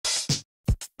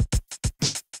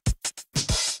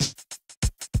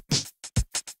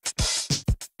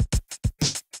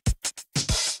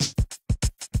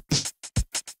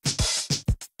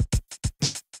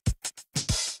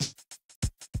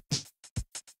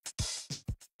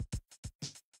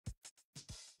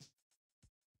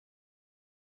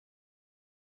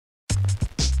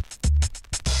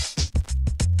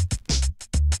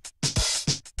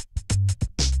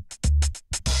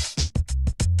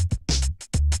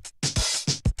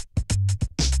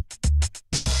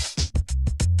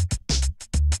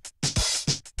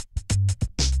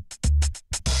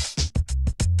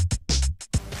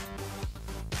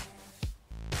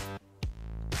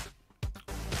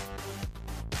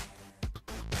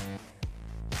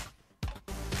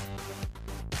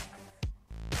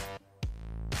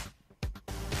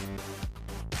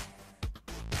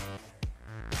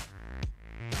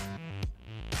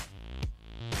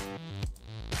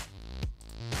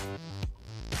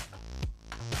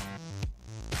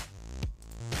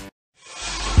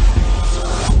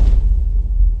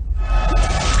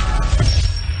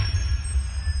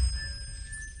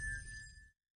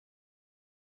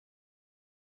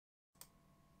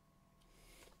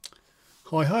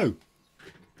Hi ho.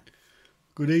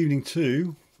 Good evening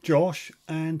to Josh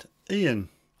and Ian.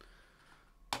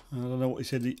 I don't know what he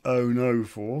said the oh no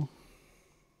for.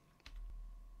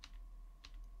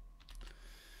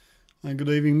 And good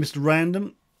evening, Mr.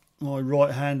 Random. My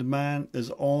right hand man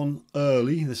is on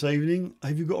early this evening.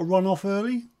 Have you got to run off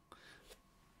early?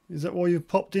 Is that why you've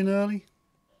popped in early?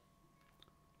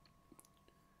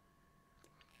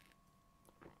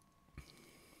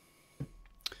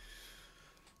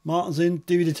 Martin's in,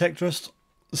 DVD Detectorist.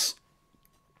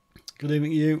 Good evening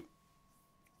to you.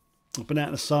 I've been out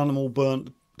in the sun, I'm all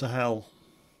burnt to hell.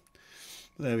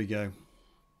 There we go.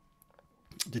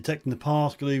 Detecting the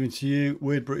Past, good evening to you.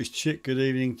 Weird British Chick, good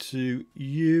evening to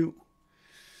you.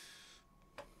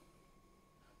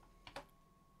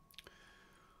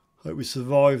 Hope we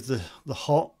survived the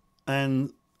hot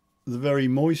and the very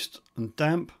moist and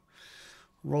damp.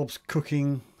 Rob's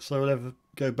cooking, so we'll have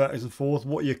go backwards and forth.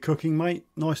 What are you cooking, mate?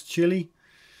 Nice chilli.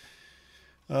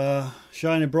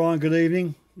 Shane and Brian, good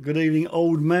evening. Good evening,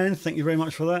 old man. Thank you very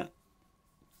much for that.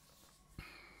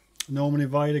 Norman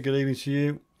Invader, good evening to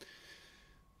you.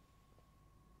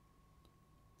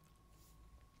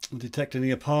 Detecting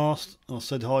the Past, I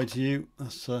said hi to you.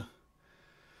 That's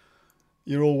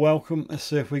you're all welcome. Let's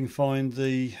see if we can find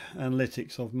the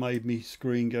analytics. I've made me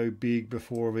screen go big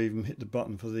before I've even hit the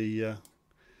button for the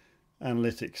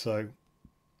analytics, so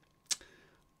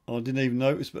I didn't even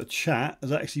notice, but the chat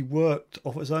has actually worked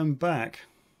off its own back.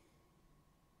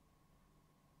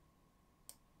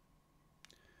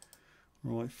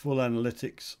 Right, full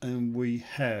analytics, and we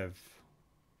have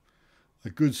a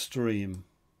good stream.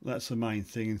 That's the main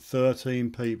thing. And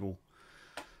 13 people.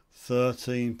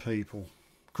 13 people.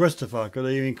 Christopher,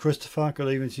 good evening, Christopher.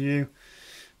 Good evening to you.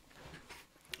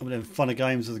 I'm having fun of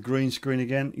games with the green screen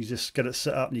again. You just get it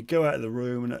set up and you go out of the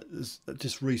room and it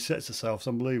just resets itself. It's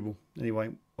unbelievable.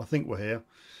 Anyway, I think we're here.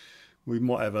 We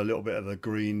might have a little bit of a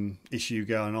green issue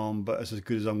going on, but it's as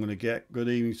good as I'm going to get. Good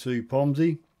evening to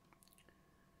Pomsy.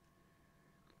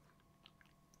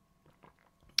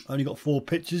 Only got 4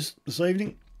 pictures this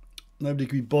evening. Nobody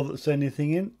could be bothered to send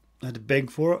anything in. I had to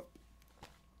beg for it.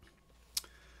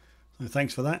 So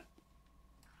thanks for that.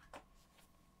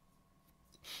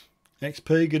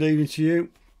 XP, good evening to you.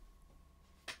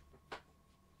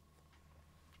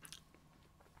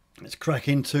 Let's crack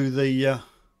into the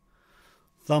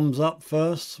thumbs up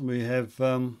first. We have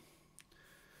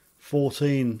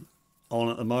 14 on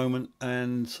at the moment,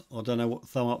 and I don't know what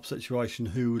thumb up situation,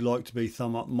 who would like to be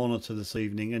thumb up monitor this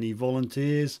evening. Any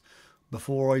volunteers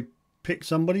before I pick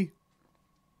somebody?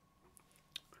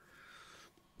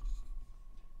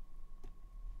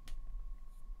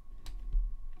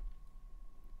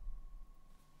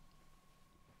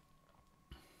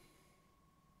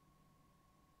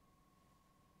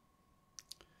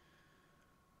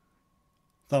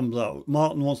 Thumbs up.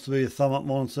 Martin wants to be a thumb up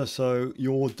monitor, so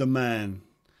you're the man.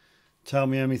 Tell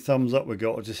me how many thumbs up we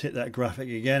got. I'll just hit that graphic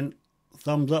again.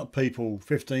 Thumbs up, people.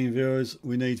 15 viewers.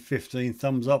 We need 15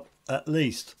 thumbs up at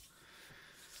least.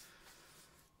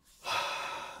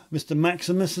 Mr.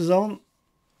 Maximus is on.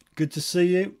 Good to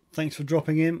see you. Thanks for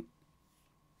dropping in.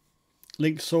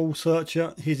 Link Soul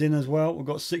Searcher, he's in as well. We've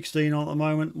got 16 on at the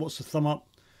moment. What's the thumb up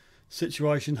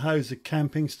situation? How's the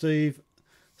camping, Steve?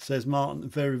 Says Martin.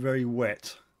 Very, very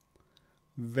wet.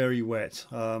 Very wet.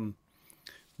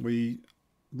 We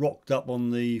rocked up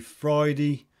on the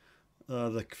Friday.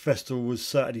 The festival was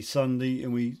Saturday, Sunday,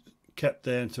 and we kept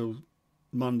there until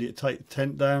Monday to take the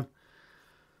tent down.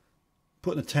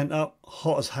 Putting the tent up,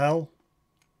 hot as hell.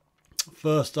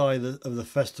 First day of the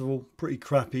festival, pretty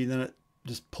crappy. Then it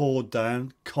just poured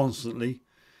down constantly.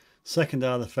 Second day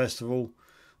of the festival,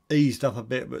 eased up a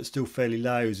bit, but still fairly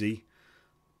lousy.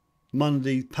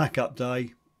 Monday, pack up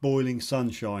day, boiling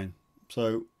sunshine.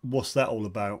 So what's that all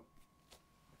about?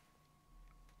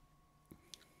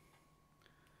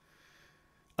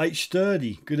 H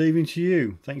Sturdy, good evening to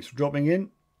you. Thanks for dropping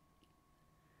in.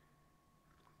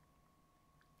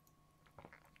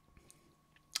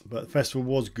 But the festival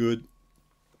was good.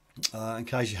 In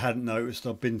case you hadn't noticed,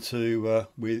 I've been to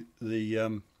with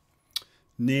the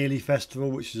Nearly Festival,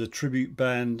 which is a tribute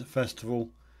band festival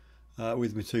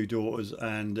with my 2 daughters,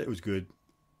 and it was good.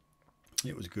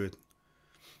 It was good.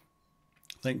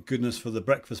 Thank goodness for the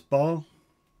breakfast bar,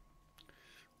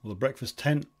 or the breakfast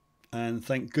tent, and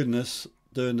thank goodness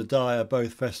during the day of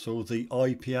both festivals the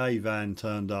IPA van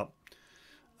turned up,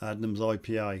 Adnams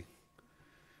IPA,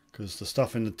 because the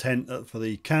stuff in the tent for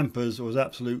the campers was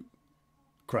absolute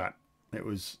crap. It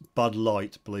was Bud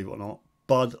Light, believe it or not.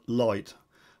 Bud Light.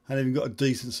 I hadn't even got a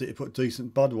decency to put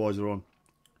decent Budweiser on.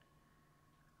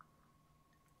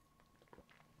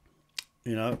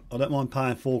 You know, I don't mind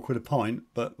paying £4 a pint,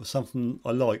 but for something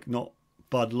I like, not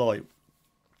Bud Light.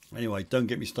 Anyway, don't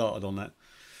get me started on that.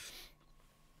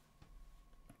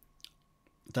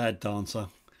 Dad Dancer.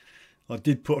 I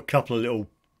did put a couple of little,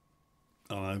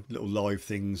 I don't know, little live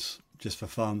things just for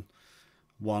fun.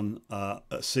 One at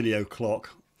silly o'clock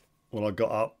when I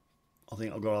got up. I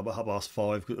think I got up at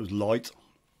 5:30 because it was light.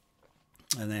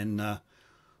 And then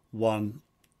one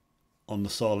on the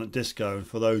silent disco. And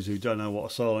for those who don't know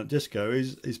what a silent disco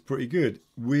is pretty good.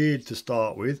 Weird to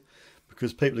start with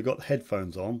because people have got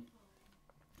headphones on.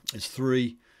 It's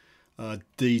 3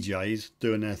 DJs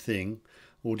doing their thing,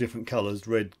 all different colours,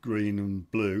 red, green and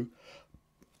blue.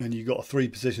 And you've got a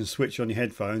 3-position switch on your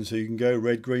headphones so you can go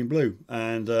red, green, blue.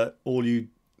 And all you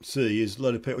see is a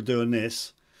load of people doing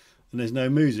this and there's no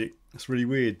music. It's really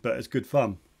weird, but it's good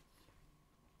fun.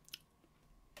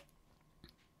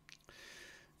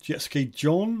 Jet Ski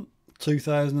John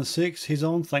 2006, he's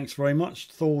on, thanks very much.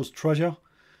 Thor's Treasure,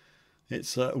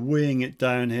 it's weighing it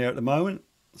down here at the moment.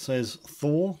 It says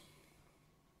Thor.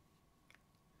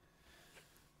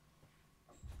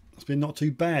 It's been not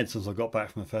too bad since I got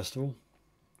back from the festival.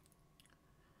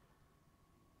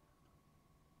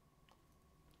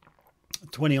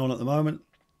 $20 on at the moment.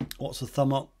 What's the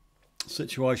thumb up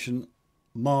situation?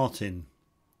 Martin.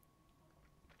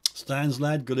 Stans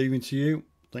lad, good evening to you.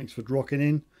 Thanks for dropping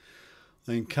in.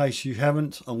 In case you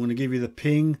haven't, I'm going to give you the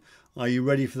ping. Are you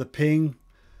ready for the ping?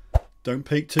 Don't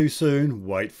peek too soon.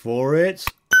 Wait for it.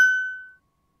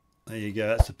 There you go,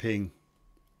 that's the ping.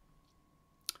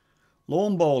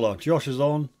 Lawn bowler, Josh is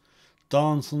on.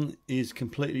 Dancing is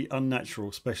completely unnatural,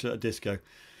 especially at a disco.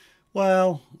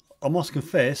 Well, I must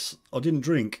confess, I didn't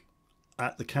drink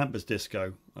at the campers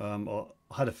disco. I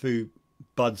had a few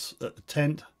buds at the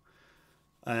tent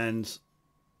and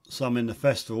some in the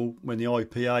festival when the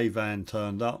IPA van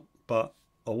turned up, but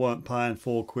I weren't paying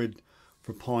 £4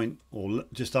 for a pint or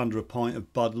just under a pint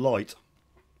of Bud Light.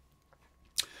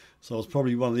 So I was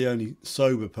probably one of the only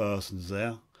sober persons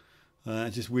there.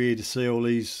 It's just weird to see all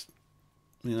these,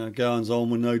 you know, goings on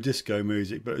with no disco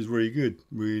music, but it was really good,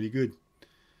 really good.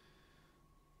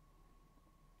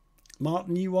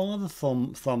 Martin, you are the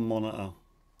thumb monitor.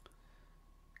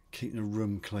 Keeping the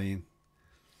room clean.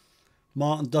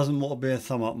 Martin doesn't want to be a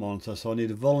thumb up monitor, so I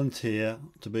need a volunteer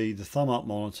to be the thumb up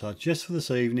monitor just for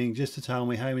this evening, just to tell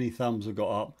me how many thumbs I've got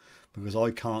up, because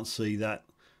I can't see that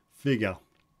figure.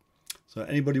 So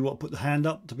anybody want to put the hand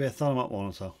up to be a thumb up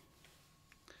monitor?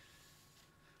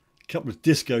 A couple of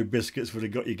disco biscuits would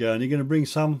have got you going. You're going to bring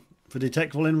some for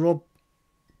Detectable in, Rob?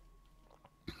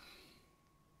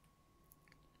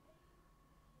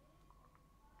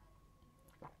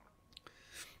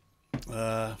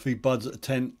 Three buds at a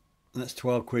tent. That's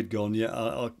 £12 gone.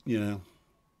 Yeah, you know.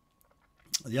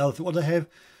 The other thing, what did I have?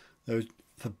 There was,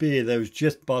 for beer, there was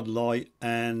just Bud Light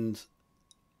and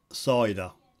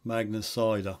cider, Magnus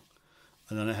cider,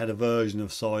 and then I had a version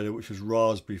of cider which was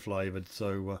raspberry flavoured.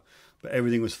 So, but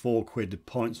everything was £4. The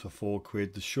pints were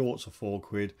 £4. The shorts were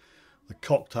 £4. The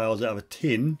cocktails out of a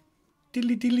tin,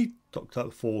 diddly, topped up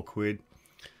 £4.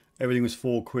 Everything was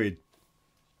 £4.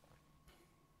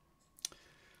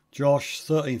 Josh,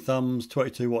 13 thumbs,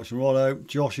 22 watching Rollo.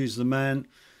 Josh is the man.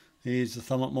 He's the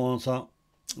thumb up monitor.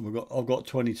 I've got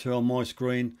 22 on my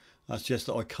screen. That's just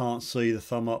that I can't see the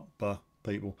thumb up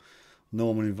people.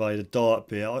 Norman Invader, diet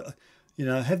beer. You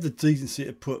know, have the decency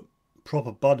to put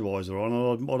proper Budweiser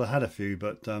on. I'd have had a few,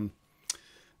 but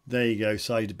there you go.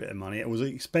 Saved a bit of money. It was an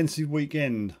expensive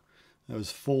weekend. There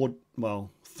was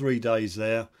 3 days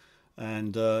there,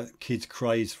 and kids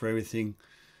crazed for everything.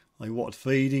 They wanted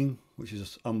feeding, which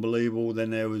is unbelievable. Then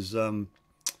there was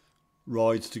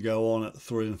rides to go on at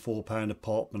 £3 and £4 a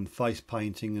pop, and face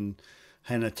painting and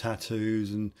henna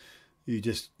tattoos, and you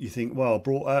think, well, I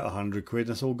brought out £100 and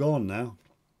it's all gone now.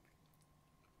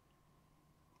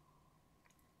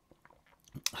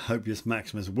 Hopius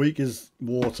Maximus, weak as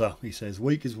water, he says,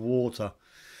 weak as water.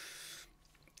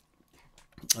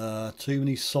 Too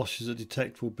many sausages at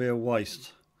Detect will be a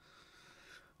waste.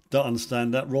 Don't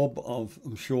understand that, Rob.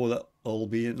 I'm sure that I'll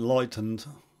be enlightened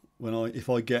if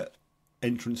I get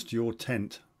entrance to your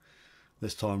tent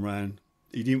this time round.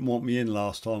 He didn't want me in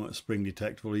last time at Spring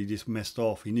Detectable. He just messed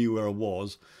off. He knew where I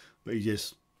was, but he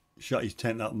just shut his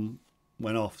tent up and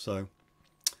went off. So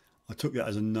I took that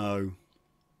as a no.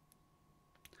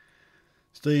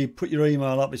 Steve, put your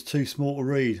email up. It's too small to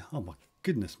read. Oh my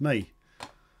goodness me.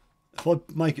 If I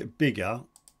make it bigger,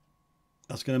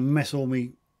 that's going to mess all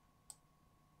me.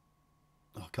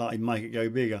 I can't even make it go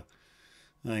bigger.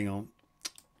 Hang on.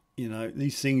 You know,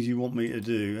 these things you want me to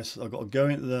do. I've got to go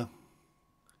into the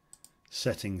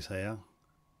settings here.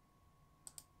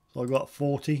 So I've got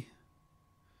 40.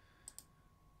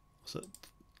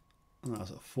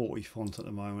 That's at 40 font at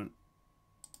the moment.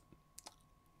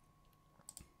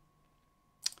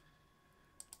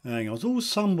 Hang on, there's always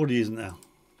somebody, isn't there?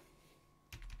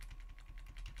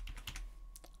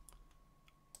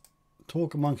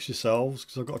 Talk amongst yourselves,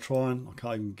 because I've got to try and... I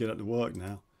can't even get it to work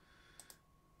now.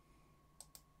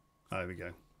 There we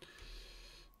go.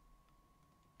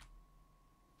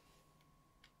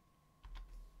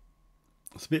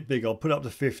 It's a bit big. I'll put it up to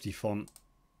 50 font.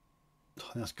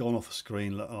 That's gone off the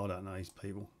screen. Look, I don't know these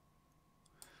people.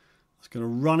 It's going to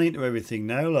run into everything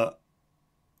now. Look.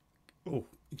 Oh,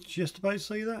 just about to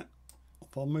see that.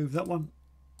 If I move that one,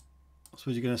 I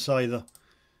suppose you're going to say the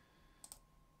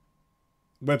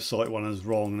website one is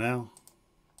wrong now.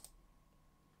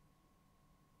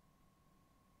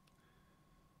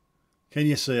 Can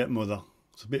you see it, Mother?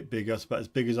 It's a bit bigger. It's about as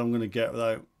big as I'm going to get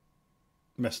without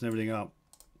messing everything up.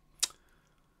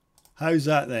 How's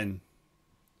that then,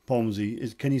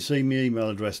 Pomsy? Can you see my email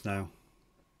address now?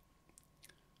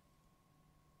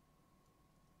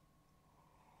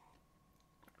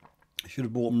 I should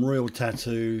have bought them real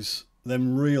tattoos.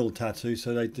 Them real tattoos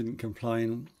so they didn't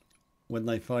complain when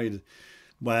they faded.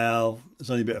 Well, it's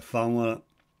only a bit of fun, wasn't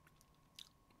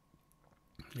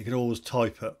it? You could always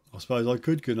type it. I suppose I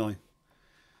could, couldn't I?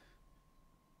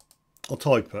 I'll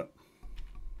type it.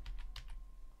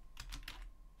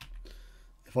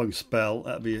 If I can spell,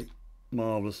 that'd be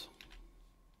marvellous.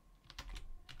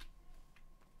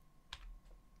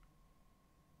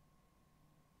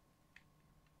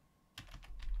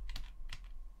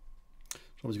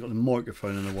 Obviously got the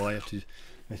microphone in the way. I have to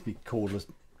make me cordless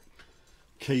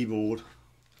keyboard.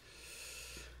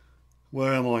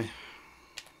 Where am I?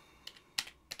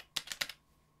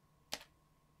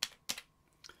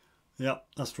 Yep,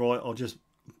 that's right. I'll just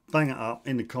bang it up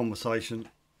in the conversation.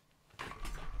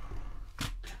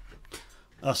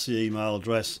 That's the email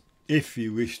address. If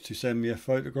you wish to send me a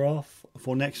photograph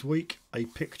for next week, a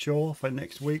picture for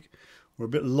next week. We're a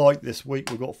bit light this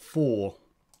week. We've got 4.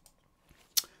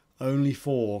 Only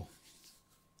 4.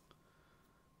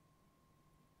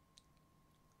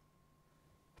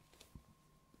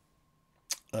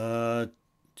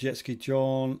 Jetski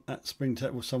John at Spring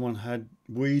Tech. Well, someone had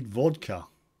weed vodka.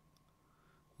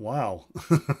 Wow.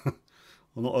 I've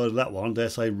not heard of that one. I dare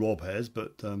say Rob has,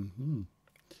 but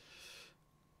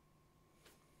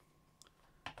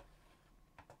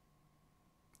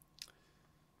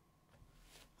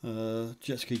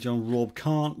Jetski John, Rob,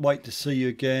 can't wait to see you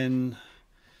again.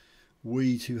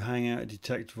 We to hang out at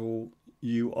Detectable.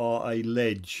 You are a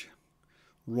ledge.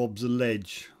 Rob's a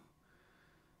ledge.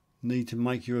 Need to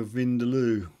make you a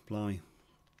Vindaloo. Blimey.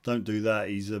 Don't do that.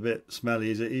 He's a bit smelly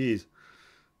as it is.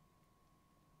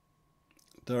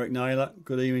 Derek Naylor,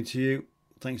 good evening to you.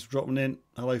 Thanks for dropping in.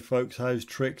 Hello folks, how's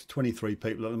Tricks? 23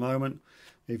 people at the moment.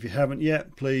 If you haven't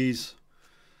yet, please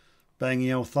bang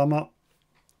your thumb up.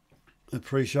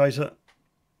 Appreciate it.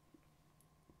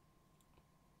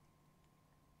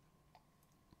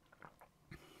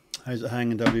 How's it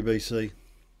hanging, WBC?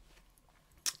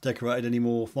 Decorated any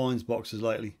more fines boxes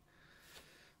lately?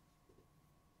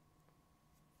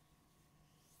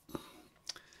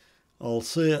 I'll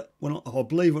see it I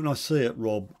believe when I see it,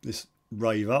 Rob, this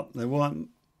rave up. There weren't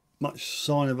much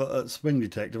sign of it at Spring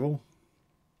Detectable.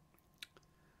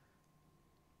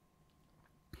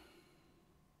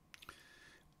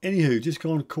 Anywho, just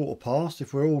gone 1/4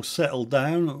 If we're all settled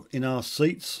down in our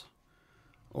seats,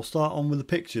 I'll start on with the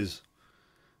pictures,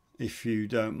 if you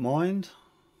don't mind.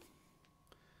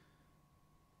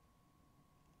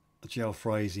 Gel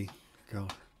Frazee,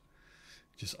 God,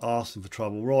 just asking for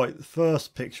trouble. Right, the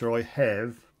first picture I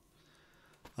have,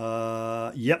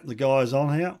 yep, the guy's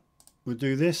on here. We'll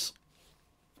do this.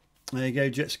 There you go,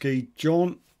 Jet Ski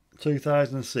John,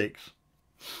 2006.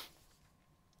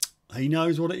 He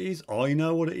knows what it is. I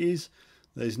know what it is.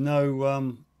 There's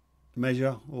no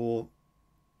measure or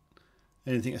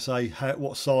anything to say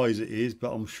what size it is,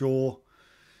 but I'm sure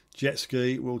Jet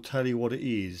Ski will tell you what it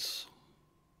is.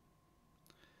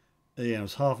 Yeah, I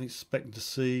was half expecting to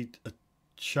see a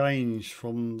change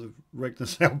from the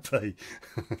Regnus LP.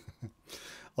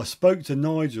 I spoke to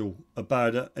Nigel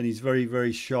about it, and he's very,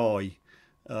 very shy.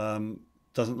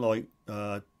 Doesn't like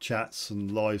chats and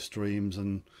live streams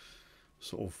and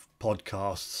sort of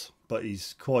podcasts, but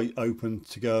he's quite open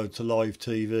to go to live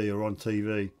TV or on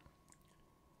TV.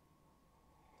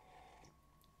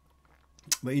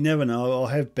 But you never know.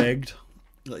 I have begged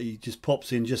that he just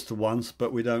pops in just the once,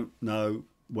 but we don't know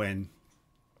when.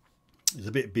 He's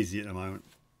a bit busy at the moment.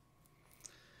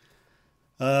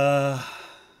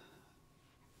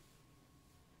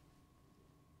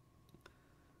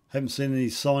 Haven't seen any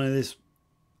sign of this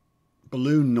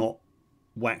balloon knot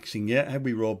waxing yet, have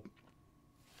we, Rob?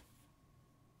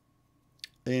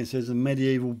 Ian says a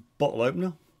medieval bottle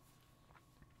opener.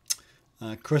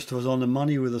 Christopher's on the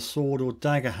money with a sword or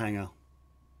dagger hanger.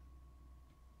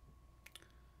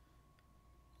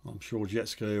 I'm sure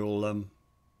Jetski will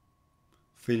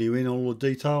fill you in all the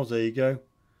details. There you go.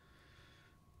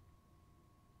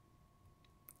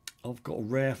 I've got a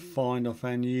rare find I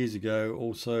found years ago.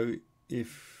 Also,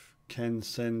 if can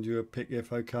send you a pic,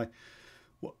 if okay.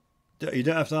 Well, you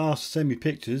don't have to ask to send me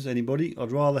pictures, anybody.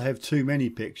 I'd rather have too many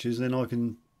pictures, then I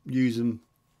can use them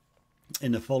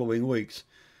in the following weeks.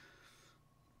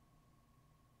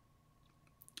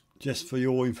 Just for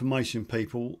your information,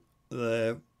 people,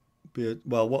 well,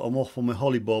 I'm off on my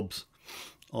hollybobs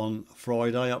on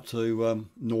Friday up to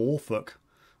Norfolk,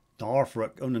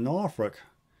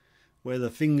 where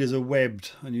the fingers are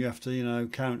webbed and you have to, you know,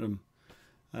 count them.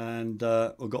 And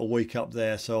I've got a week up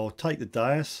there, so I'll take the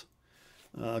dais.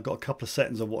 I've got a couple of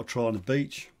settings I want to try on the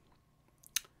beach.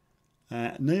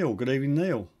 Neil, good evening,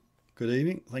 Neil. Good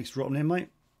evening. Thanks for dropping in, mate.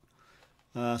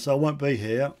 So I won't be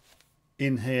here,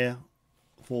 in here,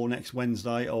 for next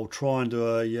Wednesday. I'll try and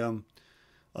do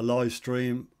a live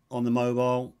stream on the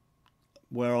mobile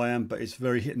where I am, but it's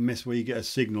very hit and miss where you get a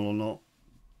signal or not.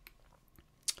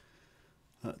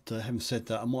 But having said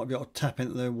that, I might be able to tap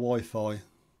into their Wi-Fi.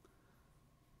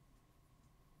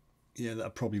 Yeah,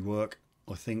 that'll probably work,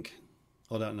 I think.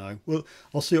 I don't know. Well,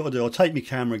 I'll see what I do. I'll take my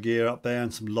camera gear up there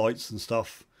and some lights and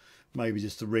stuff. Maybe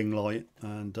just a ring light.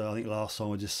 And I think last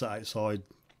time I just sat outside.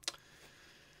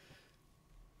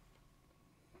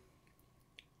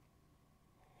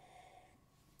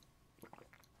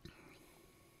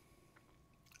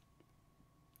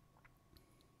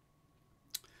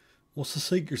 What's the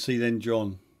secrecy then,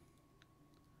 John?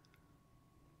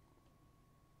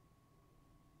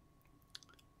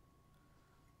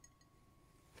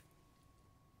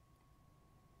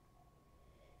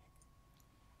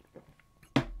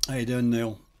 How you doing,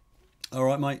 Neil? All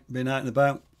right, mate. Been out and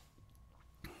about.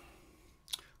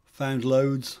 Found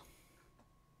loads.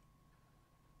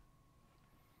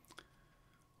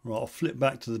 Right, I'll flip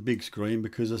back to the big screen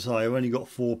because, as I say, I've only got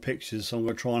 4 pictures, so I'm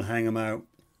going to try and hang them out.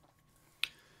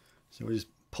 So we just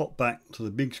pop back to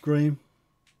the big screen.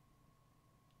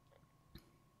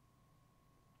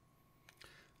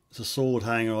 It's a sword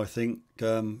hanger, I think,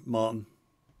 Martin.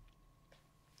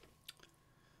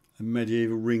 A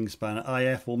medieval ring spanner,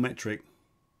 AF or metric.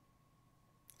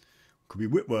 Could be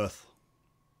Whitworth.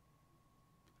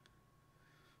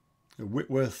 A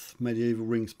Whitworth medieval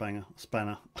ring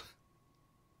spanner.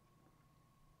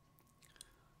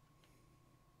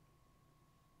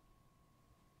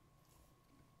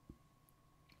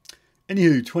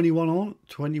 Anywho, 21 on,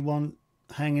 21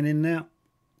 hanging in now.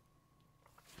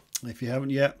 If you haven't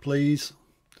yet, please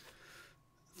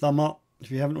thumb up. If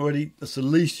you haven't already, that's the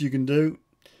least you can do.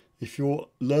 If you're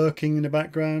lurking in the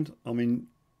background, I mean,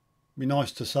 it'd be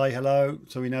nice to say hello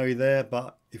so we know you're there,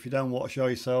 but if you don't want to show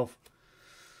yourself,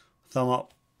 thumb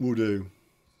up will do.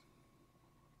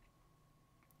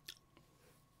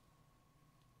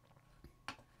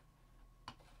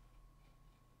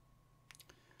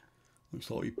 Looks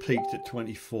like we peaked at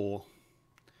 24.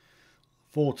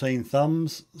 14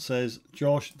 thumbs says,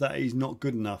 Josh, that is not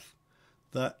good enough.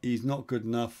 That is not good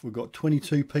enough. We've got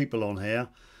 22 people on here.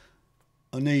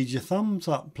 I need your thumbs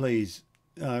up, please.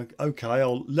 Okay,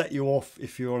 I'll let you off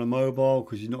if you're on a mobile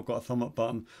because you've not got a thumb up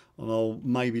button. And I'll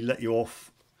maybe let you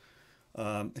off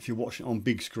if you're watching on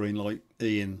big screen like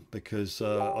Ian, because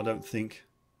I don't think...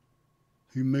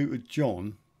 Who muted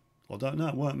John? I don't know,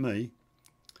 it weren't me.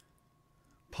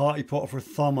 Party popper for a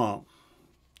thumb up.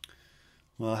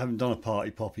 Well, I haven't done a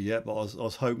party popper yet, but I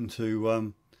was hoping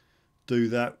to do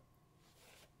that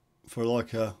for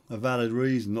like a valid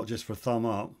reason, not just for a thumb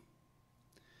up.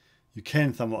 You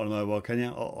can thumb up on a mobile, can you?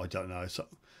 Oh, I don't know. So,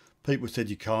 people said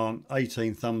you can't.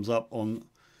 18 thumbs up on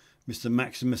Mr.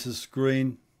 Maximus's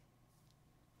screen.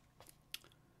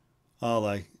 Are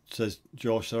they? Says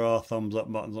Josh, there are thumbs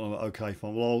up buttons on it. Okay,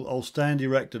 fine. Well, I'll stand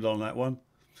erected on that one.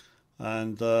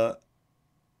 And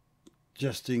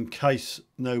just in case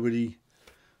nobody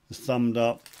has thumbed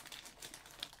up,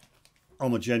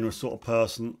 I'm a generous sort of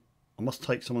person. I must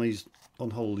take some of these on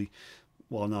holiday.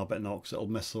 Well, no, I better not, because it'll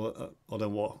mess up. I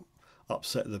don't want to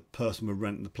upset the person we're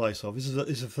renting the place off. This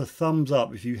is for thumbs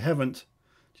up. If you haven't,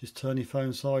 just turn your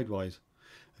phone sideways.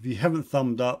 If you haven't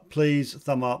thumbed up, please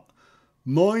thumb up.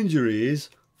 Mind your ears,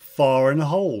 fire in a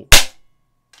hole.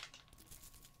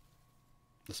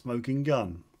 The smoking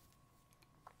gun.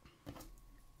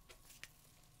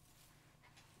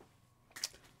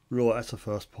 Right, that's the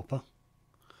first popper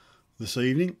this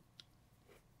evening.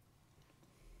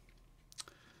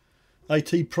 AT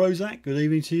Prozac, good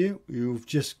evening to you. You've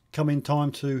just come in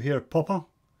time to hear a popper.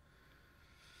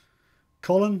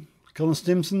 Colin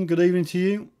Stimson, good evening to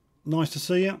you. Nice to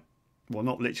see you. Well,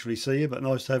 not literally see you, but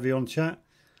nice to have you on chat.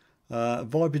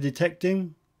 Viper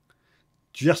Detecting,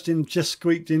 just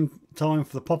squeaked in time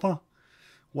for the popper.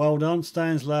 Well done,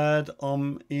 Stan's lad.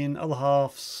 I'm in other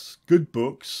half's good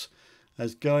books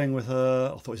as going with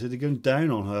her. I thought he said he'd gone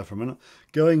down on her for a minute.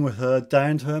 Going with her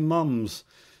down to her mum's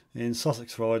in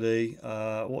Sussex Friday.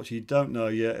 What you don't know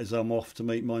yet is I'm off to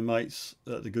meet my mates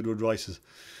at the Goodwood races.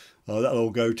 That'll all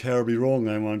go terribly wrong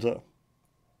then, won't it?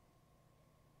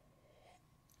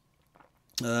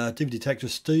 Div Detector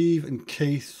Steve and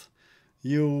Keith,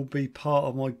 you'll be part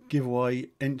of my giveaway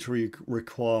entry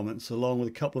requirements along with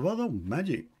a couple of other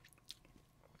magic.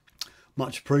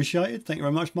 Much appreciated. Thank you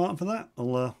very much, Martin, for that.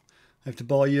 I'll have to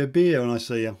buy you a beer when I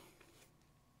see you.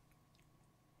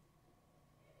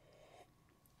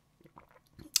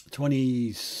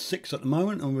 $26 at the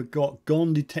moment, and we've got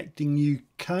Gone Detecting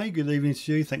UK. Good evening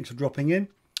to you. Thanks for dropping in.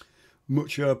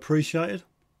 Much appreciated.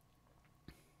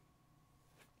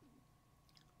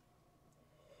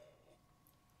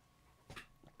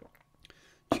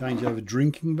 Change over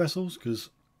drinking vessels because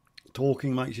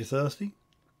talking makes you thirsty.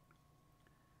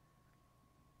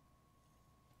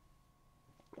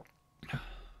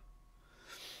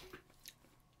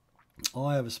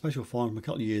 I have a special find from a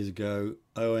couple of years ago.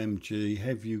 OMG,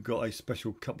 have you got a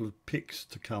special couple of picks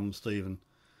to come, Stephen?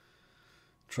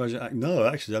 Treasure Act? No,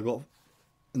 actually, I've got,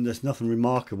 and there's nothing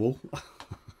remarkable.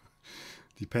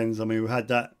 Depends. I mean, we had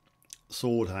that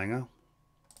sword hanger.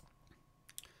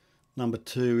 Number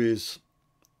 2 is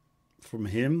from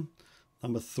him.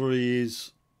 Number 3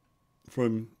 is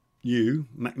from you,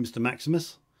 Mr.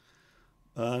 Maximus.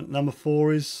 Number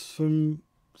 4 is from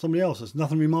somebody else. There's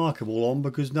nothing remarkable on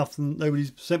because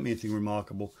nobody's sent me anything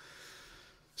remarkable.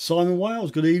 Simon Wales,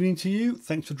 good evening to you.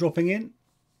 Thanks for dropping in.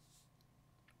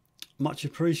 Much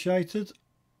appreciated.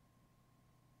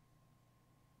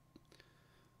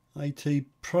 AT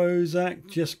Prozac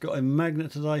just got a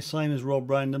magnet today, same as Rob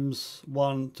Random's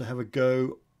one, to have a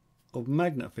go of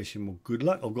magnet fishing. Well, good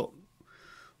luck.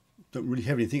 Don't really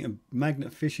have anything of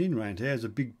magnet fishing around here. There's a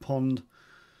big pond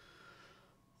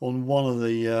on one of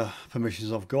the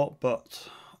permissions I've got, but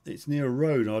it's near a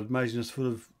road. I'd imagine it's full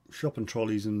of shopping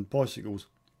trolleys and bicycles.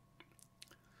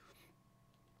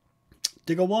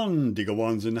 Digger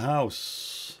One's in the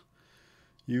house.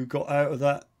 You got out of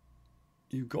that.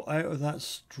 You got out of that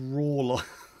straw.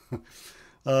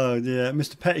 Oh yeah,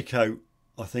 Mr. Petticoat,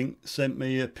 I think, sent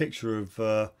me a picture of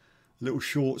a little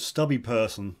short stubby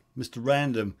person, Mr.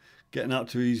 Random, getting up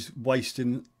to his waist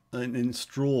in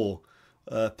straw.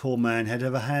 Poor man had to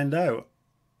have a hand out.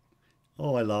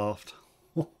 Oh, I laughed.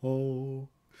 Oh.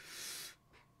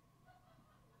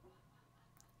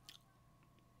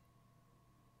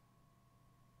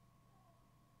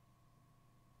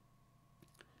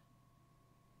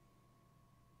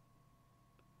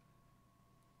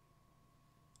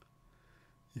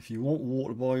 If you want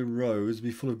water by roads, be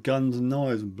full of guns and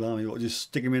knives and blimey, what, just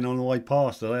stick them in on the way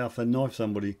past. They have to knife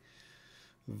somebody.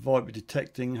 Viper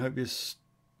Detecting, hope you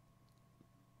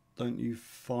don't you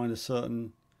find a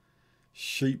certain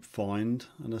sheep find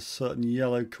and a certain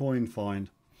yellow coin find.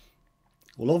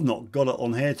 Well, I've not got it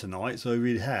on here tonight, so if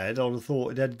it had, I'd have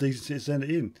thought it had decency to send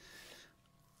it in.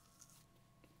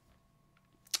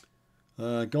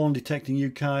 Gone Detecting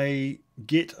UK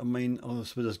Git, I mean, I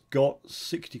suppose it's got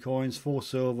 60 coins, 4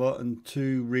 silver and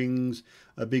 2 rings,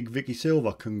 a big Vicky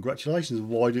Silver. Congratulations.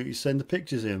 Why don't you send the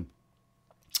pictures in?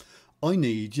 I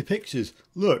need your pictures.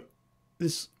 Look,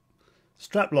 this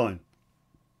strapline.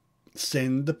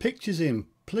 Send the pictures in,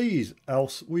 please,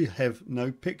 else we have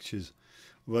no pictures.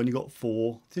 We've only got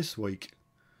 4 this week.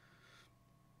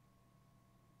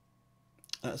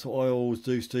 That's what I always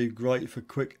do, Steve. Great for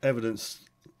quick evidence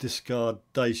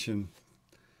discardation.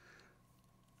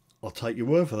 I'll take your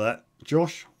word for that,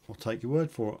 Josh. I'll take your word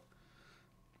for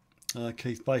it.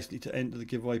 Keith, basically to enter the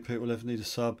giveaway, people have need a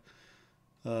sub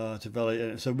to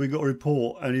validate it. So we've got a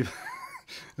report, and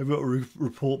we've got to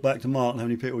report back to Martin how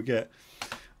many people we get.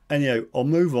 Anyhow, I'll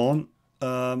move on.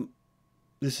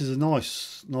 This is a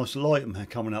nice little item here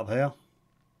coming up here.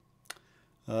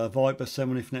 Viper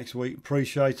 70th next week.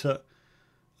 Appreciate it.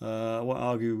 I won't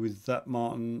argue with that,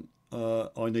 Martin.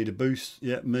 I need a boost.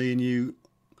 Yeah, me and you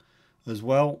as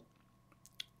well.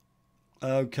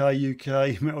 Okay,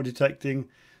 UK Metal Detecting.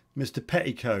 Mr.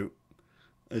 Petticoat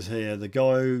is here. The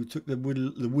guy who took the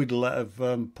whittle out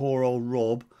of poor old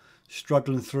Rob,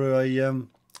 struggling through a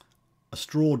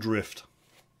straw drift.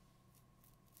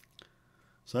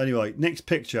 So anyway, next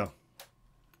picture.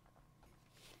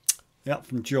 Yep,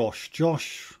 from Josh.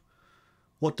 Josh,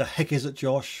 what the heck is it,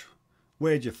 Josh?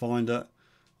 Where'd you find it?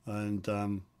 And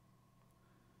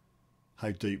how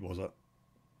deep was it?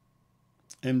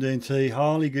 MD&T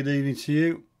Harley, good evening to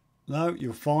you. No,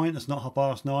 you're fine. It's not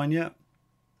 9:30 yet.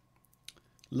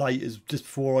 Late is just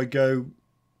before I go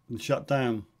and shut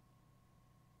down.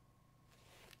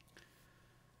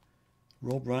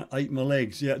 Rob Rat ate my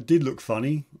legs. Yeah, it did look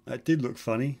funny. It did look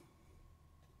funny.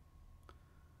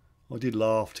 I did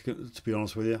laugh, to be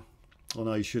honest with you. I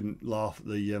know you shouldn't laugh at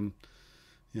the, you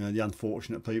know, the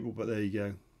unfortunate people, but there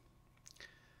you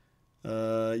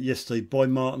go. Yesterday, by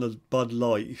Martin as Bud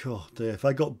Light. Oh dear, if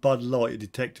I got Bud Light a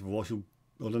detective, I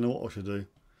don't know what I should do.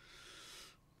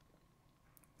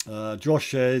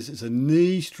 Josh says it's a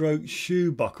knee-stroke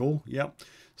shoe buckle. Yep,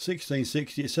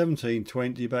 1660 at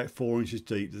 1720, about 4 inches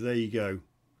deep. There you go.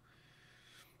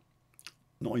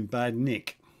 Not in bad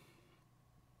nick.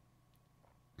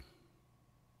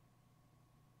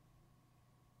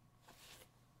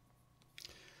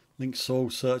 Link Soul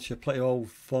Searcher, plenty of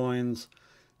old finds.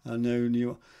 No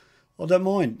new. I don't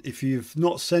mind if you've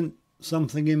not sent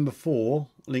something in before.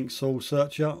 Link Soul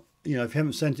Searcher. You know, if you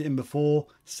haven't sent it in before,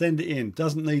 send it in.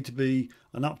 Doesn't need to be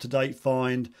an up-to-date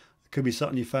find. It could be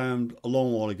something you found a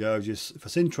long while ago. Just if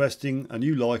it's interesting and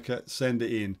you like it, send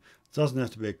it in. It doesn't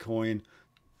have to be a coin.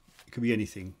 It could be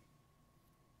anything.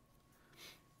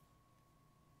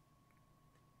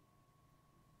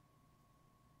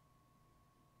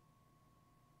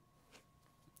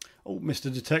 Oh,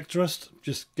 Mr. Detectorist,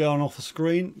 just going off the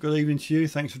screen. Good evening to you.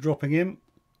 Thanks for dropping in.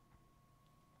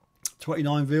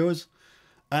 29 viewers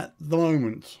at the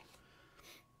moment.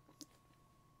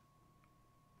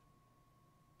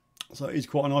 So it's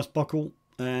quite a nice buckle.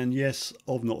 And yes,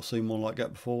 I've not seen one like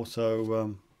that before.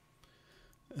 So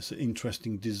it's an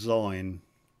interesting design.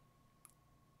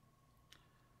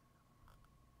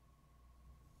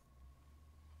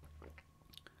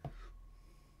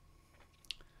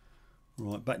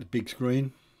 Right, back to big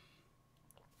screen.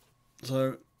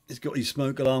 So it's got his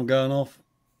smoke alarm going off.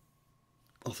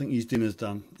 I think his dinner's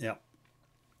done. Yep.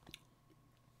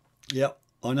 Yep,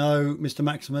 I know, Mr.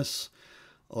 Maximus.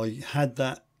 I had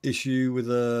that issue with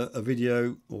a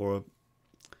video or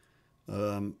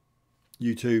a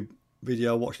YouTube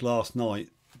video I watched last night.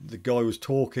 The guy was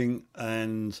talking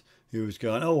and he was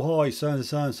going, oh, hi, so-and-so,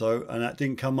 so-and-so, and that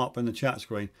didn't come up in the chat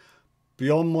screen.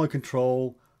 Beyond my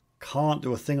control. Can't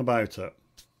do a thing about it.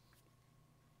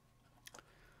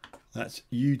 That's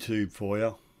YouTube for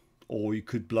you. Or you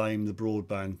could blame the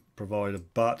broadband provider.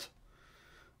 But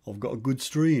I've got a good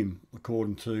stream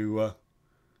according to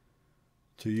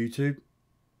YouTube.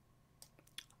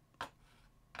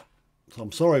 So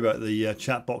I'm sorry about the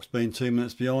chat box being 2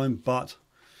 minutes behind, but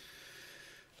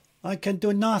I can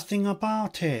do nothing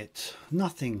about it.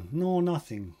 Nothing. No,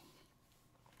 nothing.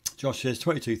 Josh says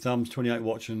 22 thumbs, 28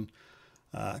 watching.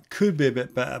 Could be a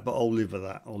bit better, but I'll live with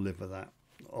that. I'll live with that.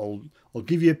 I'll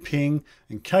give you a ping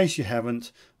in case you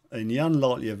haven't. In the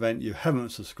unlikely event you haven't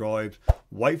subscribed,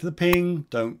 wait for the ping.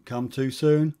 Don't come too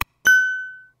soon.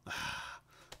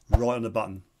 Right on the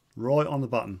button. Right on the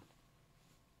button.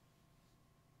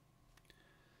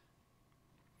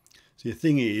 So the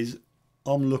thing is,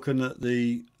 I'm looking at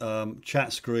the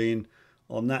chat screen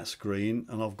on that screen,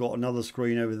 and I've got another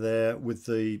screen over there with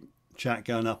the chat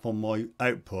going up on my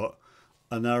output.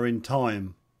 And they're in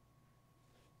time.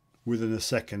 Within a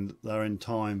second, they're in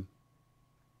time.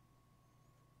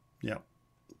 Yeah,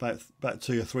 about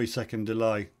 2 or 3 second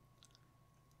delay.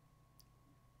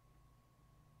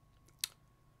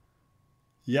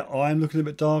 Yeah, I am looking a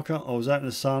bit darker. I was out in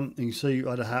the sun. You can see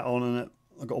I had a hat on and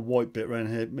I got a white bit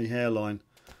around here, my hairline.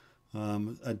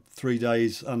 Had 3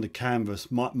 days under canvas,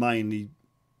 mainly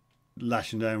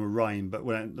lashing down with rain. But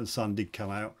when the sun did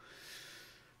come out,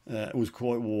 it was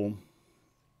quite warm.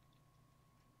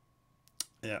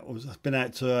 Yeah, I've been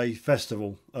out to a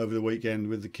festival over the weekend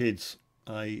with the kids,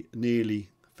 a Nearly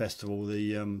festival,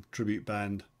 the tribute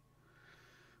band,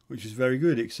 which was very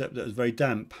good, except that it was very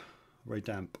damp, very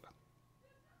damp.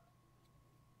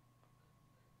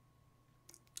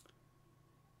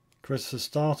 Chris says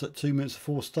start at 2 minutes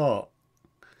before start.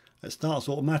 It starts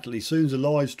automatically. As soon as the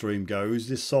live stream goes,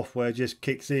 this software just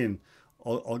kicks in.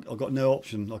 I've got no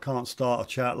option. I can't start a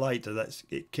chat later.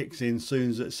 It kicks in as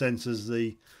soon as it senses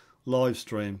the live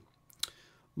stream.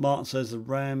 Martin says the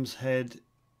ram's head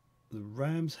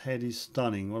is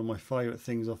stunning. One of my favourite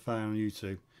things I found on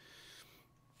YouTube.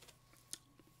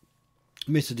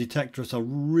 Mr. Detectorist, I'll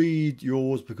read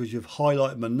yours because you've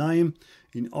highlighted my name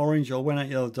in orange. I went out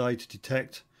the other day to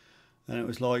detect and it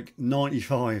was like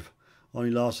 95.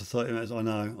 Only lasted 30 minutes. I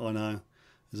know.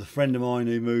 There's a friend of mine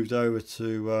who moved over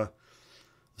to the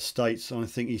States, and I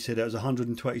think he said it was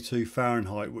 122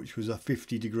 Fahrenheit, which was a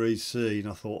 50 degrees C, and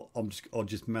I thought I'll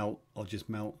just melt.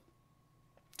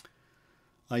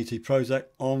 AT Prozac,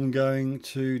 I'm going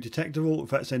to Detectable, if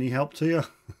that's any help to you.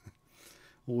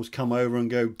 Always come over and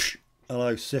go,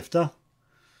 hello Sifter.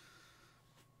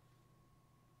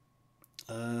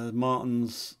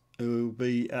 Martin's, who will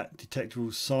be at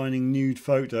Detectable signing nude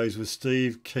photos with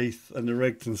Steve, Keith and the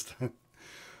Regton stand.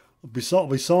 I'll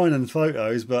be signing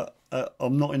photos, but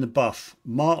I'm not in the buff.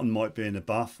 Martin might be in the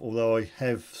buff, although I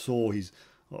have saw his,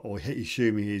 or he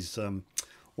showed me his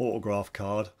autograph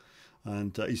card,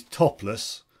 and he's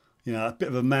topless. You know, a bit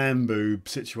of a man boob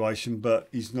situation, but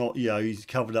he's not. You know, he's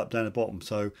covered up down the bottom.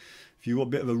 So if you want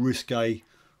a bit of a risque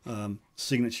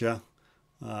signature,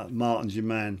 Martin's your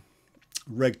man.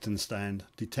 Regton stand,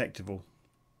 Detectable.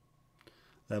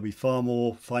 There'll be far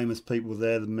more famous people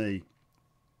there than me.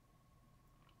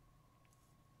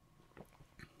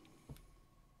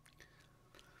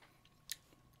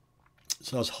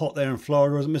 So it's hot there in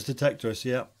Florida, isn't it, Mr. Detectorist?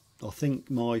 Yeah, I think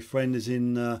my friend is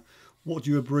in, what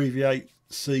do you abbreviate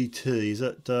CT? Is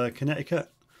that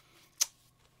Connecticut?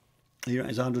 Here it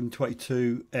is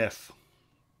 122F.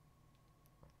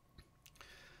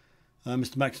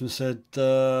 Mr. Maxim said,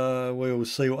 we'll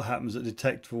see what happens at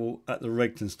Detectable at the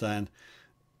Regton stand.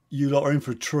 You lot are in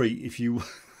for a treat if you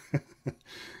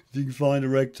if you can find a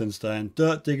Regton stand.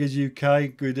 Dirt Diggers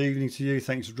UK, good evening to you.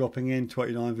 Thanks for dropping in.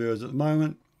 29 viewers at the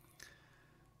moment.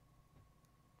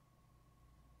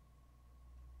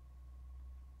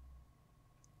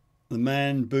 The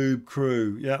Man Boob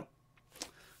Crew, yeah.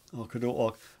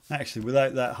 Actually,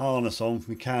 without that harness on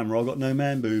from the camera, I've got no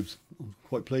man boobs. I'm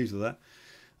quite pleased with that.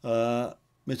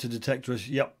 Mr. Detectorist,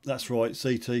 yep, that's right.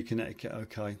 CT Connecticut,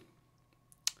 okay.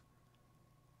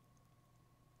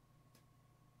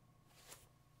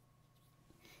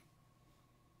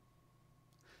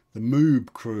 The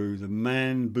Moob Crew, the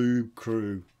Man Boob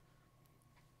Crew.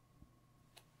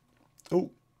 Oh,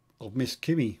 I've missed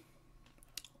Kimmy.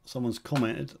 Someone's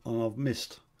commented and I've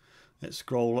missed. Let's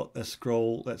scroll up, let's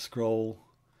scroll, let's scroll.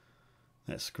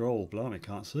 Let's scroll, blimey,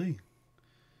 can't see.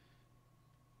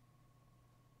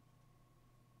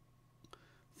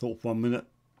 Thought for 1 minute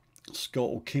Scott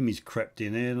or Kimmy's crept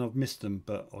in here and I've missed them,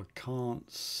 but I can't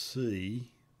see.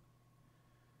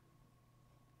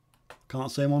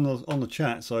 Can't see them on the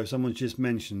chat, so someone's just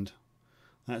mentioned.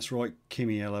 That's right,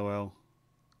 Kimmy, LOL.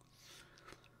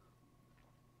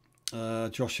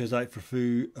 Josh says out for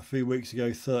a few weeks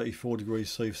ago, 34 degrees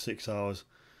C for 6 hours.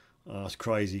 That's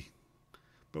crazy.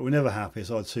 But we're never happy.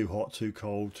 It's either too hot, too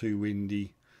cold, too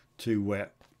windy, too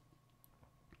wet.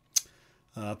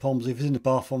 Poms, if he's in the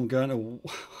bath, I'm going to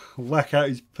whack out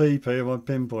his pee-pee with my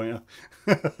pinpointer.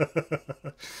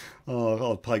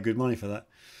 Oh, I'd pay good money for that.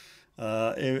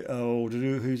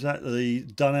 Who's that? The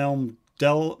Dunelm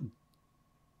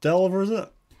Delver, is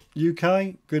it?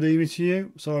 UK, good evening to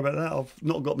you. Sorry about that. I've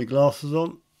not got my glasses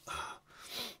on,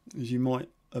 as you might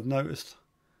have noticed.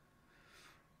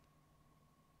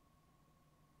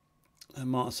 And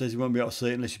Martin says you won't be able to see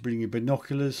it unless you bring your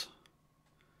binoculars.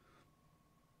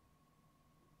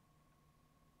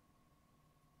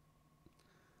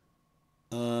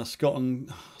 Scott and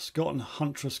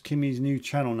Huntress Kimmy's new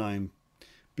channel name.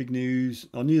 Big news.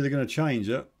 I knew they're going to change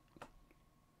it.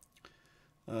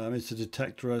 Mr.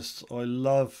 Detectorist, I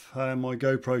love how my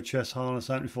GoPro chest harness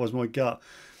amplifies my gut.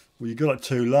 Well, you got it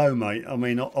too low, mate. I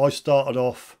mean, I started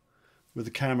off with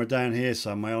the camera down here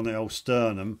somewhere on the old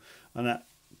sternum, and that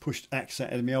pushed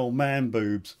accented my old man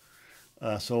boobs.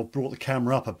 So I've brought the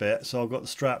camera up a bit, so I've got the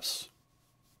straps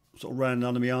sort of round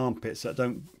under my armpits that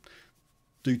don't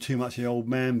do too much of the old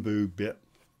man boob bit.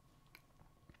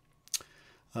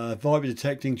 Vibe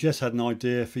detecting, just had an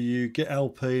idea for you. Get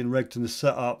LP and Regton to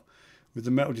set up with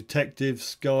the Metal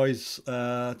Detectives guys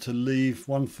to leave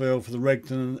one field for the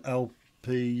Regton and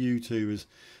LP YouTubers.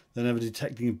 Then have a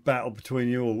detecting battle between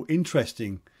you all.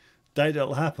 Interesting. Doubt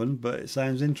that'll happen, but it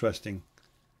sounds interesting.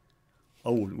 I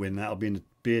wouldn't win that. I'll be in the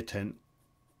beer tent.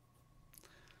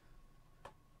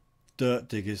 Dirt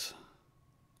Diggers.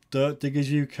 Dirt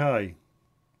Diggers UK.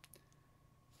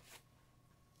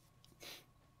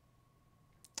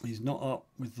 He's not up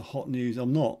with the hot news.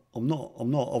 I'm not.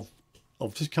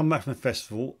 I've just come back from the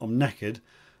festival. I'm knackered.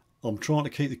 I'm trying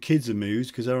to keep the kids amused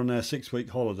because they're on their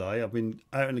 6-week holiday. I've been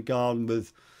out in the garden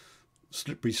with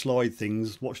slippery slide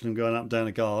things, watching them going up and down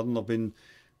the garden. I've been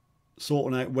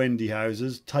sorting out Wendy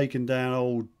houses, taking down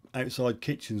old outside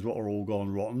kitchens what are all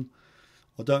gone rotten.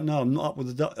 I don't know. I'm not up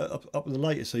with the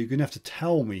latest, so you're gonna have to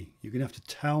tell me. You're gonna have to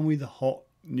tell me the hot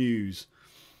news.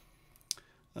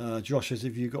 Josh says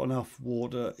if you've got enough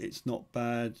water, it's not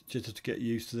bad. Just have to get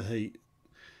used to the heat.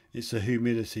 It's the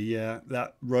humidity, yeah.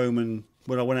 That Roman,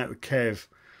 when I went out with Kev,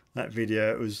 that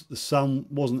video, it was, the sun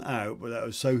wasn't out, but that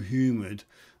was so humid,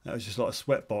 that was just like a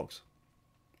sweat box.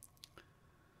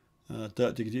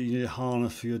 Dirt digger, you need a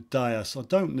harness for your dais. I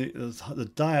don't need,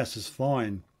 the dais is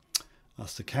fine.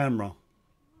 That's the camera.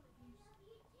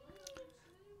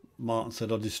 Martin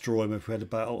said I'd destroy him if we had a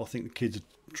battle. I think the kids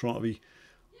are trying to be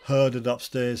herded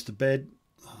upstairs to bed.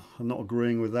 I'm not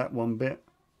agreeing with that one bit.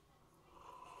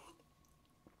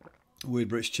 Weird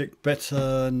British chick.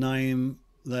 Better name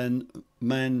than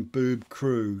Man Boob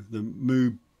Crew. The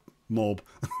Moob Mob.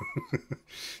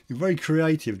 You're very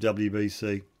creative,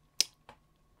 WBC.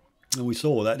 And we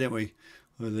saw that, didn't we?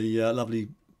 With the lovely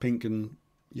pink and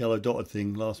yellow dotted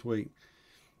thing last week.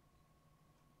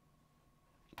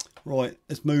 Right,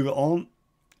 let's move it on.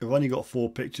 We've only got 4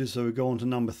 pictures, so we go on to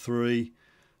number 3.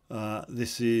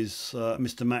 This is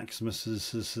Mr.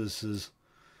 Maximus's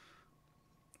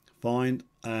find,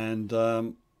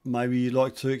 and maybe you'd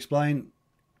like to explain.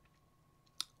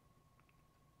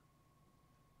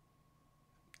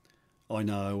 I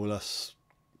know, well, that's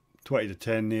 20 to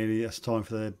 10 nearly. That's time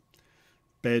for their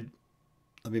bed.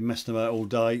 I've been messing about all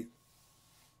day.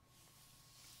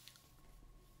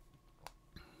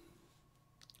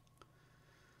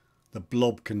 The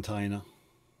blob container,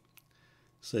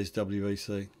 says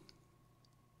WBC.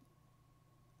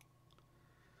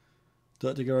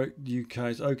 Dirt Digger UK,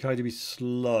 it's okay to be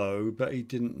slow, but he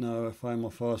didn't know I found my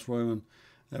first Roman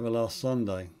ever last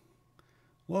Sunday.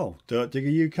 Well, Dirt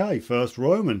Digger UK, first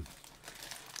Roman.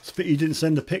 It's a bit you didn't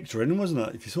send a picture in, wasn't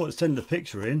it? If you sort of send a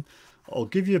picture in, I'll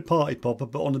give you a party popper,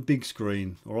 but on a big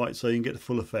screen, alright, so you can get the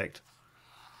full effect.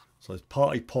 So it's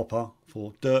party popper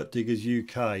for Dirt Diggers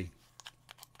UK.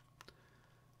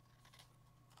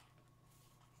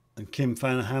 And Kim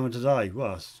found a hammer today.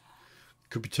 Well,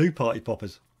 could be 2 party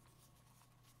poppers.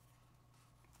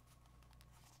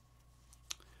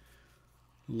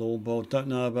 Lord Bob, don't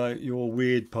know about your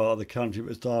weird part of the country,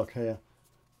 but it's dark here.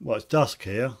 Well, it's dusk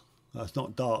here. It's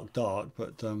not dark,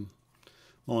 but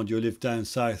mind you, I live down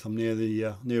south. I'm near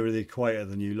the nearer the equator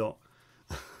than you lot.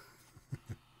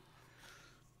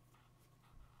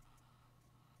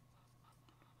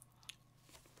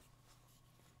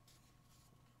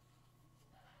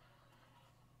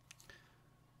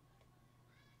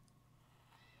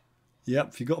 Yep,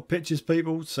 if you've got pictures,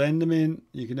 people, send them in.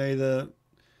 You can either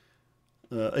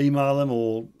email them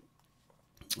or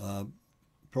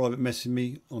private message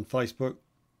me on Facebook.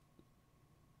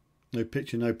 No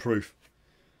picture, no proof.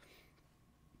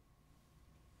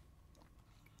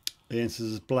 Ian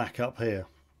says it's black up here.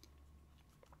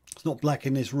 It's not black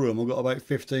in this room. I've got about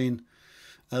 15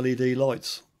 LED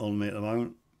lights on me at the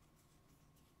moment.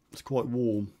 It's quite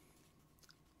warm.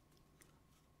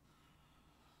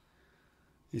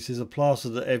 He says, I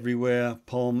plastered it everywhere,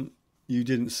 Pom. You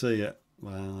didn't see it.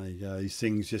 Well, there you go. These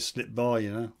things just slip by,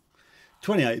 you know.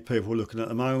 28 people looking at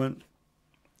the moment.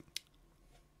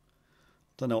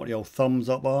 Don't know what the old thumbs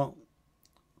up are.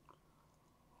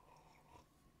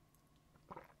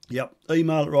 Yep,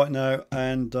 email it right now,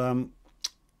 and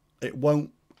it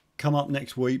won't come up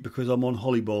next week because I'm on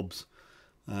Hollybobs,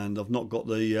 and I've not got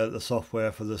the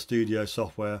software for the studio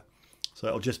software, so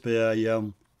it'll just be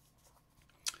a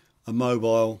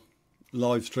mobile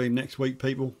live stream next week,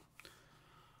 people.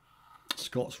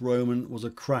 Scott's Roman was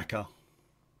a cracker.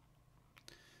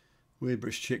 Weird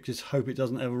British chick, just hope it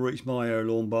doesn't ever reach my air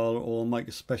lawn bar, or I'll make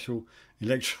a special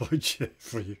electrolyte chair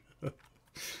for you.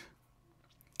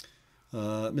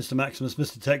 Mr. Maximus,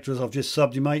 Mr. Tectors, I've just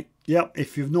subbed you, mate. Yep,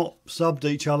 if you've not subbed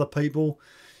each other, people,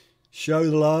 show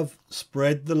the love,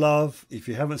 spread the love. If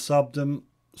you haven't subbed them,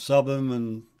 sub them,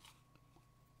 and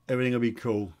everything will be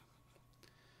cool.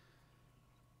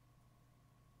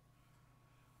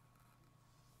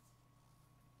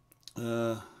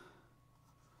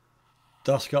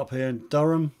 Dusk up here in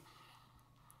Durham,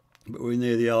 but we're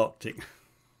near the Arctic.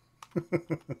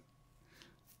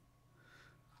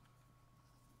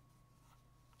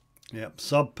 Yep,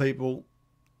 sub people,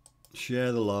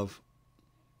 share the love.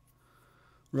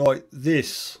 Right,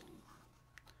 this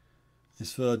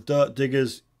is for Dirt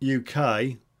Diggers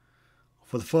UK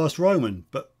for the first Roman,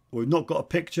 but we've not got a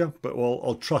picture, but well,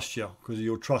 I'll trust you because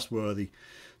you're trustworthy.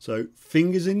 So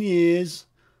fingers in the ears,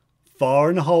 fire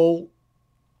in the hole.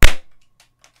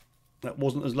 That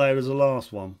wasn't as loud as the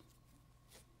last one.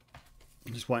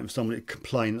 I'm just waiting for somebody to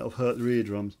complain that I've hurt their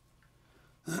eardrums.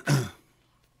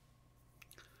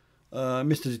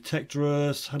 Mr.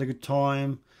 Detectorus, had a good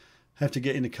time. Have to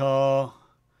get in the car.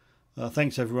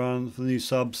 Thanks everyone for the new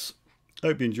subs.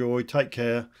 Hope you enjoyed. Take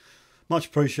care. Much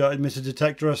appreciated, Mr.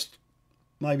 Detectorus.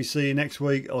 Maybe see you next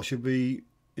week. I should be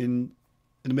in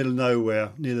the middle of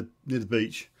nowhere near the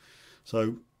beach.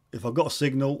 So if I've got a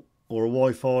signal or a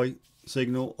Wi-Fi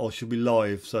signal, I should be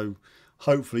live. So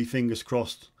hopefully, fingers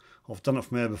crossed. I've done it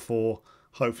from here before.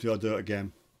 Hopefully I'll do it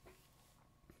again.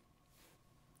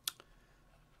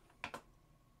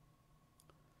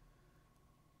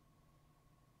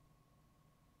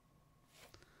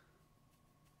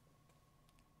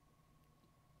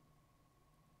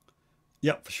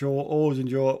 Yep, for sure. Always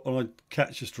enjoy it when I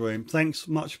catch a stream. Thanks,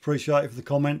 much appreciated for the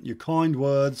comment. Your kind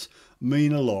words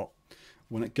mean a lot.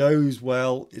 When it goes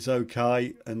well, it's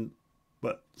okay,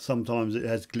 but sometimes it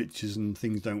has glitches and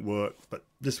things don't work. But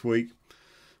this week,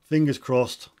 fingers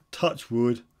crossed, touch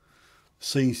wood,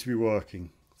 seems to be working.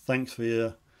 Thanks for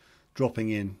your dropping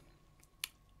in.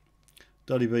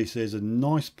 Duddy B says, a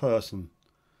nice person.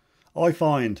 I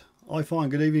find.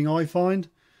 Good evening, I find.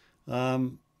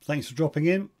 Thanks for dropping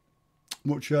in.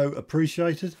 Mucho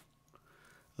appreciated.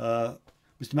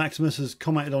 Mr. Maximus has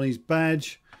commented on his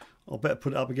badge. I'll better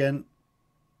put it up again.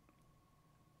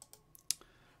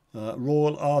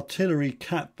 Royal Artillery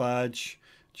Cat badge.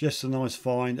 Just a nice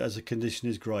find, as the condition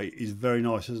is great. It's very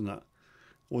nice, isn't it?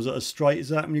 Was it as straight as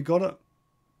that when you got it?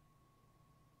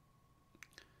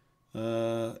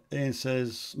 Ian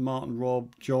says, Martin,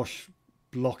 Rob, Josh,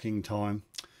 blocking time.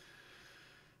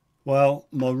 Well,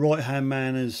 my right hand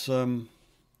man is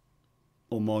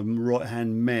or my right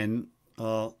hand men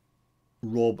are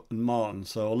Rob and Martin,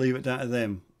 so I'll leave it down to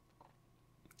them.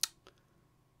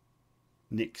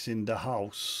 Nick's in the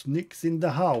house. Nick's in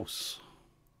the house.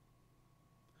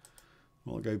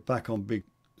 I'll go back on big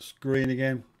screen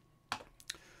again.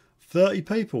 30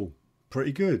 people.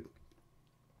 Pretty good.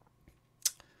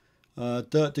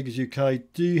 Dirt Diggers UK,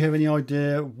 do you have any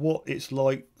idea what it's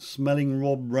like smelling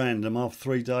Rob random after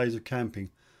 3 days of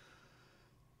camping?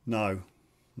 No.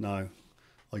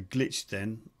 I glitched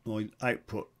then. My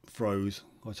output froze.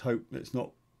 I hope it's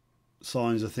not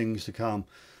signs of things to come.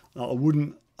 I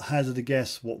wouldn't hazard a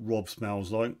guess what Rob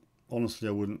smells like. Honestly,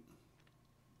 I wouldn't.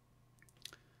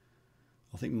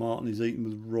 I think Martin is eating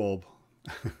with Rob.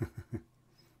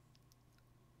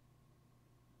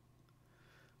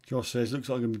 Josh says, looks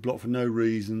like I'm going to be blocked for no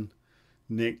reason.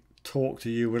 Nick, talk to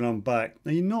you when I'm back.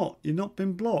 No, you're not. You've not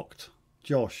been blocked.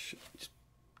 Josh, just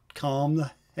calm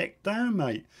the heck down,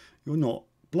 mate. You're not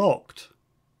blocked.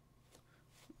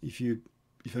 If you're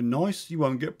nice, you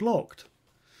won't get blocked.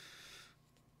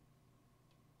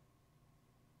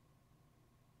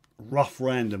 Rough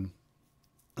random.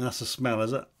 And that's the smell,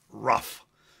 is it? Rough.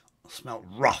 I smell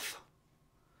rough.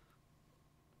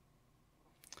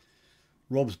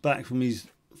 Rob's back from his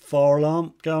fire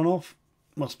alarm going off.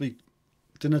 Must be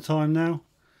dinner time now.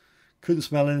 Couldn't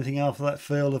smell anything after that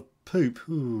field of poop.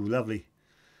 Ooh, lovely.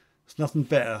 It's nothing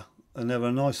better than have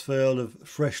a nice field of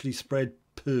freshly spread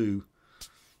poo.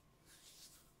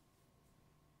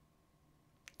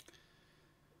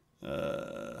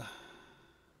 Dirt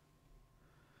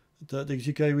Diggers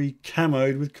UK, we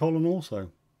camoed with Colin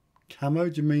also.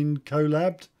 Camoed, you mean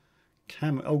collabed?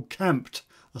 Oh, camped.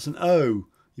 That's an O.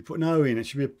 You put an O in, it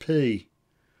should be a P.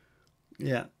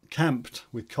 Yeah, camped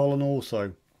with Colin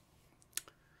also.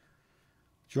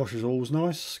 Josh is always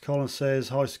nice. Colin says,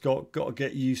 hi Scott, got to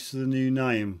get used to the new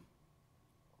name.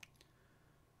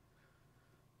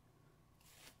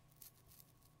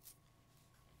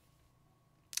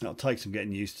 That'll take some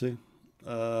getting used to.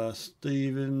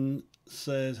 Stephen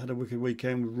says, had a wicked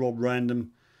weekend with Rob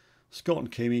Random, Scott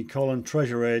and Kimmy, Colin,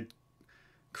 Treasurehead,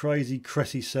 Crazy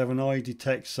Cressy 7i,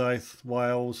 Detect South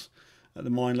Wales at the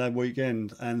Mine Lab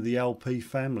weekend, and the LP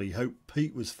family. Hope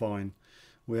Pete was fine.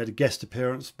 We had a guest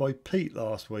appearance by Pete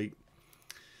last week.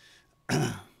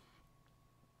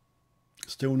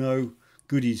 Still no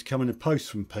goodies coming to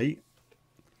post from Pete.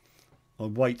 I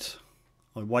wait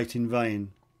in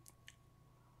vain.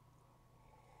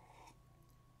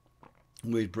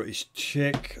 Weird British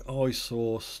chick. I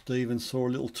saw Stephen saw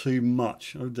a little too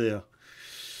much. Oh dear.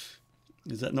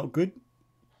 Is that not good?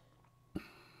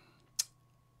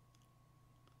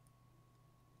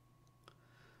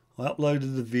 I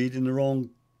uploaded the vid in the wrong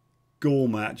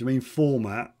format. Do you mean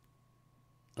format?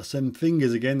 I send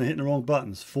fingers again, they're hitting the wrong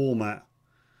buttons. Format.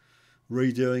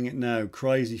 Redoing it now.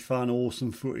 Crazy fun,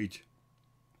 awesome footage.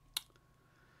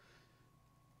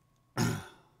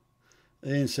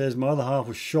 Ian says, my other half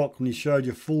was shocked when you showed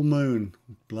your full moon.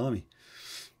 Blimey.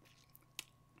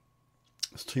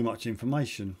 That's too much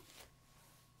information.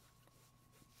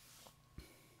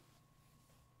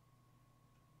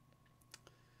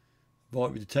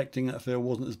 Right, with detecting that field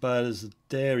wasn't as bad as the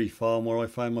dairy farm where I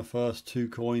found my first 2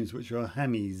 coins, which are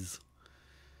hammies.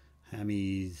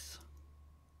 Hammies.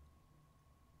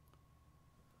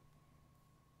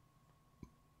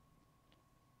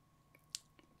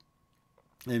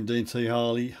 MD&T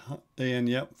Harley, Ian,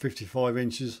 yep, 55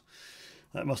 inches.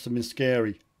 That must have been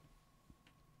scary.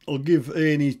 I'll give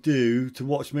Ian his due to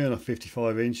watch me on a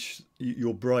 55 inch.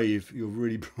 You're brave. You're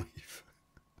really brave.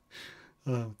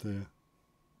 Oh dear.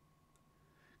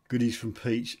 Goodies from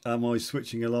Peach. Am I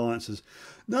switching alliances?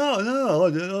 No, I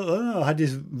don't know. I had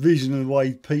this vision of the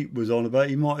way Pete was on about.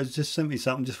 He might have just sent me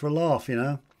something just for a laugh, you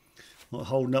know. like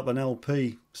holding up an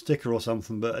LP sticker or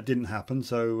something, but it didn't happen.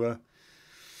 So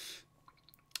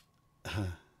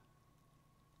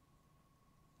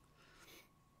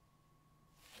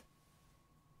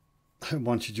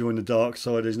once you join the dark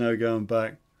side, there's no going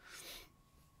back.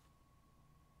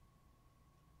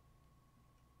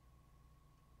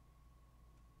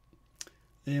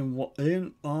 Ian, what?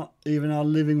 Ian, even our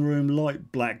living room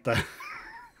light blacked out.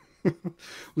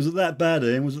 Was it that bad,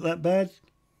 Ian? Was it that bad?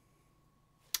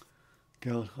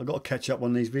 God, I've got to catch up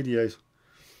on these videos.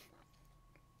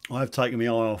 I have taken my eye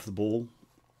off the ball.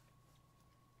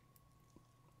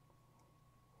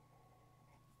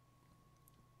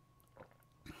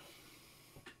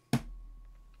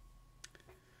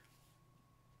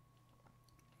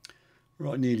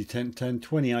 Right, nearly 10,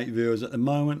 28 viewers at the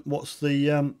moment. What's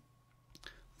the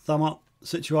thumb up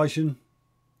situation,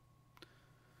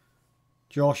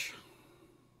 Josh?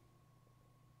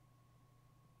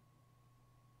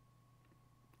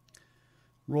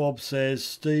 Rob says,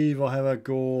 Steve, I have a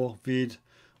gore vid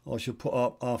I shall put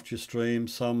up after your stream.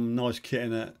 Some nice kit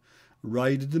in it.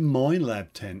 Raided the Mine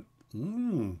Lab tent.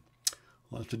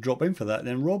 I'll have to drop in for that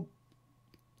then, Rob.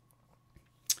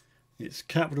 It's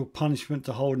capital punishment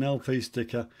to hold an LP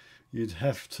sticker. You'd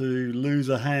have to lose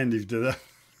a hand if you do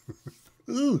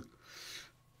that.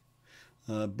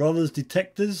 Brothers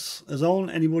Detectors is on.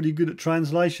 Anybody good at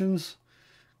translations?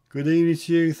 Good evening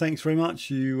to you. Thanks very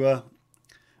much. You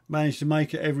manage to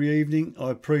make it every evening. I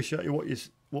appreciate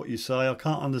what you say. I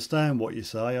can't understand what you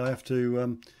say. I have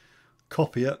to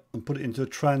copy it and put it into a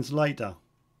translator.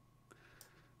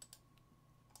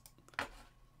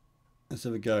 Let's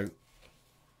have a go.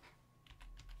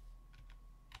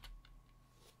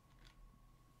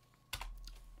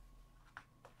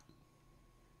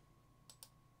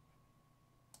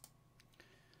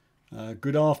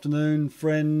 Good afternoon,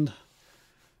 friend.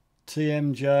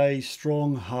 TMJ,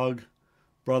 strong hug,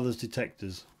 Brothers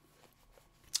Detectors.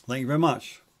 Thank you very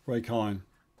much. Very kind.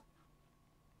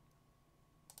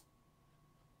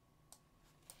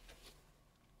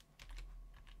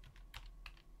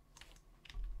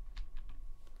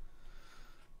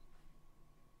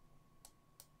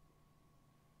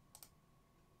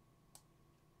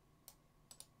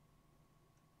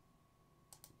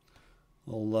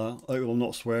 I hope I'm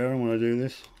not swearing when I do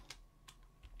this.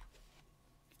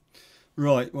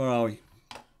 Right, where are we?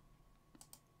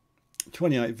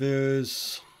 28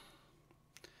 views,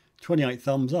 28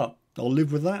 thumbs up. I'll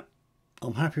live with that.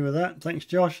 I'm happy with that. Thanks,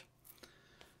 Josh.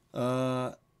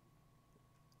 Any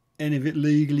of it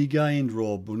legally gained,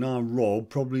 Rob? Well, no, Rob,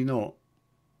 probably not.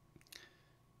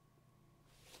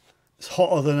 It's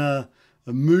hotter than a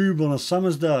moob on a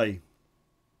summer's day.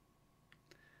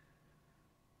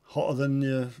 Hotter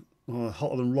than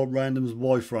Rob Random's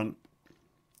wife front.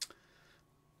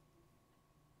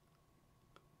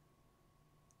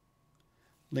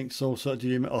 Links also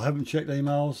to email. I haven't checked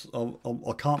emails.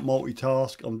 I can't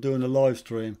multitask. I'm doing a live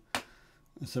stream.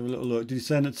 Let's have a little look. Did you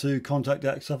send it to contact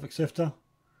at Suffolk Sifter?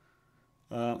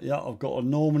 Yeah, I've got a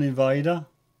Norman Invader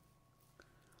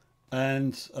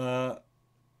and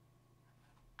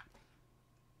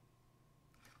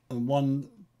one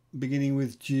beginning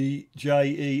with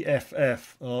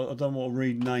J-E-F-F. I don't want to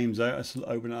read names out. Let's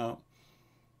open it up.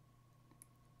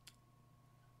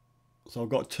 So I've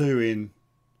got two in.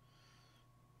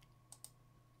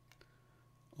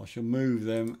 I shall move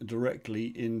them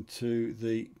directly into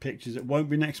the pictures. It won't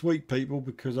be next week, people,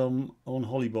 because I'm on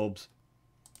Hollybobs.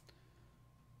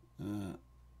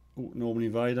 Norman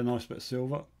Invader, nice bit of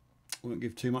silver. Won't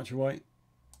give too much away.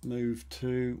 Move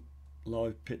to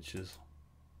live pictures.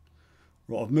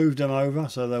 Right, I've moved them over,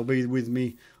 so they'll be with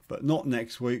me, but not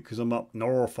next week because I'm up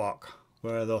Norfolk,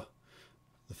 where the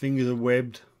fingers are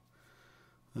webbed,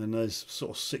 and there's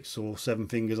sort of 6 or 7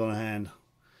 fingers on a hand.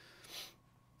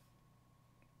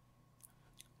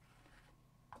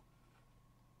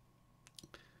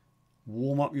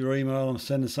 Warm up your email. I'm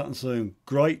sending something soon.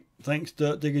 Great, thanks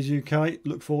Dirt Diggers UK.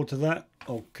 Look forward to that.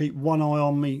 I'll keep one eye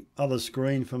on me other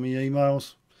screen for me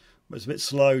emails, but it's a bit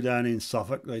slow down in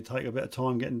Suffolk. They take a bit of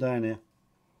time getting down here.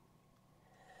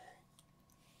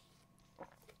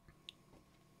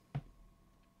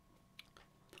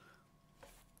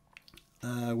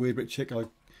 Weird bit chick. I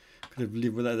could have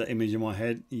lived without that image in my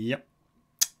head. Yep.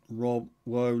 Rob,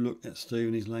 whoa, look at Steve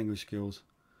and his language skills.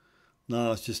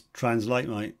 No, it's just translate,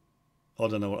 mate. I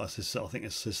don't know what that says. I think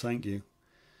it says thank you.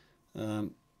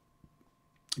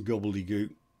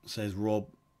 Gobbledygook, says Rob.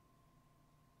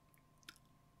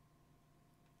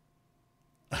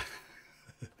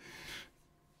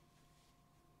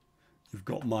 You've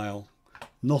got mail.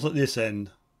 Not at this end.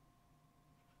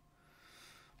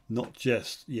 Not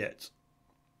just yet.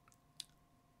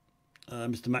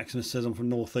 Mr. Maximus says I'm from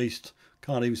North East.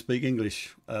 Can't even speak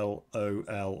English.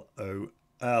 LOLOL.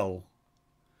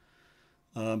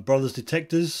 Brothers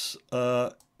Detectors,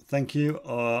 thank you.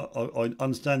 I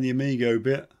understand the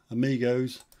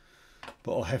amigos,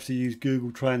 but I'll have to use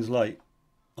Google Translate,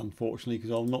 unfortunately,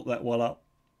 because I'm not that well up.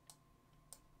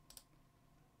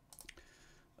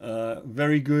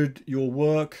 Very good, your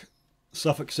work,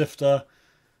 Suffolk Sifter.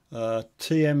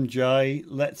 TMJ,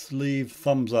 let's leave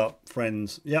thumbs up,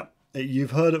 friends. Yep,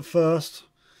 you've heard it first.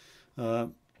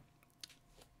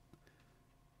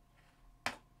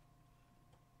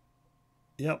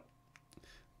 Yep,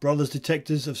 Brothers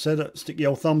Detectives have said it. Stick the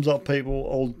old thumbs up, people,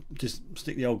 or just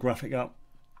stick the old graphic up.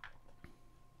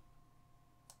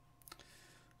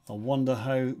 I wonder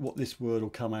what this word will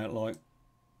come out like.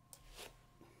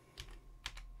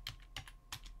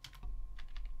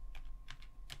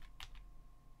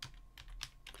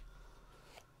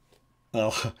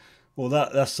 Oh, well,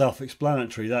 that's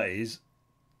self-explanatory, that is.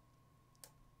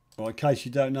 Well, in case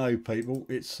you don't know, people,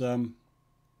 it's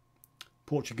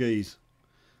Portuguese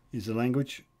is the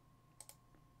language.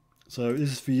 So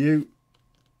this is for you,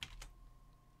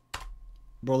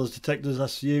 Brothers Detectives,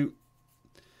 that's you.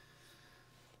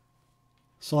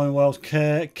 Simon Wells,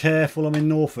 careful, I'm in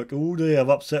Norfolk. Oh dear, I've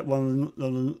upset one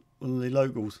of the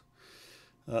locals.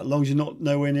 As long as you're not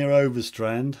nowhere near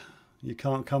Overstrand, you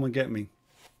can't come and get me.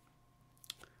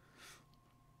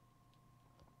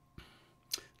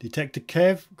 Detective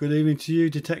Kev, good evening to you,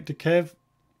 Detective Kev.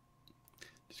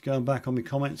 Just going back on my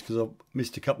comments because I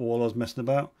missed a couple while I was messing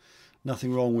about.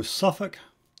 Nothing wrong with Suffolk.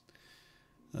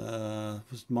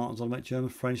 Was Martin's automatic German,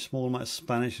 French, small amount of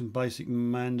Spanish and basic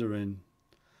Mandarin,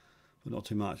 but not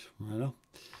too much. I know.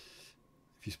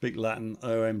 If you speak Latin,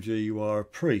 OMG, you are a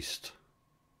priest.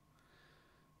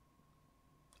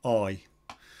 I'm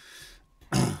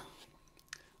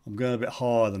going a bit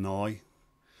higher than I.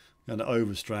 Going to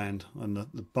Overstrand, and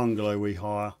the bungalow we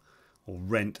hire or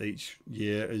rent each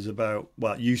year is about,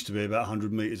 well, it used to be about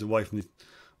 100 metres away from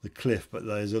the cliff, but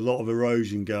there's a lot of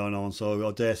erosion going on, so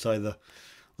I dare say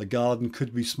the garden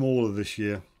could be smaller this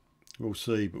year. We'll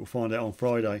see, but we'll find out on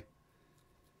Friday.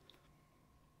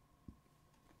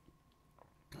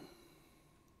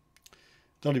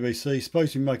 WBC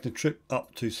supposed to be making a trip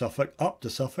up to Suffolk.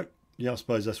 Yeah, I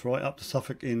suppose that's right, up to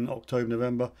Suffolk in October,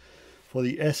 November for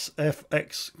the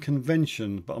SFX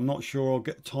convention, but I'm not sure I'll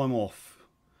get time off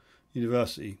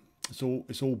university. It's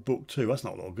all booked too. That's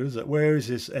not a lot good, is it? Where is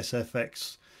this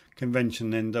SFX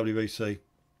convention in WBC?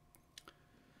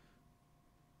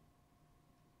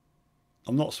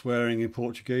 I'm not swearing in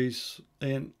Portuguese,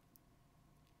 Ian.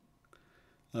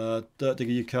 Dirt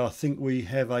Digger UK, I think we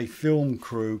have a film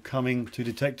crew coming to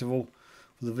Detectival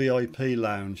for the VIP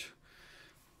lounge.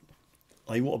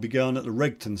 I want to be going at the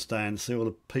Regton stand, see all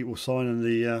the people signing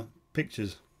the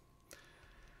pictures.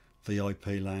 VIP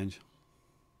lounge.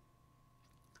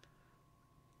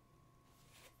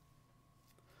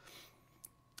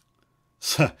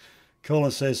 So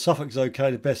Colin says Suffolk's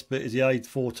okay, the best bit is the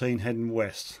A14 heading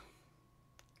west.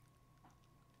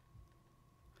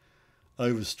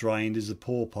 Overstrained is the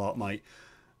poor part, mate.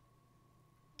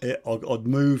 I'd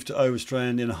move to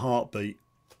Overstrand in a heartbeat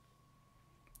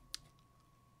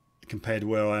compared to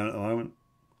where I am at the moment.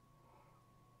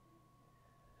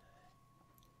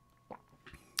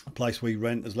 The place we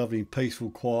rent is lovely and peaceful,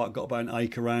 quiet, got about an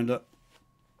acre around it.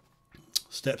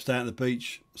 Steps down to the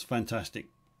beach, it's fantastic.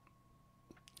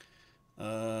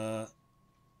 Vibe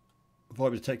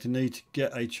Detector need to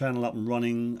get a channel up and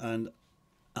running and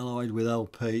allied with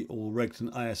LP or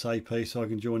Regton ASAP so I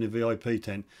can join the VIP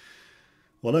tent.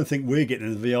 Well, I don't think we're getting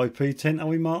in the VIP tent, are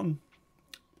we, Martin?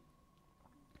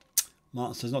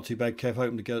 Martin says, not too bad, Kev,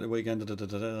 hoping to go at the weekend.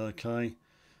 Okay.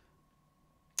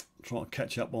 Trying to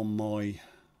catch up on my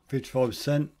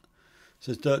 55%.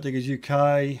 Says Dirt Diggers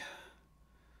UK.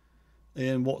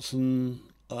 Ian Watson,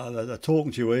 they're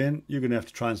talking to you, Ian. You're going to have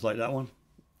to translate that one.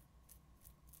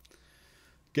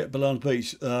 Get below the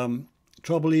beach.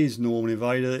 Trouble is, Norman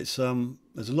Invader, it's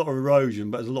there's a lot of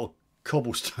erosion, but there's a lot of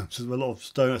cobblestones. There's a lot of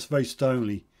stone. It's very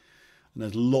stony. And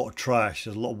there's a lot of trash,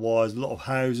 there's a lot of wires, a lot of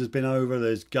houses been over,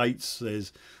 there's gates,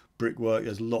 there's brickwork,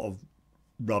 there's a lot of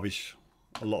rubbish.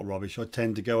 I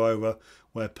tend to go over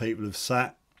where people have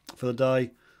sat for the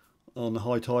day on the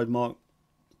high tide mark.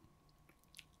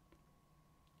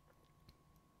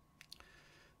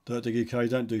 Dirt Dig UK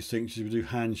don't do signatures, we do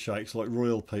handshakes like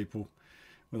royal people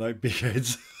without big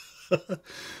heads. I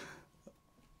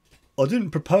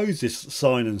didn't propose this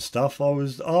sign and stuff, I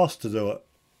was asked to do it.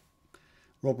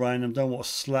 Rob Random, don't want to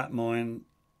slap mine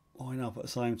up at the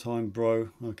same time, bro.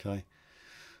 Okay.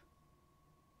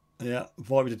 Yeah,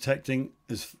 Vibe Detecting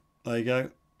is, there you go.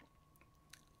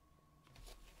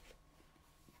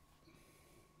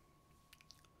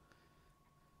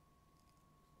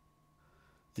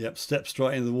 Yep, step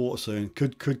straight into the water soon.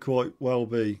 Could quite well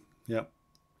be. Yep.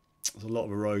 There's a lot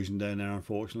of erosion down there,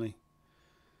 unfortunately.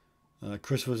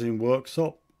 Chris was in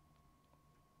workshop.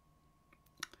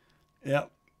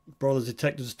 Yep. Brothers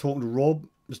Detectives talking to Rob.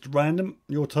 Mr. Random,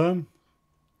 your turn.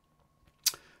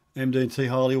 MD and T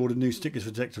Harley ordered new stickers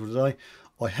for Detective today.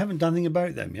 I haven't done anything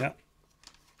about them yet.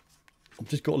 I've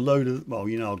just got a load of, well,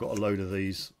 you know, I've got a load of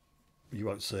these. You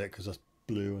won't see it because that's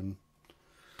blue and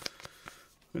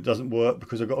it doesn't work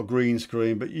because I've got a green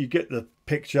screen, but you get the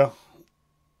picture.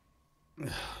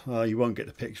 You won't get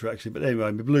the picture actually, but anyway,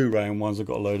 the blue round ones, I've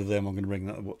got a load of them. I'm going to bring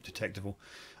that up Detectival.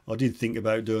 I did think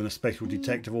about doing a special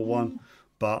Detectival one,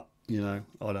 but you know,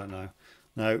 I don't know.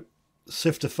 Now,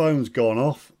 Sifter phone's gone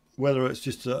off. Whether it's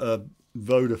just a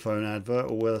Vodafone advert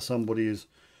or whether somebody has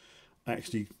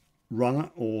actually rung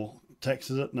it or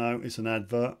texted it. No, it's an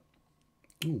advert.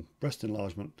 Ooh, breast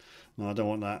enlargement. No, I don't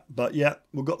want that. But yeah,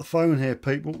 we've got the phone here,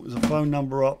 people. There's a phone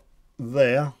number up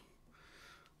there.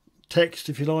 Text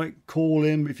if you like, call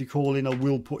in. If you call in, I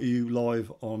will put you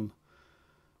live on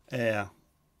air.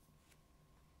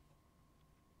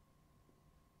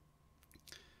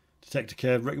 Detector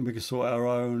Kev, reckon we can sort our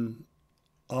own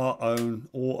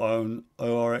ORXP,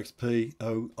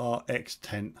 ORX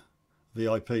tent,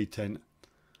 VIP tent.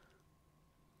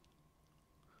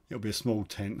 It'll be a small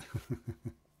tent.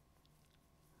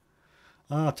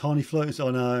 Tiny floats,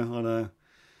 I know.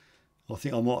 I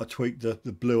think I might have tweaked the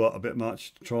blue up a bit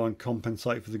much to try and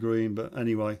compensate for the green, but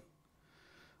anyway.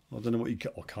 I don't know what you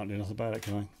get. I can't do nothing about it,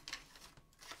 can I?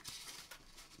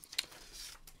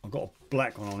 I've got a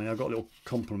black one on here. I've got a little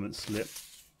compliment slip.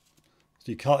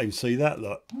 So you can't even see that,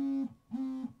 look.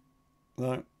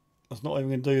 No, that's not even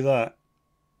going to do that.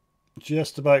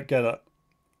 Just about get it.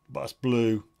 But it's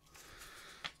blue.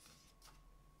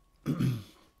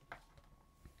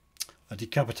 A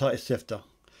decapitated sifter.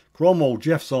 Cromwell,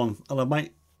 Jeff's on. Hello,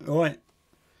 mate. Alright.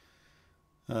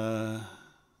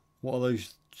 What are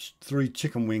those 3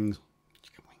 chicken wings?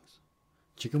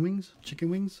 Chicken wings? Chicken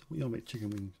wings? What do you mean,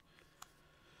 chicken wings?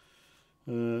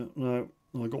 No,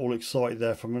 I got all excited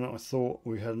there for a minute. I thought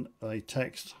we had a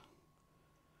text,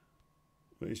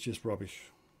 but it's just rubbish.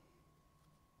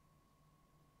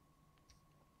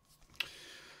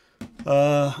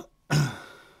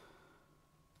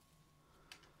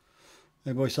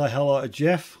 Everybody say hello to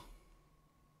Jeff.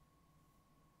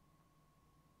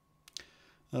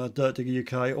 Dirt Digger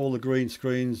UK, all the green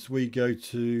screens, we go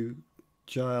to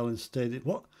jail instead.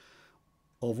 What?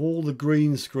 Of all the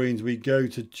green screens, we go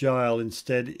to jail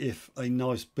instead if a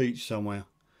nice beach somewhere.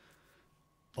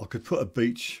 I could put a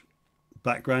beach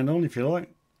background on if you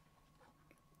like.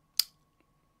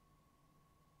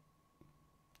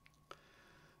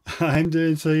 I'm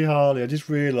doing T Harley. I just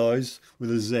realised with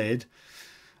a Z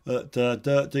that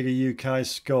Dirt Digger UK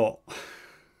Scott.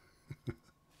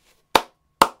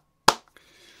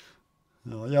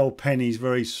 Oh, the old Penny's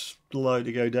very slow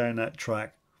to go down that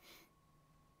track.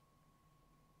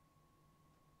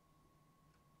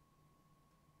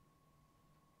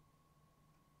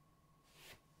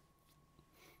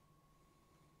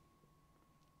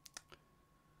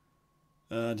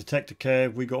 Detector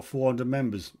Kev, we got 400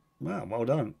 members. Wow, well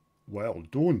done. Well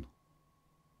done.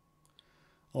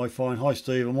 iFind, hi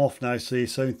Steve, I'm off now. See you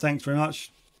soon. Thanks very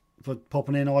much for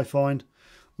popping in, iFind.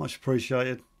 Much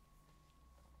appreciated.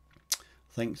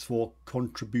 Thanks for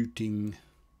contributing.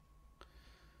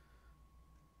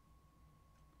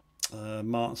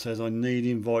 Martin says, I need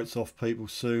invites off people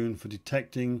soon for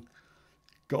detecting.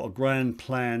 Got a grand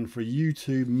plan for a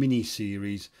YouTube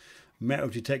mini-series. Metal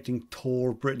Detecting Tour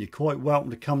of Britain. You're quite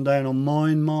welcome to come down on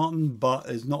mine, Martin, but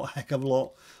there's not a heck of a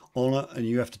lot on it, and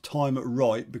you have to time it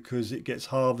right because it gets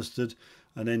harvested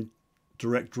and then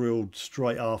direct drilled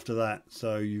straight after that.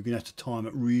 So you're going to have to time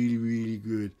it really, really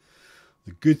good.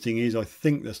 The good thing is I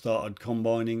think they started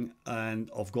combining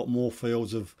and I've got more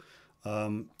fields of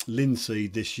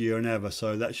linseed this year than ever,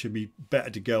 so that should be better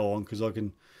to go on because I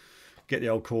can get the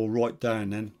old call right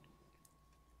down then.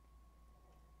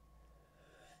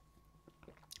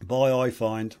 Bye,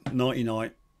 iFind. Nighty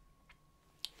night.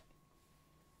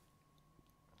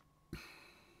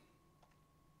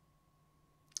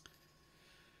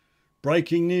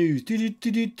 Breaking news. Pearl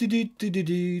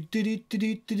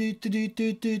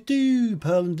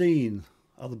and Dean.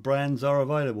 Other brands are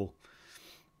available.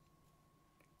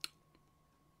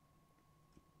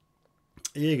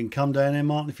 Yeah, you can come down there,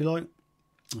 Martin, if you like.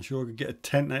 I'm sure I could get a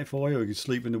tent out for you, or you could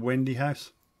sleep in the Wendy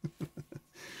house.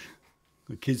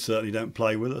 The kids certainly don't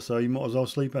play with it, so you might as well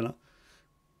sleep in it.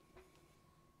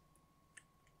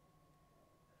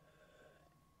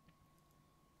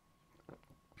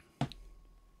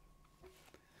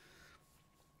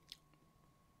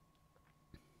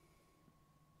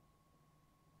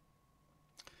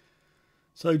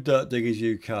 So Dirt Diggers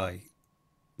UK.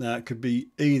 Now it could be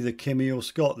either Kimmy or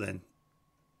Scott then.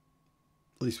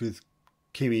 At least with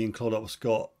Kimmy and Clod Up with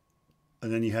Scott.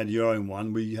 And then you had your own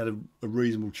one where you had a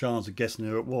reasonable chance of guessing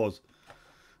who it was.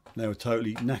 They were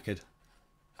totally knackered.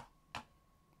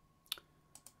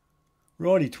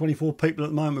 Righty, 24 people at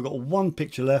the moment. We've got one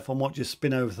picture left. I might just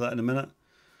spin over to that in a minute.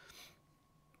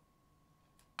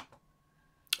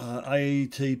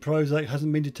 AET Prozac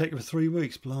hasn't been detected for 3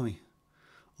 weeks. Blimey.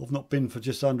 I've not been for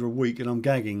just under a week and I'm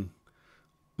gagging.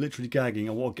 Literally gagging.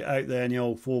 I want to get out there in the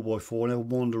old 4x4 and have a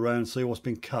wander around and see what's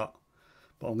been cut.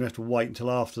 But I'm going to have to wait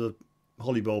until after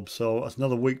Hollybob. So that's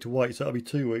another week to wait. So that'll be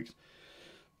 2 weeks.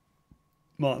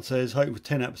 Martin says, hoping for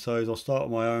 10 episodes. I'll start at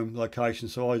my own location.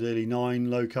 So ideally 9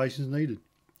 locations needed.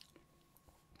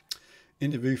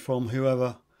 Interview from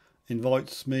whoever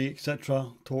invites me, etc.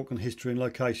 Talk on history and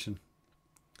location.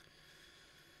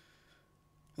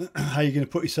 How are you going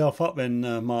to put yourself up then,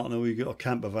 Martin? Have you got a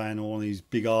camper van or one of these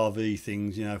big RV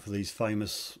things, you know, for these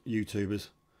famous YouTubers?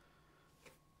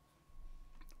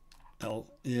 Oh,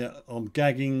 yeah, I'm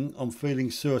gagging. I'm feeling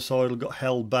suicidal. Got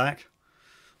held back.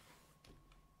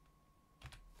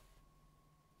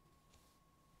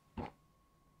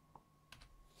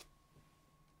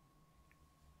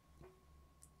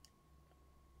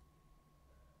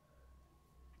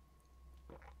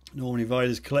 Norman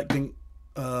Invader's collecting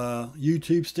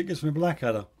YouTube stickers from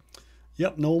Blackadder.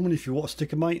 Yep, Norman, if you want a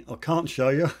sticker, mate, I can't show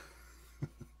you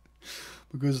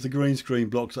because the green screen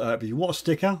blocks it out. But if you want a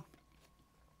sticker,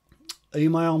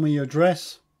 email me your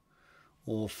address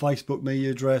or Facebook me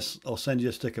your address. I'll send you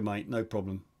a sticker, mate, no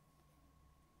problem.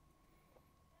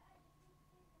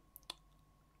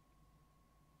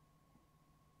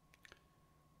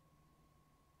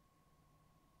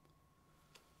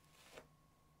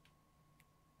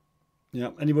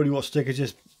 Yeah, anybody who wants a sticker,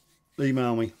 just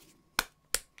email me.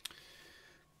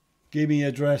 Give me your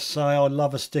address, say I'd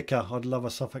love a sticker. I'd love a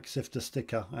SUFFOLK Sifter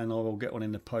sticker and I will get one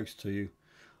in the post to you.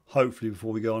 Hopefully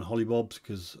before we go on Hollybobs,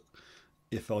 because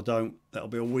if I don't, that'll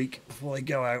be a week before they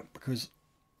go out because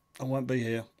I won't be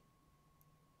here.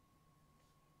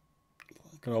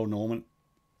 Good old Norman.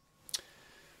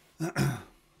 I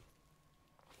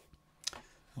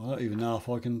don't even know if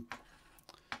I can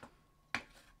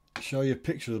show you a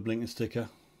picture of the blinking sticker.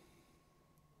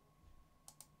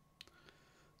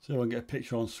 See if I can get a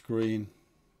picture on screen.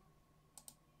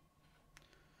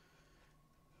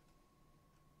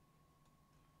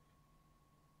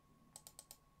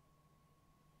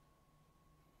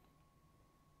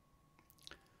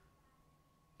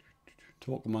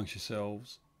 Talk amongst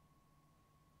yourselves.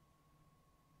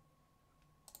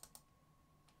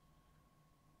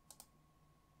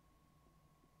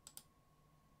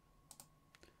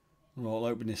 Right, I'll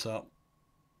open this up.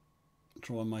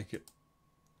 Try and make it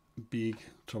big.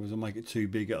 Trouble is, I'll make it too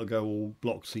big, it'll go all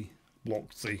blocksy.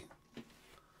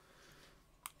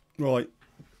 Right,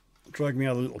 drag my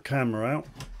other little camera out.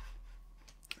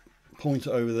 Point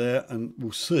it over there and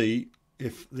we'll see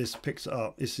if this picks it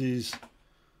up. This is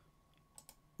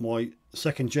my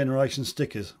 2nd generation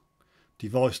stickers.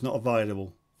 Device not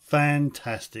available.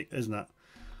 Fantastic, isn't it?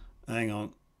 Hang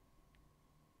on.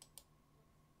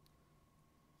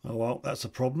 Oh well, that's a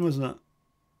problem, isn't it?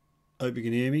 Hope you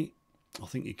can hear me. I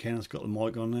think you can. It's got the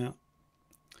mic on now.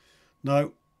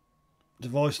 No.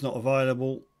 Device not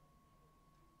available.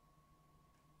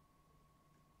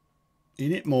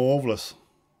 Unit marvellous.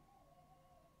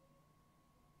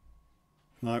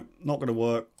 No, not going to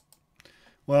work.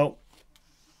 Well,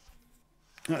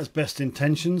 that's best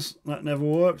intentions. That never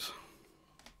works.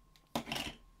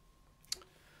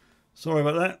 Sorry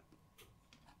about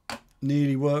that.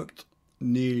 Nearly worked.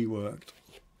 Nearly worked.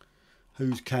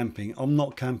 Who's camping? I'm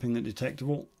not camping at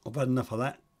Detectable. I've had enough of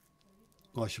that.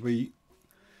 I should be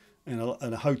in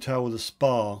a hotel with a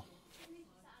spa,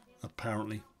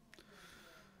 apparently.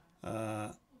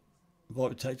 Avoid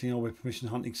detecting. I'll be permission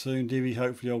hunting soon. Divvy,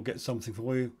 hopefully I'll get something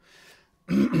for you.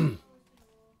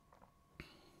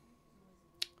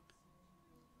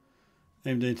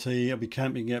 MDT, I'll be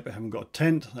camping yet but haven't got a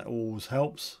tent. That always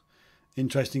helps.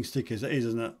 Interesting stickers. It is,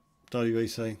 isn't it?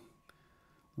 WVC.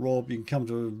 Rob, you can come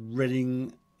to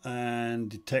Reading and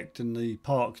detect in the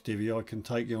parks, Divvy. I can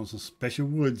take you on some special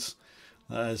woods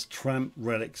that has tramp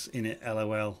relics in it.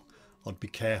 LOL. I'd be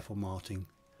careful, Martin.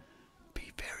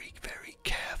 Be very, very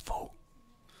careful.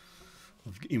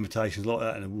 Of invitations like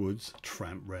that in the woods.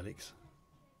 Tramp relics.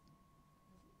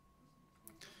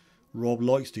 Rob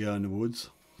likes to go in the woods.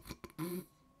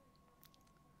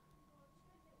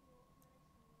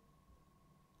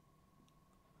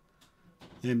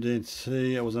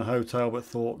 MDT, I was in a hotel but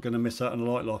thought going to miss out on the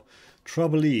nightlife.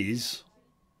 Trouble is,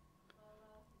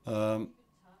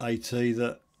 AT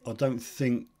that I don't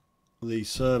think the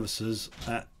services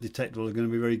at Detectable are going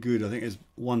to be very good. I think there's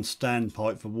one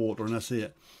standpipe for water and that's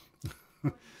it.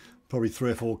 Probably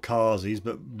 3 or 4 carsies,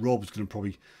 but Rob's going to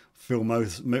probably fill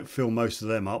most of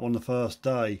them up on the first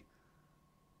day.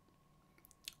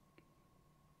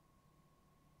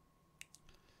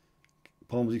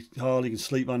 Harley can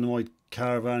sleep under my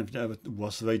caravan. If you ever, well,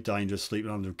 it's very dangerous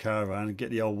sleeping under a caravan, and get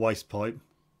the old waste pipe.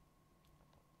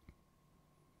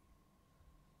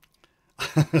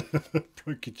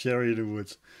 Broke a cherry in the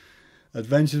woods.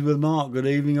 Adventures with Mark. Good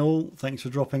evening all. Thanks for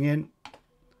dropping in.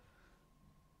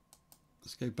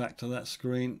 Let's go back to that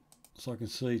screen so I can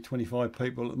see 25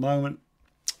 people at the moment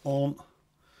on.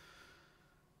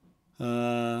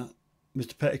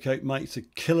 Mr. Petticoat makes a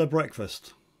killer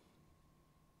breakfast.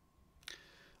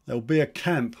 There'll be a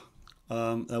camp.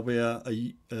 There'll be a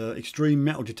Extreme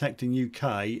Metal Detecting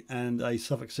UK and a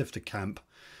Suffolk Sifter camp.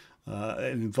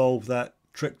 It involved that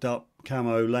tricked up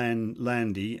camo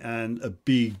landy and a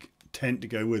big tent to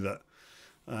go with it.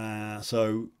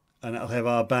 And it'll have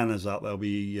our banners up. There'll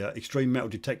be Extreme Metal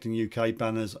Detecting UK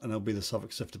banners, and there'll be the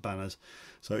Suffolk Sifter banners.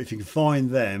 So if you can find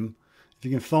them,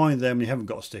 and you haven't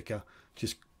got a sticker,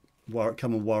 just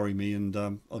come and worry me, and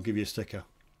I'll give you a sticker.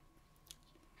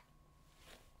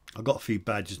 I've got a few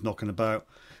badges knocking about.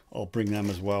 I'll bring them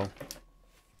as well.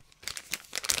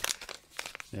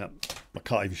 Yeah, I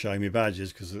can't even show you my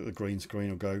badges because the green screen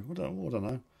will go. I don't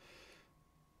know.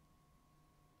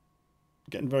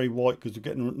 Getting very white because we're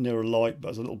getting near a light, but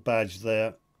there's a little badge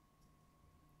there.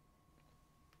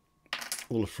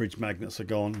 All the fridge magnets are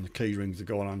gone and the key rings are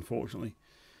gone, unfortunately.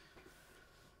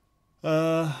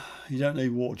 You don't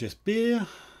need water, just beer.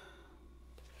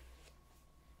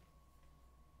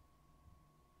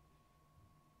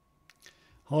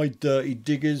 Hi Dirty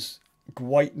Diggers,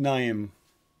 great name.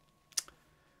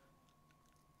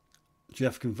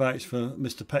 Jeff can vouch for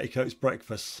Mr. Petticoat's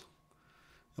breakfast.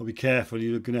 I'll be careful,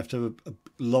 you're going to have a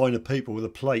line of people with a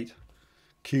plate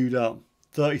queued up.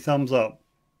 30 thumbs up.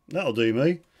 That'll do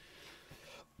me.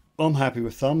 I'm happy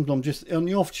with thumbs. I'm just on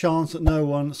the off chance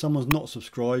that someone's not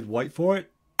subscribed, wait for it.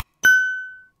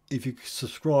 If you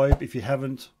subscribe, if you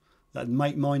haven't, that'd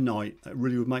make my night. That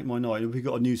really would make my night. If we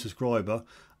got a new subscriber,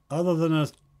 other than a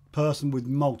person with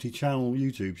multi-channel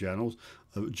YouTube channels,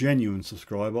 a genuine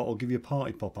subscriber, I'll give you a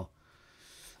party popper.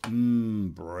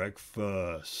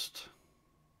 Breakfast.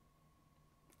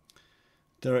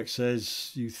 Derek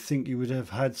says, you think you would have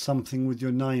had something with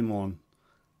your name on.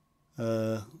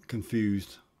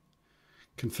 Confused.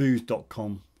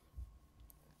 Confused.com.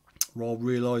 Rob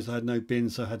realised I had no bin,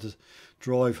 so I had to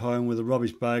drive home with a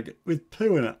rubbish bag with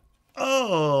poo in it.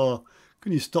 Oh,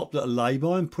 can you stop at a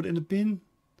lay-by and put it in a bin?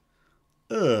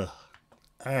 Ugh.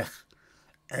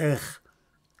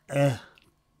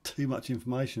 Too much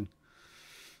information.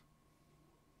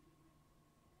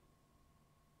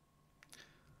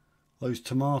 Those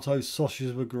tomato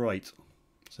sausages were great,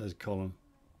 says Colin.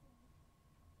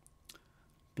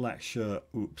 Black shirt,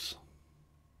 oops.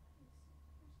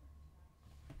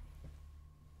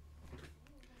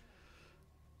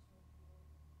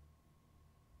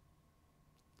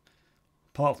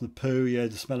 Apart from the poo, you had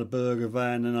to smell a burger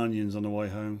van and onions on the way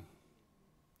home.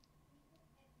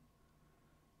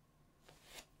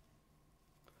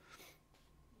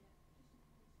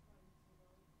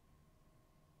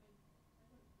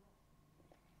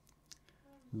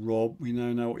 Rob, we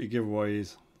now know what your giveaway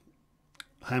is.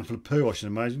 A handful of poo, I should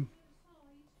imagine.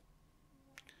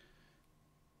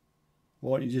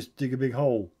 Why don't you just dig a big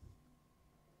hole?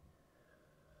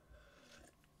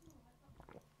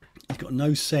 He's got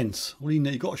no sense. What do you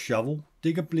need? You've got a shovel.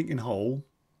 Dig a blinking hole.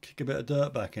 Kick a bit of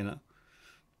dirt back in it.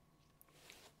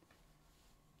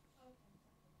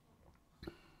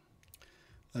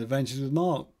 Adventures with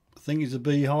Mark. I think it's a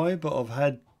beehive, but I've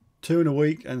had 2 in a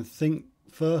week and think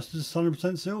first is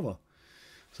 100% silver.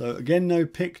 So again, no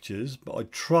pictures, but I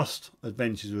trust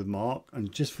Adventures with Mark,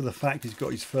 and just for the fact he's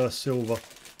got his first silver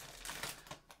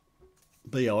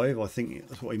beehive, I think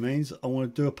that's what he means. I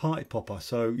want to do a party popper,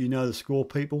 so you know the score,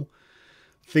 people.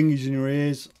 Fingers in your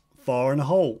ears, fire in a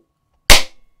hole.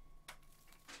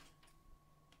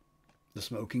 The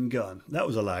smoking gun. That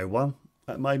was a loud one.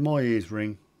 That made my ears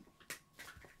ring.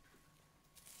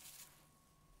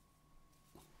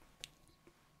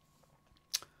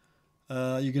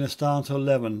 You're going to start until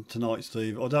 11 tonight,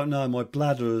 Steve. I don't know. My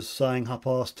bladder is saying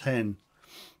 10:30.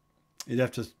 You'd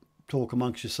have to talk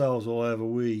amongst yourselves or whatever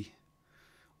we.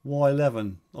 Why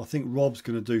 11? I think Rob's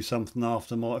going to do something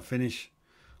after I might finish.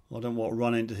 I don't want to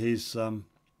run into his.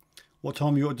 What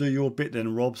time you got to do your bit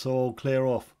then, Rob? So I'll clear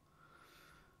off.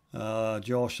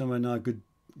 Josh, I mean, a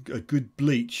good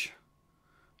bleach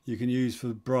you can use for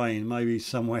the brain, maybe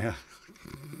somewhere.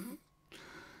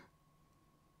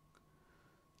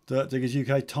 Dirt Diggers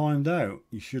UK timed out.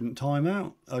 You shouldn't time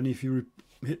out. Only if you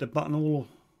hit the button all.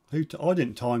 I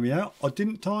didn't time you out. I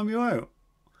didn't time you out.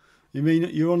 You mean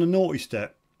you're on a naughty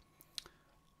step?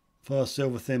 First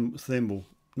silver thimble.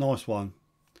 Nice one,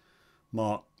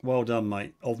 Mark. Well done,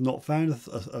 mate. I've not found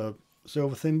a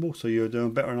silver thimble, so you're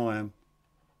doing better than I am.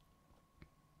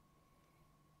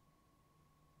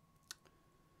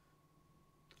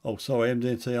 Oh, sorry,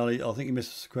 MDT Ali. I think you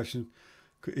missed the question.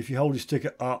 If you hold your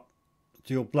sticker up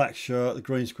to your black shirt, the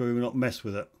green screen will not mess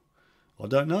with it. I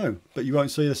don't know, but you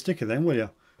won't see the sticker then, will you?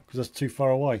 Because that's too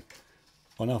far away.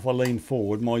 I know if I lean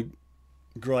forward, my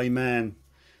grey man.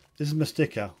 This is my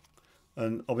sticker,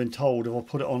 and I've been told if I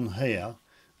put it on here,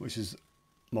 which is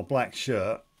my black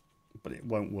shirt, but it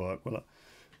won't work, will it?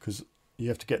 Because you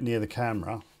have to get near the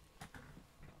camera.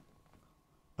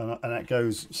 And that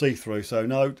goes see-through. So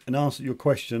no, in answer to your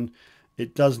question,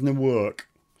 it doesn't work.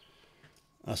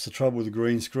 That's the trouble with the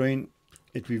green screen.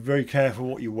 You'd be very careful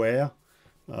what you wear.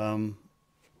 You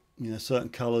know, certain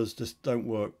colours just don't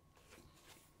work.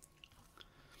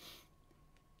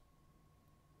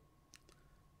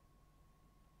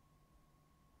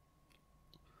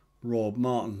 Rob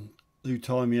Martin, who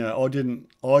timed me out? I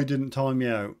didn't time you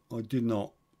out. I did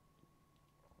not.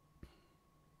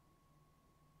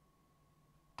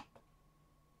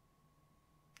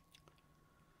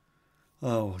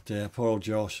 Oh dear, poor old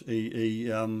Josh.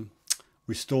 He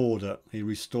restored it. He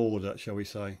restored it, shall we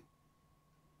say.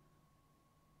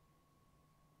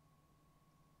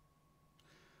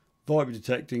 Viper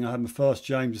detecting. I had my first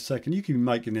James II. You could be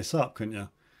making this up, couldn't you?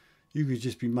 You could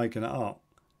just be making it up.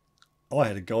 I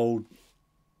had a gold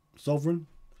sovereign.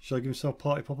 Should I give myself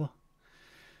party popper?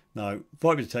 No.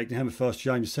 Viper detecting. I had my first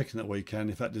James II that weekend.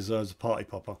 If that deserves a party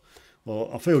popper.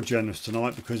 Well, I feel generous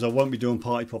tonight because I won't be doing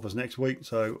party poppers next week,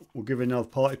 so we'll give it another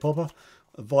party popper.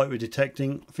 A Viper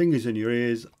detecting, fingers in your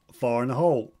ears, fire in the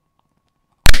hole.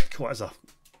 Quite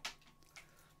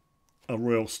a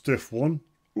real stiff one.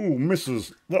 Ooh,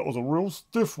 misses. That was a real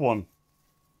stiff one.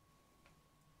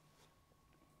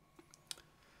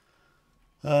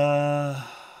 Right,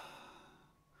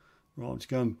 I'm just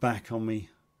going back on me.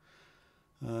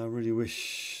 Really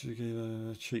wish to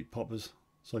give cheap poppers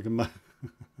so I can make.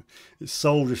 It's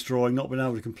soul destroying not being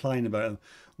able to complain about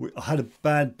them. I had a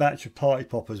bad batch of party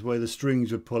poppers where the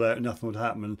strings would pull out and nothing would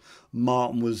happen, and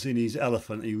Martin was in his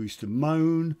elephant. He used to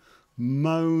moan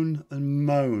and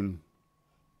moan.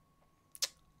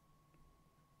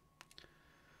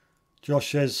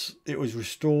 Josh says it was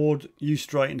restored. You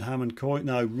straightened hammered coin.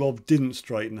 No, Rob didn't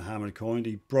straighten the hammered coin.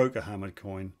 He broke a hammered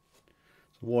coin.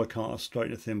 So why can't I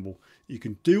straighten a thimble? You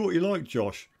can do what you like,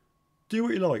 Josh. Do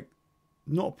what you like.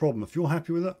 Not a problem. If you're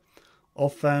happy with it,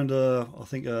 I've found I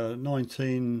think a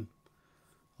 19,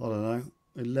 I don't know,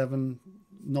 11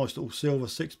 nice little silver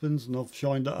sixpence, and I've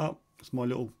shined it up. It's my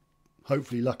little,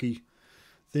 hopefully lucky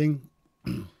thing.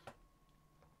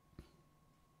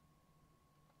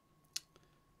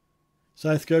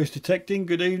 South Coast detecting.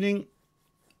 Good evening.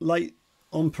 Late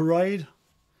on parade.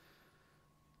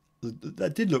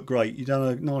 That did look great. You've done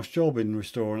a nice job in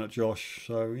restoring it, Josh.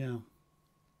 So yeah.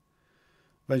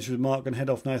 Adventure with Mark and head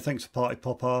off now. Thanks for party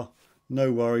popper.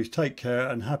 No worries. Take care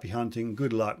and happy hunting.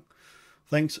 Good luck.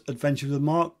 Thanks, Adventure with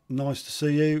Mark. Nice to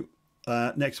see you.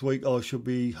 Next week I should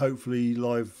be hopefully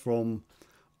live from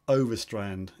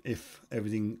Overstrand if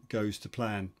everything goes to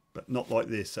plan. But not like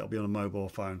this. That'll be on a mobile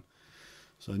phone.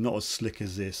 So not as slick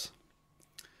as this.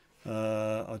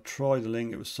 I tried the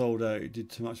link. It was sold out. It did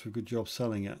too much of a good job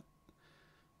selling it.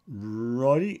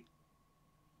 Righty.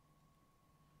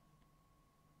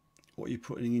 What are you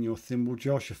putting in your thimble,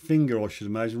 Josh? A finger, I should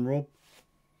imagine, Rob.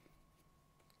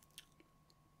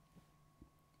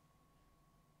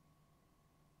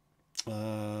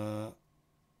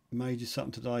 Made you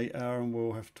something today, Aaron.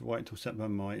 We'll have to wait until September,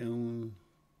 mate.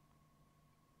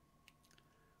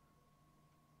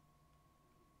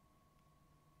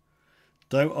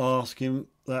 Don't ask him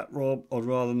that, Rob. I'd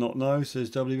rather not know, says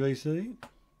WBC.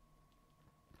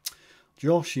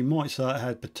 Josh, you might say it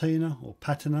had patina or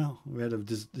patina. We had a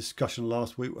discussion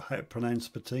last week how to pronounce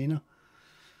patina.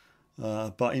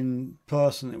 But in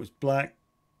person it was black.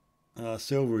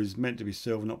 Silver is meant to be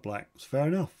silver, not black. It's fair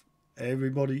enough.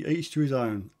 Everybody, each to his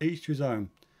own. Each to his own.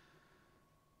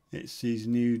 It's his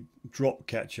new drop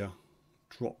catcher.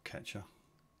 Drop catcher.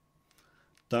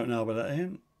 Don't know about that,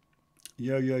 Ian.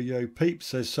 Yo, Peep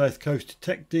says South Coast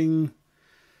detecting.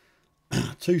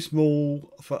 Too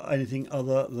small for anything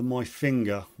other than my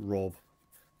finger, Rob.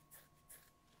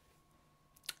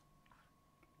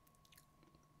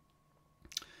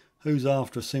 Who's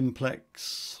after a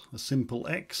simplex? A simple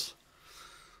X?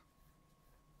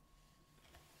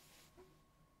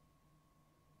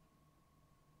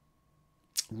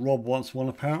 Rob wants one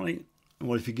apparently.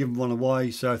 Well, if you give one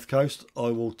away, South Coast,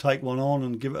 I will take one on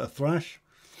and give it a thrash.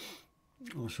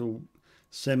 I shall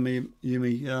send you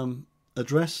my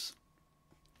address.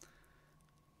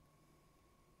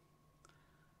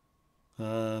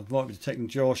 Right, detecting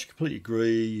Josh, completely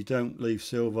agree. You don't leave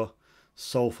silver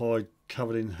sulfide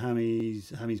covered in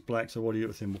Hammy's black, so what do you get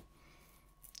with thimble?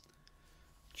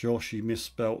 Josh, you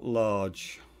misspelt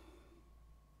large.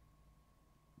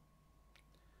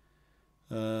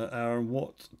 Aaron,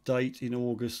 what date in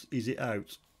August is it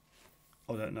out?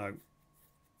 I don't know.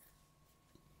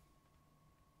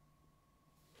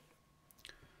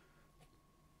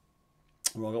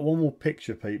 Right, I've got one more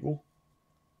picture, people.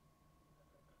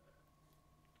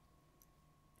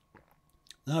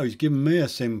 No, he's giving me a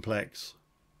simplex.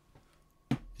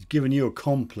 He's giving you a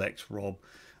complex, Rob.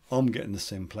 I'm getting the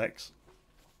simplex.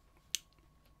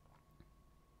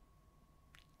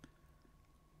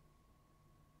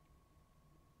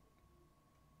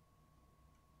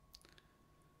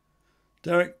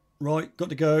 Derek, right, got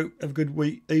to go. Have a good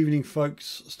evening,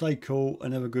 folks. Stay cool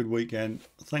and have a good weekend.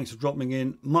 Thanks for dropping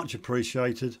in. Much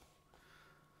appreciated.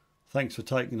 Thanks for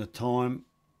taking the time.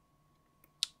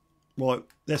 Right,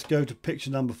 let's go to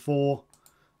picture number 4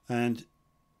 and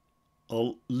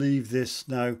I'll leave this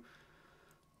now.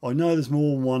 I know there's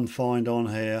more than one find on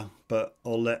here, but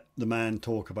I'll let the man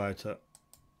talk about it.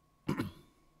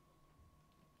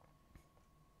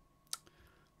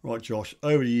 Right, Josh,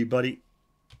 over to you, buddy.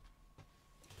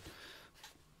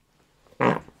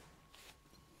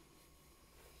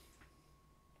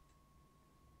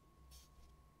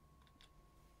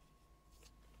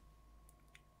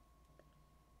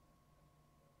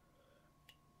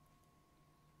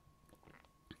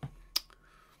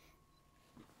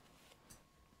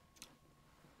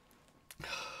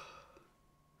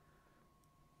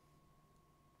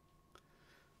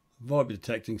 Vibe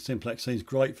detecting simplex seems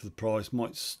great for the price.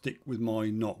 Might stick with my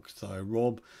knock though.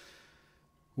 Rob,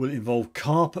 will it involve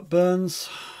carpet burns?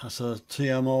 That's a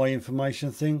TMI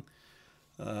information thing.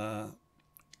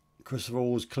 Christopher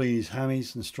always clean his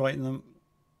hammies and straighten them.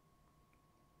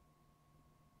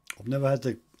 I've never had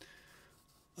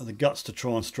the guts to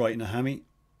try and straighten a hammy.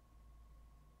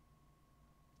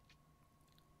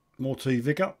 More tea,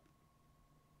 Vicar.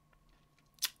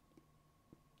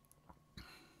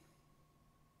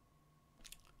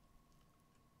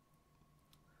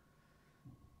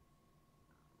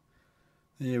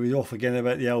 Yeah, we're off again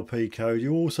about the LP code.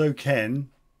 You also can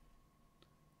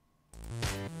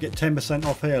get 10%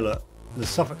 off here, look. The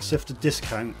Suffolk Sifter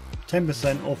discount,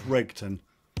 10% off Regton.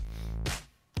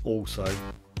 Also,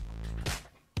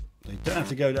 you don't have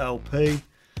to go to LP.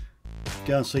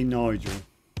 Go and see Nigel.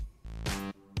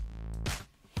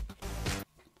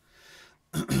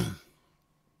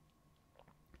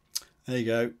 There you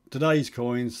go. Today's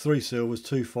coins: 3 silvers,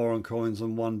 2 foreign coins,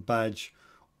 and 1 badge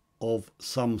of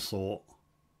some sort.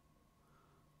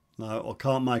 No, I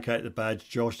can't make out the badge,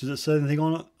 Josh. Does it say anything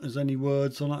on it? Is there any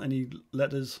words on it? Any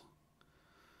letters?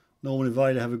 Norman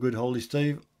Invader, have a good holiday,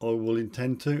 Steve. I will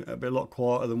intend to. It'll be a lot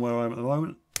quieter than where I am at the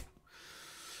moment.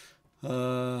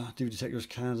 DV detectors,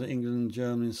 Canada, England,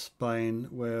 Germany, Spain.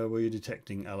 Where were you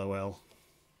detecting? LOL.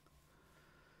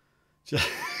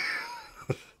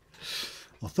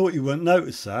 I thought you wouldn't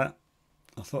notice that.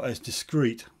 I thought it was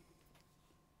discreet.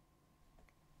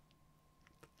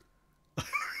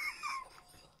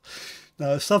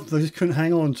 No, it's something I just couldn't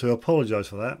hang on to. I apologise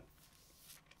for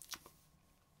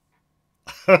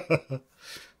that.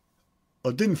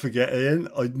 I didn't forget Ian.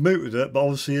 I muted it, but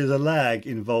obviously there's a lag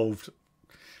involved.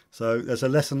 So there's a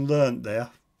lesson learnt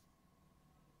there.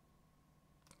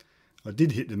 I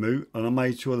did hit the mute and I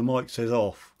made sure the mic says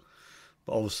off.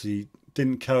 But obviously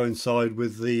didn't coincide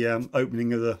with the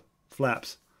opening of the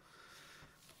flaps.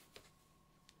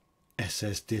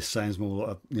 SS disc sounds more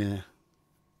like a, yeah.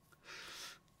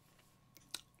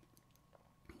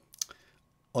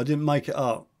 I didn't make it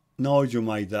up. Nigel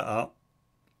made that up.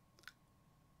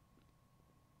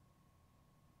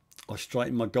 I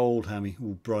straightened my gold hammy.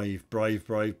 Oh, brave, brave,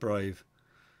 brave, brave.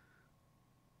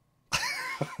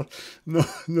 No,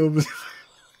 normally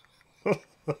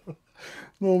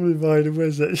Vader,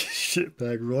 where's that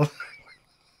shitbag, Rob?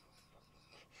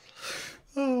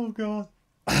 Oh, God.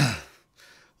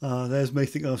 There's me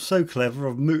thinking I'm so clever.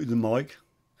 I've muted the mic.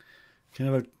 Can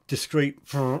I have a discreet...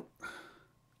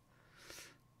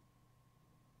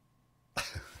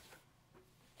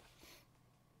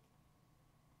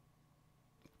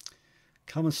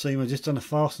 Come and see me. I've just done a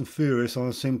Fast and Furious on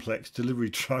a simplex delivery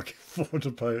truck for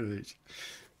 £4 each.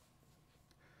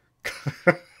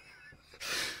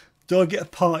 Do I get a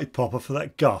party popper for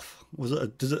that guff?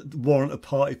 Does it warrant a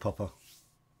party popper?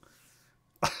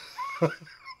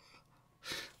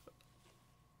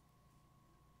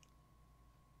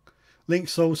 Link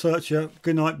Soul Searcher,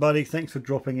 good night, buddy. Thanks for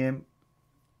dropping in.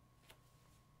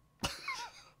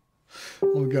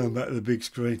 I'm going back to the big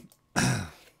screen. Right,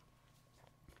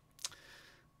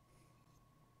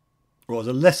 there's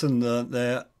a lesson learnt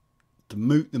there to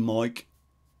mute the mic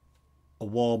a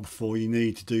while before you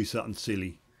need to do something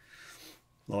silly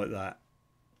like that.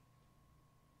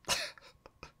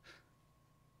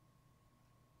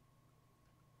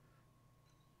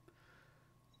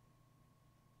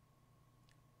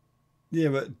 Yeah,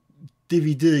 but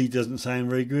DVD doesn't sound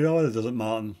very good either, does it,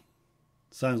 Martin?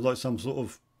 Sounds like some sort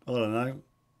of, I don't know,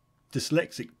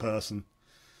 dyslexic person.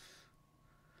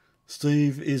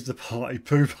 Steve is the party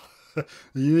pooper.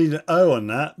 You need an O on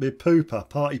that. Be a pooper,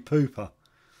 party pooper.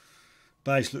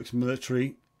 Base looks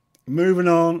military. Moving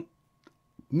on.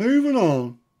 Moving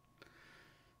on.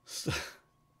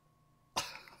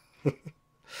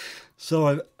 So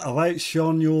I've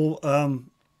outshone your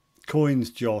coins,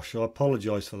 Josh. I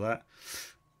apologise for that.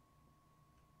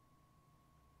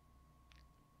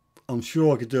 I'm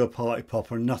sure I could do a party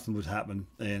popper and nothing would happen,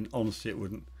 and honestly it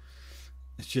wouldn't.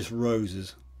 It's just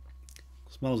roses.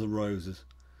 It smells of roses.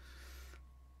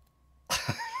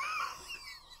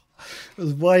 It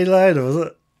was way louder, was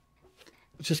it?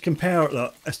 Just compare it,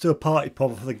 look. Let's do a party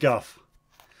popper for the guff.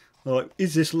 Like,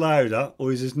 is this louder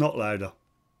or is this not louder?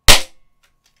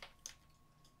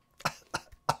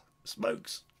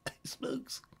 Smokes. It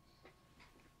smokes.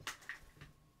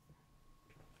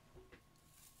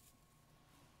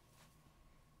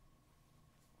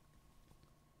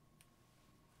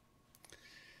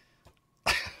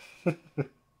 I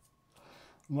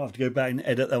might have to go back and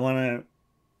edit that one out.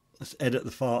 Let's edit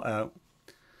the fart out.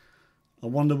 I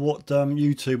wonder what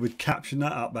YouTube would caption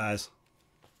that up as.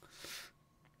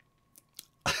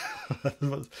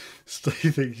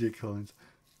 Steve thinks you're kind.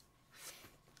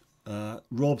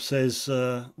 Rob says,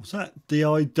 what's that?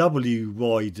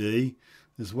 DIWYD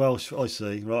as well, I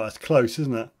see. Right, that's close,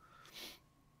 isn't it?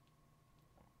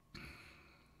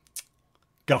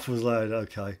 Guff was loud,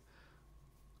 okay.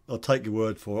 I'll take your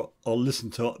word for it. I'll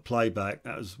listen to it playback.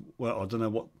 That was, well, I don't know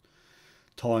what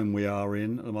time we are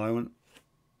in at the moment.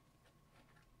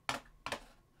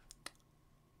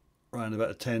 Around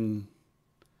about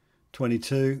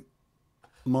 10:22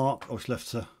 mark. I was left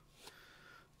to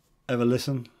have a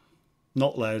listen.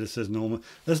 Not louder, says Norma.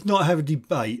 Let's not have a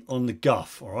debate on the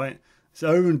guff, all right? It's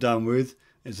over and done with.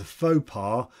 It's a faux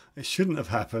pas. It shouldn't have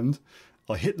happened.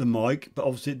 I hit the mic, but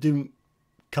obviously it didn't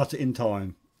cut it in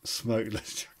time.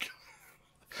 Smokeless.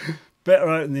 Better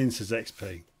out than the Insys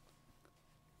XP.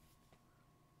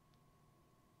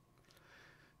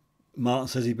 Martin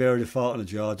says he buried a fart in a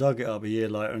jar, dug it up a year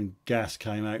later and gas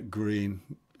came out green.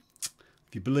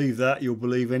 If you believe that, you'll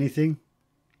believe anything.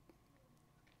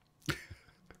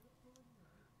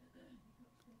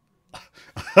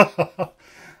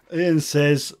 Ian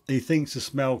says he thinks the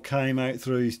smell came out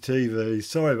through his TV.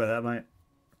 Sorry about that, mate.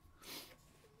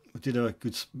 I did have a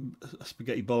good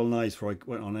spaghetti bolognese before I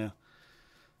went on there.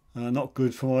 Not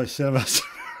good for my cinema.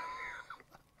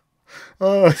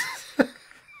 Oh.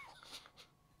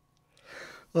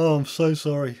 Oh, I'm so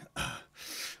sorry.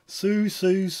 So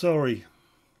sorry.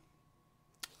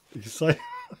 You can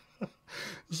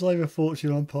save a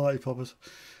fortune on party poppers.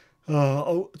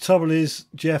 Trouble is,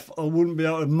 Jeff, I wouldn't be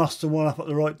able to muster one up at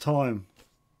the right time.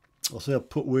 I'll say I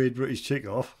put Weird British Chick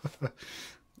off.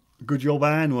 Good job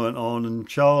Anne weren't on and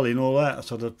Charlie and all that,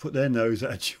 so I'd put their nose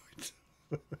at a joint.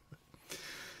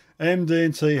 MD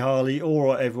and T Harley,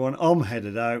 alright everyone, I'm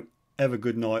headed out. Have a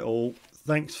good night all.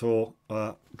 Thanks for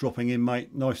dropping in,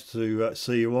 mate. Nice to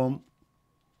see you on.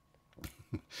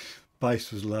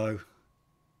 Bass was low.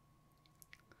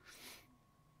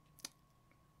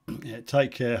 Yeah,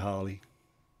 take care, Harley.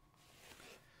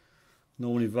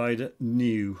 Norman Invader,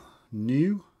 new.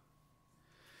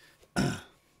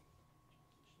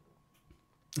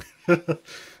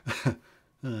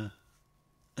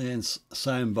 And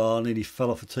soundbar nearly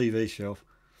fell off a TV shelf.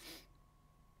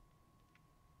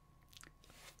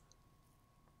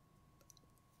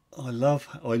 I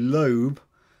loathe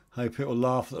how people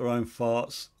laugh at their own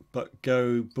farts but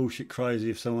go bullshit crazy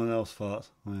if someone else farts.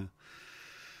 Yeah.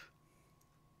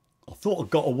 I thought I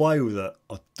got away with it.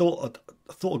 I thought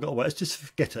I got away. Let's just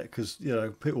forget it because, you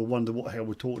know, people wonder what the hell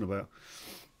we're talking about.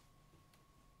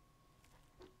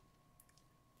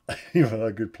 You had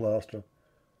a good plaster.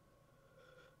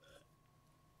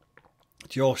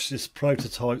 Josh, this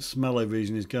prototype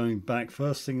smell-o-vision is going back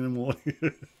first thing in the morning.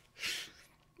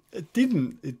 It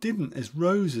didn't. It didn't. It's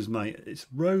roses, mate. It's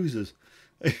roses.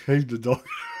 Who's the dog?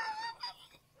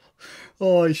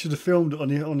 Oh, you should have filmed it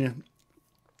on your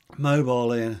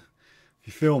mobile, Ian. If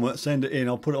you film it, send it in.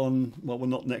 I'll put it on. Well,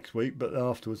 not next week, but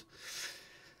afterwards.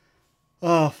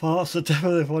 Ah, oh, farts are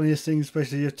definitely the funniest thing,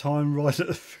 especially your time right at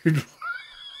the funeral.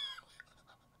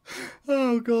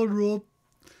 Oh God, Rob.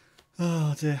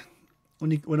 Oh dear.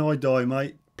 When I die,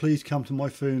 mate, please come to my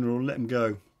funeral and let him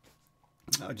go.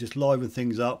 I'll just liven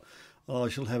things up. I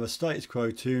shall have a status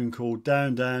quo tune called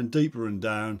Down, Down, Deeper and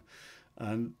Down.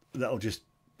 And that'll just,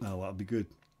 oh, that'll be good.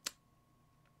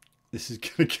 This is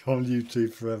going to go on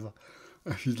YouTube forever.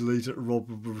 If you delete it, Rob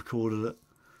recorded it.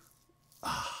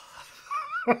 Oh,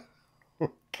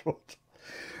 God.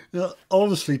 Now,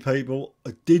 honestly, people,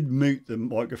 I did mute the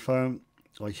microphone.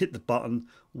 I hit the button,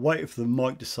 waited for the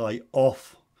mic to say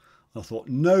off. I thought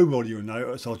nobody will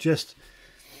notice. I'll just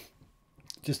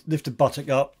lift the buttock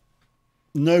up.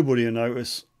 Nobody will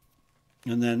notice.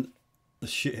 And then the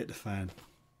shit hit the fan.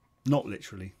 Not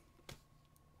literally.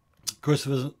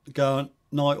 Christopher's going,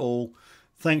 night all.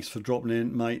 Thanks for dropping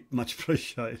in, mate. Much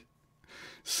appreciated.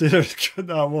 Seriously,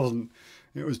 no, it wasn't.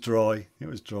 It was dry. It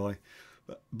was dry.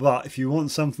 But if you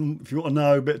want something, if you want to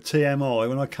know a bit of TMI,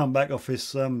 when I come back off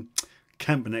this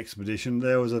camping expedition,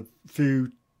 there was a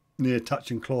few near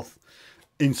touching cloth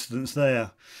incidents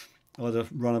there. I'd have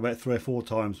run about 3 or 4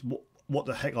 times. What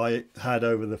the heck I had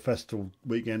over the festival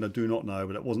weekend, I do not know,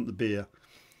 but it wasn't the beer.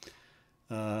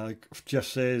 Jeff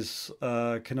says,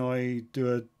 can I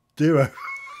do a duo?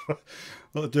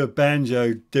 I'll do a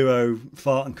banjo duo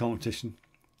farting competition.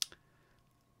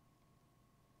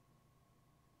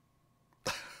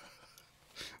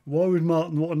 Why would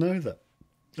Martin want to know that?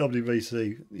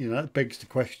 WBC, you know, that begs the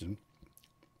question.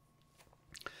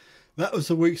 That was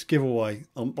the week's giveaway.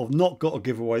 I've not got a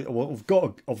giveaway. Well,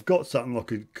 I've got something I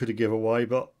could give away,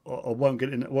 but I won't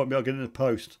get in. Won't be able to get in the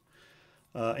post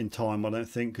in time. I don't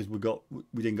think, because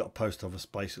we didn't got a post office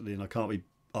basically, and I can't be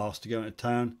asked to go into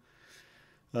town.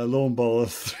 Lawn bowler,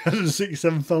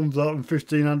 367 thumbs up and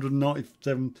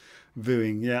 1597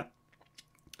 viewing. Yeah,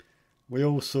 we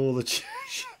all saw the.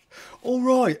 All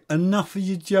right, enough of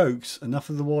your jokes, enough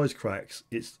of the wisecracks.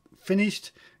 It's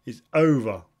finished. It's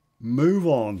over. Move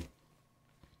on.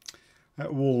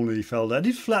 That wall nearly fell down. I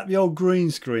did flap the old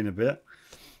green screen a bit.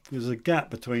 There's a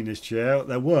gap between this chair.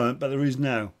 There weren't, but there is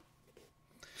now.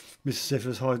 Mrs. Sifter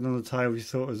was hiding on the table. She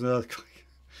thought it was an earthquake.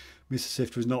 Mrs.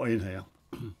 Sifter was not in here.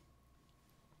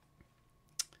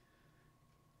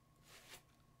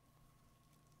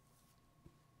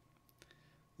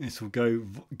 This will go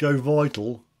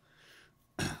vital.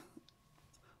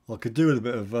 I could do with a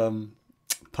bit of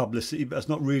publicity, but that's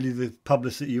not really the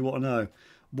publicity you want to know.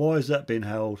 Why has that been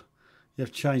held? You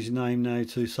have to change the name now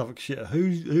to Suffolk Shitter.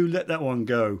 Who let that one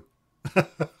go? And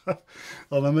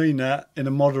I mean that in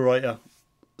a moderator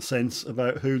sense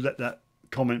about who let that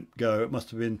comment go. It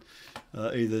must have been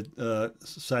either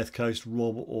South Coast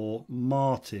Rob or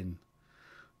Martin.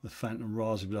 The Phantom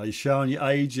Raspberry Blah. You're showing your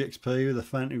age, XP, with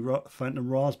the Phantom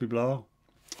Raspberry Blah.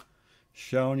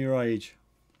 Showing your age.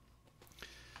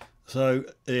 So,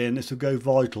 Ian, this will go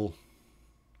vital.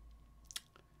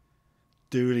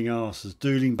 Dueling arses,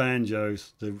 dueling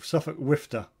banjos, the Suffolk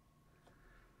Wifter.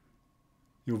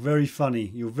 You're very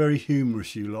funny. You're very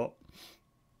humorous, you lot.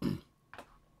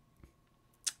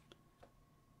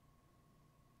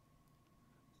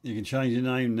 You can change your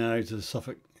name now to the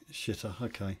Suffolk Shitter.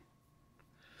 Okay.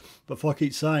 But if I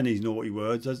keep saying these naughty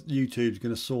words, YouTube's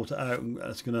going to sort it out, and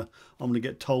I'm going to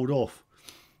get told off.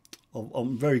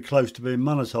 I'm very close to being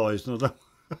monetised, and I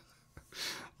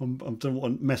don't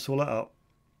want to mess all that up.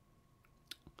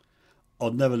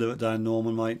 I'd never live it down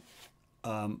Norman, mate.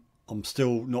 I'm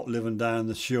still not living down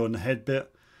the shoe on the head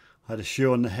bit. I had a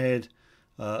shoe on the head.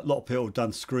 A lot of people have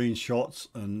done screenshots,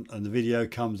 and the video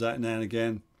comes out now and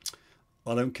again.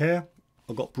 I don't care.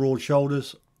 I've got broad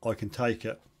shoulders. I can take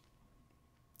it.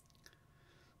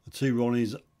 The 2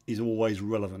 Ronnies is always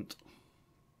relevant.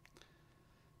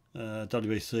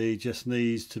 WBC just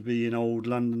needs to be in old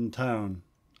London town.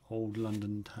 Old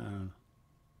London town.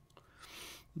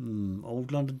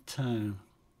 Old London town.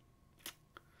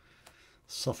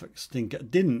 Suffolk stinker.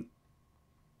 It didn't,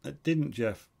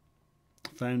 Jeff.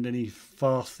 Found any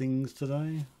fast things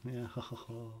today? Yeah.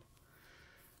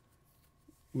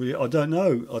 Well, I don't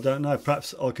know.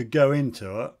 Perhaps I could go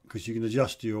into it, because you can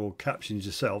adjust your captions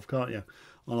yourself, can't you?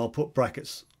 And I'll put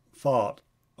brackets fart.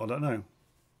 I don't know.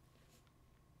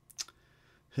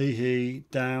 Hee,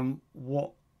 damn,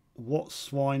 what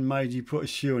swine made you put a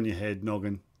shoe on your head,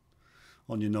 noggin?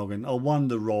 On your noggin. I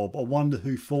wonder, Rob. I wonder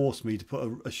who forced me to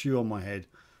put a shoe on my head,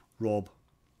 Rob.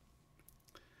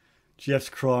 Jeff's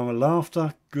crying with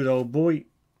laughter. Good old boy.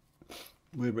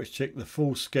 Weirbrich Chick. The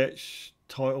full sketch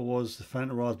title was The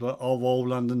Phantom Raspberry of Old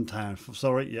London Town.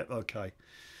 Sorry, yep, okay.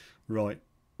 Right.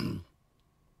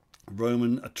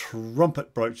 Roman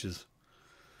trumpet brooches.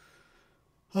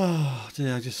 Oh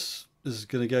dear, this is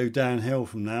going to go downhill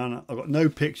from now, and I've got no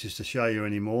pictures to show you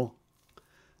anymore.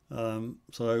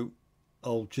 So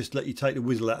I'll just let you take the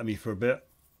whistle out of me for a bit,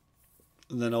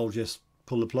 and then I'll just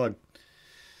pull the plug.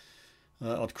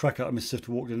 I'd crack up Mrs.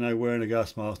 Sifter walked in there wearing a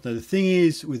gas mask. Now the thing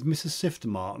is with Mrs. Sifter,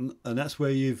 Martin, and that's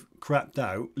where you've crapped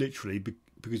out, literally,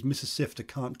 because Mrs. Sifter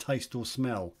can't taste or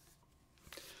smell.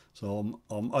 So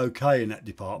I'm okay in that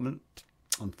department.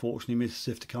 Unfortunately, Mrs.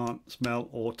 Sifter can't smell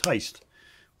or taste,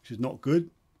 which is not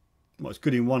good. Well, it's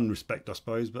good in one respect, I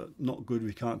suppose, but not good if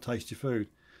you can't taste your food.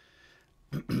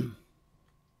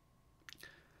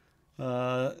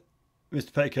 Mr.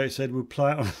 Petticoat said we'll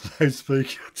play it on a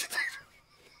loudspeaker.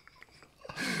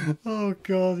 Oh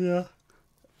God,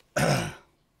 yeah.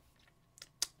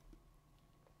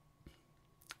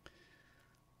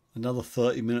 Another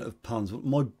 30 minutes of puns.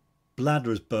 My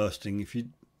bladder is bursting. If you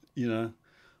know,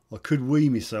 I could wee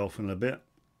myself in a bit.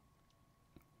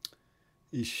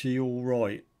 Is she all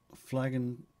right? Flag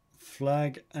and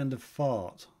a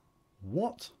fart.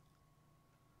 What?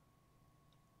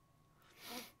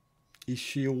 Is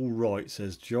she all right?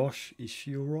 Says Josh. Is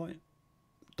she all right?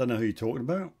 Don't know who you're talking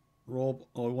about. Rob,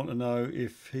 I want to know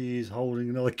if he is holding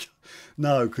another...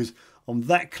 No, because I'm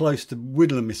that close to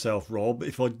whittling myself, Rob.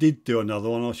 If I did do another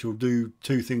one, I shall do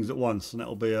two things at once, and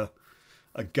that'll be a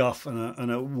guff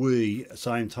and a wee at the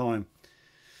same time.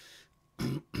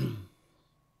 I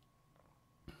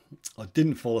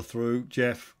didn't follow through,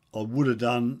 Jeff. I would have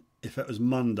done if it was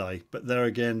Monday, but there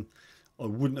again, I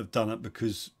wouldn't have done it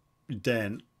because you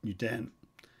daren't.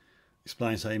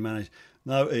 Explains how you managed.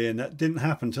 No, Ian, that didn't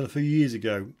happen until a few years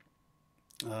ago.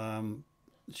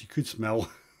 She could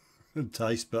smell and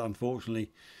taste, but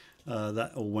unfortunately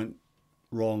that all went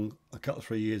wrong a couple of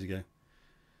 3 years ago.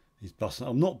 He's busting.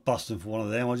 I'm not busting for one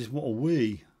of them. I just want a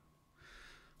wee.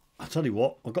 I tell you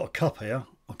what, I've got a cup here.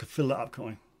 I could fill that up,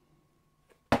 can't I?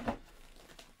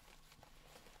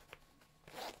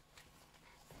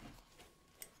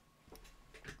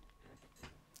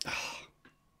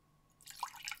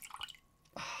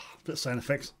 Bit of sound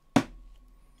effects.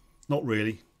 Not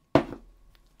really.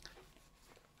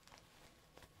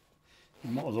 You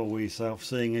might as well wee yourself,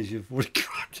 seeing as you've already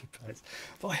grabbed your pants.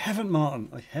 But I haven't, Martin.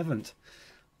 I haven't.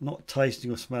 Not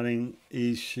tasting or smelling.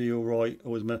 Is she all right?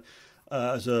 Always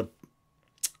as a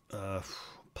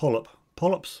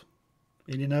polyps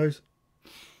in your nose.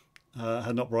 Had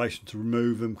an operation to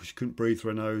remove them because she couldn't breathe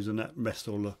through her nose, and that messed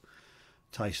all the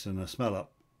taste and the smell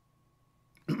up.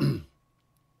 I'm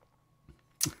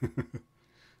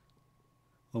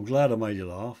glad I made you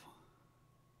laugh.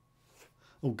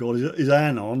 Oh God, is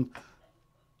Anne on?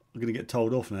 I'm going to get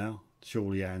told off now.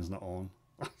 Surely Anne's not on.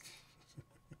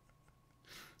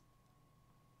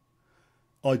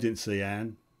 I didn't see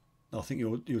Anne. I think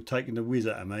you're taking the whiz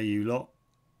out of me, you lot.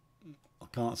 I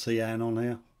can't see Anne on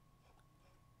here.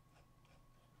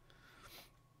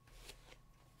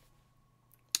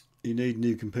 You need a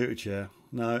new computer chair.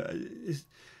 No,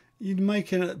 you're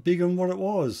making it bigger than what it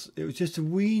was. It was just a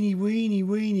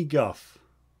weeny guff.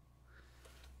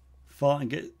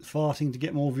 Farting to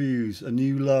get more views. A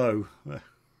new low.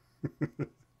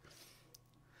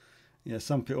 Yeah,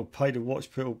 some people pay to watch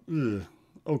people. Ugh.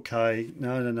 Okay,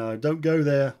 no. Don't go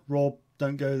there, Rob.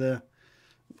 Don't go there.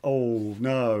 Oh,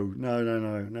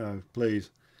 no. Please.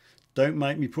 Don't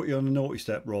make me put you on the naughty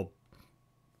step, Rob.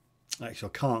 Actually,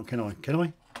 I can't, can I? Can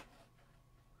I?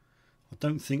 I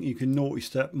don't think you can naughty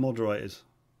step moderators.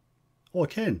 Oh, I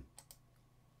can.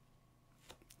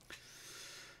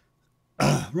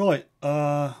 Right.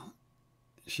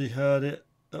 She heard it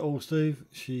at all, Steve.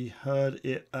 She heard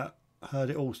it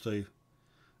all, Steve.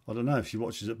 I don't know if she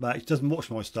watches it back. She doesn't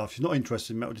watch my stuff. She's not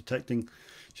interested in metal detecting.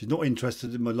 She's not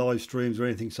interested in my live streams or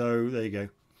anything. So there you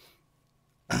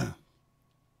go.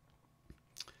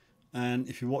 And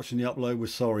if you're watching the upload, we're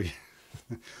sorry.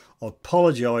 I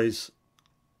apologise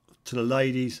to the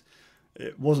ladies.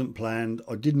 It wasn't planned.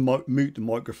 I did mute the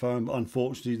microphone, but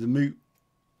unfortunately the mute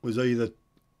was either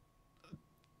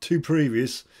too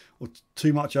previous or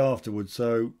too much afterwards.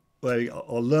 So I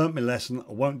learnt my lesson.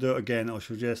 I won't do it again. I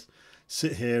shall just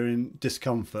sit here in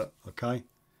discomfort. Okay.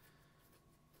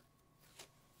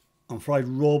 I'm afraid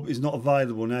Rob is not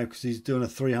available now because he's doing a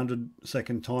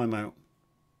 300-second timeout.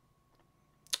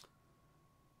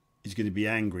 He's going to be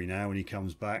angry now when he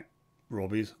comes back.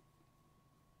 Rob is.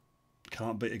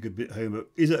 Can't beat a good bit of humour.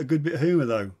 Is it a good bit of humour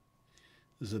though?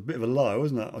 There's a bit of a low,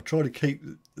 isn't it? I try to keep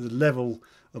the level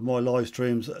of my live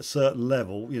streams at a certain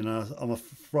level. You know, I'm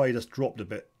afraid it's dropped a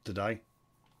bit today.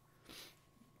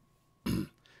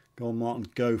 Go on, Martin,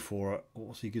 go for it.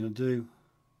 What's he going to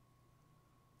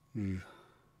do?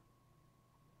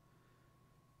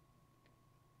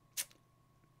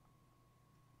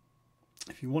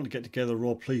 If you want to get together,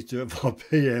 Rob, please do it by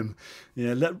PM.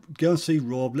 Yeah, go and see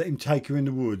Rob. Let him take you in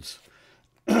the woods.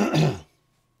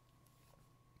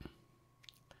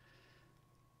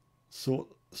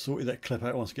 Sorted that clip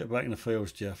out once I get back in the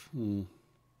fields, Jeff.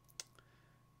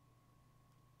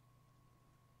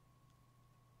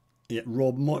 Yeah,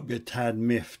 Rob might be a tad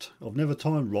miffed. I've never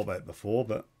timed Rob out before,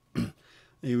 but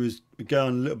he was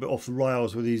going a little bit off the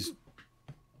rails with his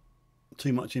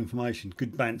too much information.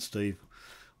 Good bant, Steve.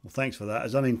 Well, thanks for that.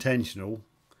 It's unintentional.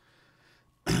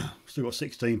 Still got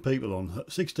 16 people on.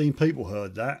 16 people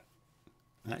heard that.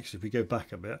 Actually, if we go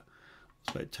back a bit,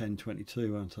 it's about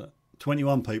 10:22, wasn't it?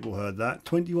 21 people heard that.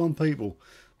 21 people.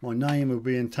 My name will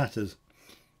be in tatters.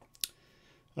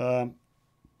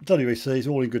 WEC is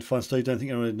all in good fun, Steve. Don't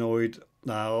think I'm annoyed.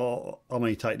 No, I'm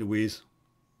only taking the whiz.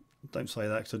 Don't say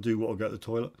that because I do want to go to the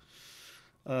toilet.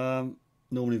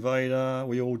 Norman Invader,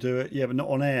 we all do it. Yeah, but not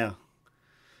on air.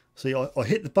 See, I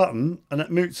hit the button and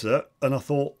that mutes it, and I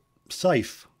thought,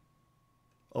 safe.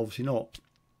 Obviously not.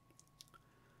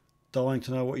 Dying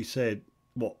to know what he said.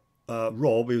 What?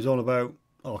 Rob, he was on about,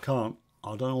 oh, I can't.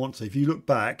 I don't want to. If you look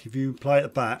back, if you play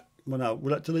it back, well, no,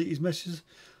 will that delete his messages?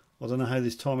 I don't know how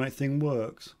this timeout thing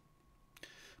works.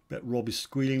 Bet Rob is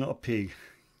squealing like a pig.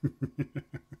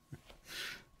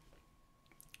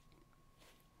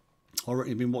 I reckon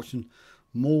you've been watching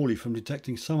Morley from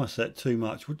Detecting Somerset too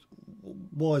much.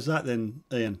 Why is that then,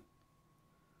 Ian?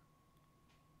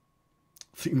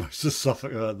 I think most of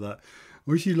Suffolk heard that.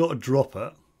 Wish you lot to drop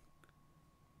it.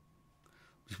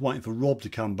 Just waiting for Rob to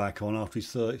come back on after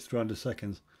his 300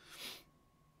 seconds.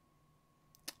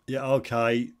 Yeah,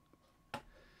 okay.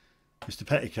 Mr.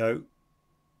 Petticoat.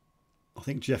 I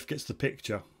think Jeff gets the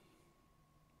picture.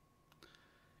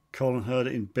 Colin heard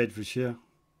it in Bedfordshire.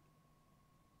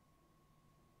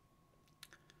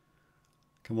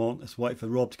 Come on, let's wait for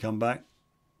Rob to come back.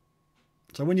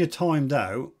 So when you're timed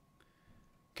out,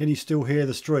 can you still hear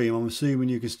the stream? I'm assuming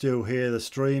you can still hear the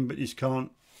stream, but you just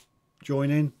can't join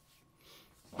in.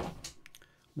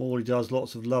 Morley does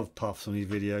lots of love puffs on his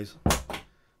videos.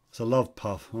 It's a love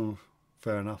puff. Oh,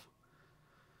 fair enough.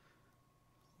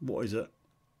 What is it?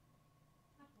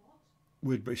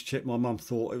 Weird British Chip. My mum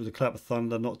thought it was a clap of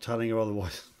thunder, not telling her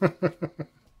otherwise.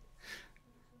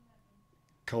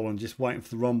 Colin, just waiting for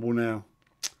the rumble now.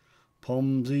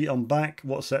 Pomsy, I'm back.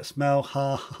 What's that smell?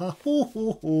 Ha ha.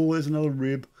 Oh, there's another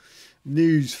rib.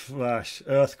 News flash.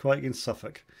 Earthquake in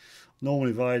Suffolk.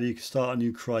 Normally, Vader, you can start a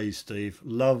new craze, Steve.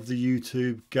 Love the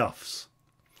YouTube guffs.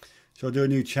 Shall I do a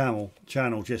new channel?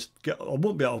 Just get. I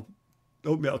won't be able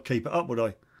to keep it up, would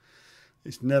I?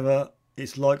 It's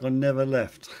like I never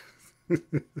left.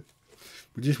 We're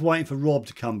just waiting for Rob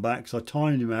to come back, so I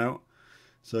timed him out,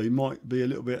 so he might be a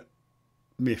little bit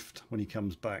miffed when he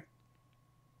comes back.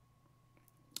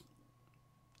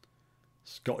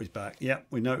 Scott is back. Yep,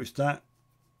 we noticed that.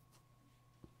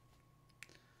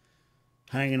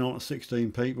 Hanging on to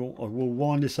 16 people. I will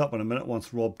wind this up in a minute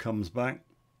once Rob comes back.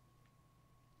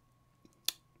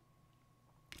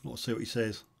 Let's see what he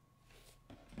says.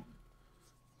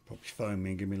 Probably phone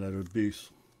me and give me a load of abuse.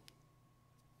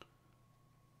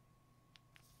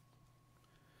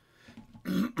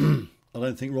 I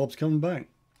don't think Rob's coming back.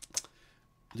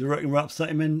 Do you reckon we're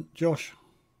upsetting him in, Josh?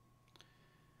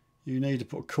 You need to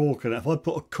put a cork in it. If I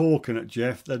put a cork in it,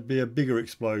 Jeff, there'd be a bigger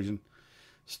explosion.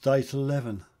 State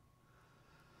 11.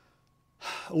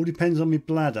 All depends on my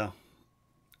bladder.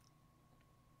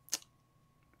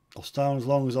 I'll stay on as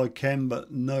long as I can,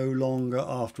 but no longer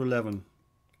after 11.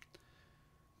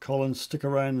 Colin, stick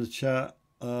around in the chat.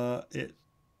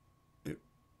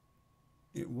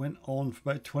 It went on for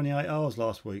about 28 hours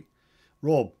last week.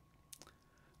 Rob.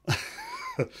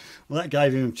 Well, that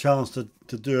gave him a chance to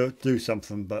do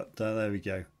something, but there we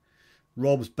go.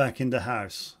 Rob's back in the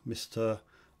house. Mr.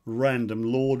 Random,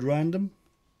 Lord Random.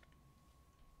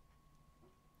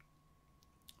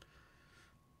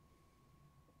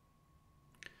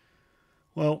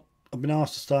 Well, I've been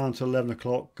asked to stay until 11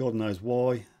 o'clock. God knows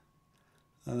why.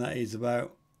 And that is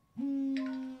about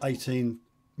 18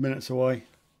 minutes away.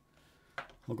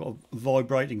 I've got a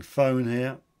vibrating phone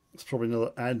here. It's probably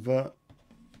another advert.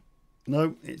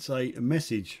 No, it's a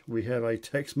message. We have a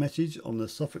text message on the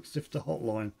Suffolk Sifter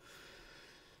hotline.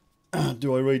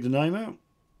 Do I read the name out?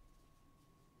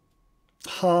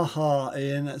 Ha ha,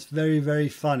 Ian, that's very, very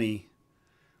funny.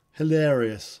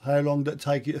 Hilarious. How long did it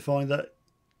take you to find that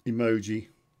emoji.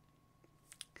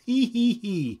 Hee hee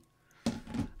hee.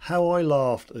 How I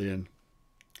laughed, Ian.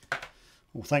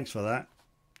 Well, thanks for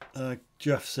that.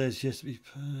 Jeff says yes.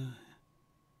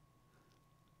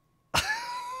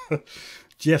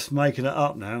 Jeff's making it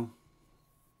up now.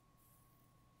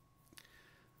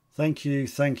 Thank you,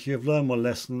 thank you. I've learned my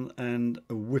lesson and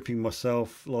whipping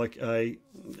myself like a...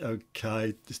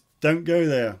 Okay, just don't go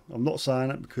there. I'm not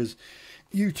saying it because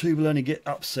YouTube will only get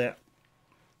upset.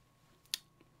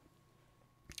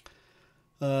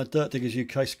 Dirt Diggers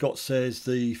UK Scott says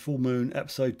the full moon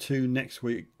episode 2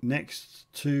 next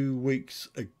 2 weeks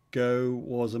ago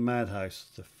was a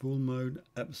madhouse. The full moon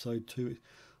episode 2.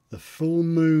 The full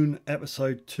moon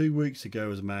episode 2 weeks ago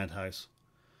was a madhouse.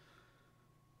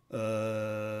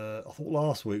 I thought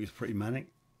last week was pretty manic.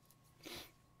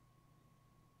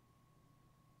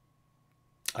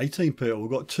 18 people.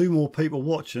 We've got 2 more people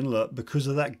watching, look, because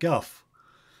of that guff.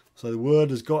 So the word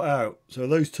has got out. So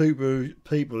those 2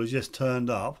 people who just turned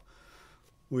up,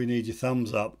 we need your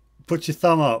thumbs up. Put your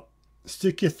thumb up.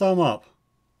 Stick your thumb up.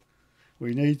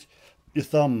 We need your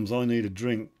thumbs. I need a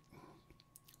drink.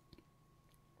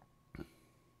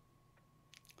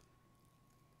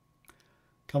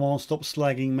 Come on, stop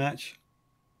slagging, match.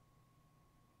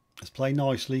 Let's play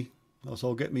nicely, else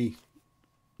I'll get me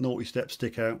naughty step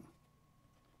stick out.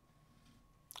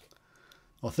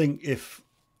 I think if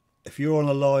you're on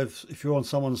a live, if you're on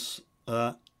someone's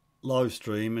live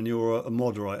stream and you're a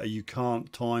moderator, you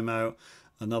can't time out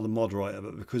another moderator.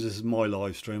 But because this is my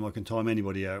live stream, I can time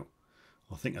anybody out.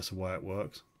 I think that's the way it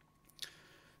works.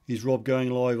 Is Rob going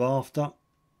live after?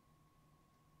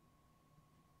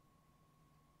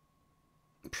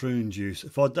 Prune juice.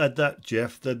 If I'd had that,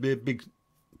 Jeff, there'd be a big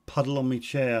puddle on my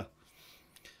chair.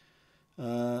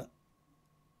 I'm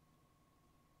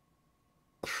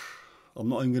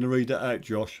not even going to read that out,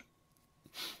 Josh.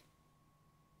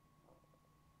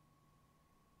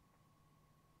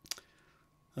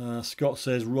 Scott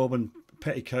says Rob and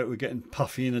Petticoat were getting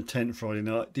puffy in a tent Friday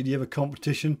night. Did you have a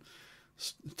competition?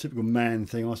 Typical man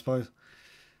thing, I suppose.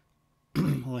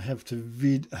 I have a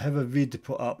vid to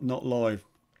put up, not live.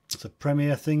 It's a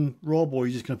premiere thing, Rob, or are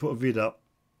you just going to put a vid up?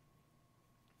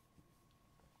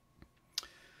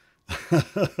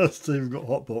 Steve got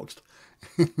hotboxed.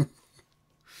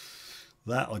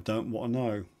 That I don't want to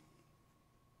know.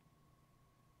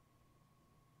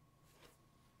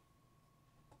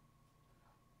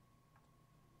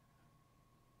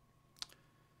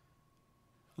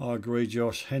 I agree,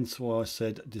 Josh, hence why I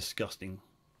said disgusting.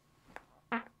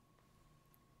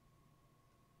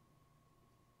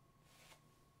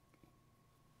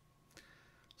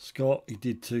 Scott, he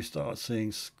did too, start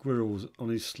seeing squirrels on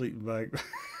his sleeping bag.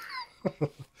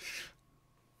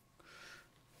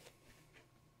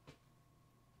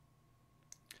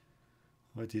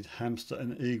 I did hamster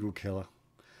and eagle killer.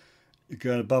 You're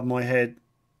going above my head.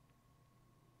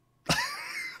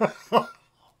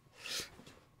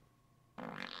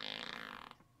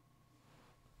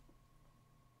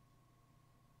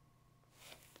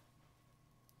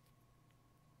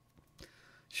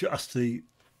 Just the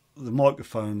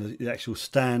microphone, the actual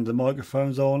stand the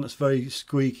microphone's on, it's very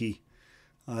squeaky.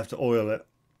 I have to oil it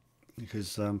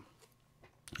because you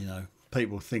know,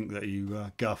 people think that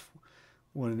you guff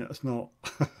when it's not.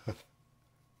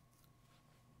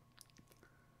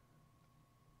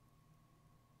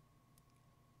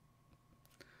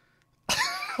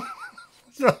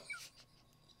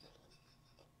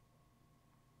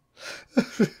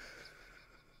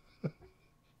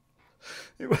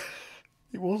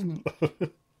 It wasn't.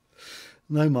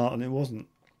 No, Martin, it wasn't.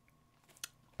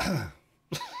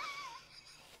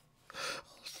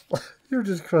 You're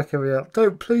just cracking me up.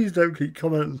 Please don't keep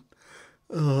commenting.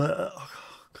 Oh,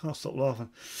 I can't stop laughing.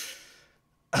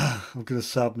 I'm going to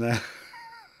sub now.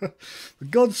 For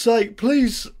God's sake,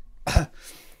 please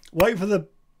wait for the...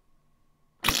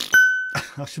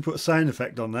 I should put a sound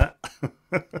effect on that.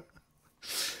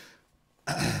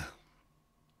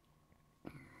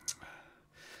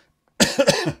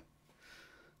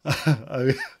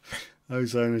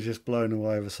 Ozone is just blown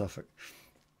away over Suffolk.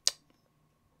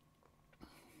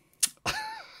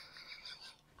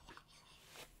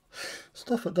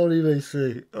 Stuff at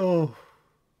WVC. Oh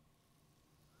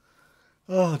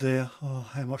dear. Oh,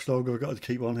 how much longer have I got to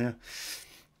keep on here?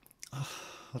 Oh,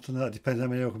 I don't know. It depends how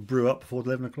many I can brew up before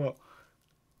 11 o'clock.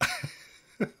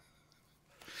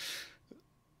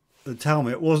 And tell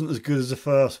me, it wasn't as good as the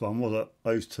first one, was it?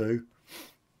 Those 2.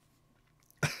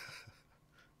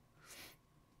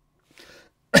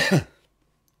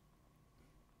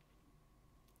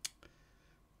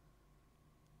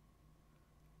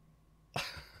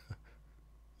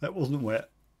 That wasn't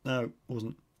wet. No, it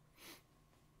wasn't.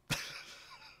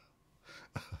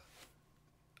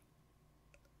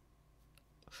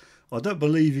 I don't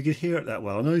believe you could hear it that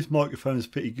well. I know this microphone is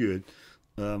pretty good.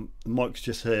 The mic's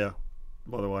just here,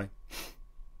 by the way.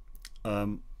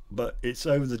 But it's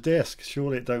over the desk.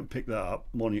 Surely it don't pick that up.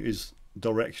 Mine is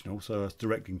directional, so it's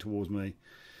directing towards me.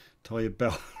 Tie your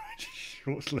belt around your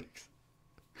short sleeves.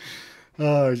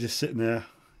 Oh, just sitting there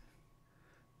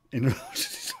in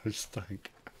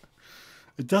stank.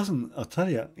 It doesn't, I'll tell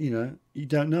you, you know, you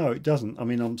don't know, it doesn't. I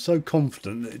mean, I'm so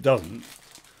confident that it doesn't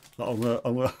that I'm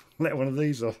gonna let one of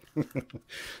these off.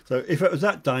 So if it was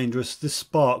that dangerous, this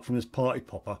spark from this party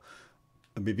popper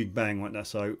would be a big bang like that.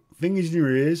 So fingers in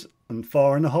your ears and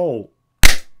fire in the hole.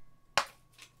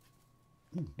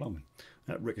 Oh, blimey.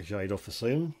 That ricocheted off the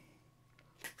ceiling.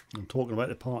 I'm talking about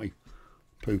the party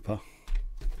pooper.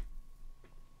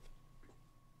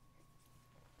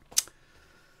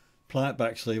 Play it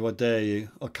back, Steve, I dare you.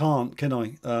 I can't, can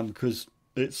I? Because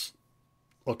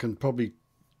I can probably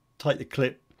take the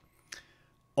clip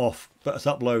off, but it's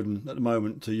uploading at the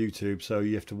moment to YouTube, so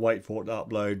you have to wait for it to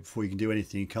upload before you can do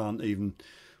anything. You can't even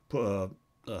put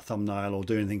a thumbnail or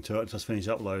do anything to it, just finish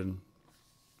uploading.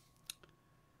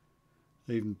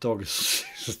 Even dog is...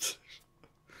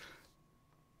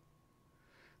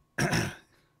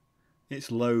 It's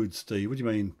load, Steve. What do you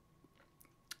mean?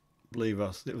 Believe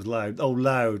us, it was loud. Oh,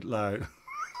 loud.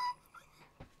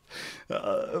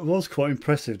 It was quite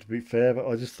impressive, to be fair, but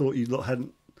I just thought you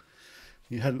hadn't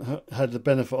had the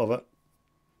benefit of it.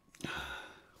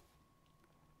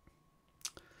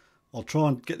 I'll try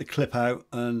and get the clip out,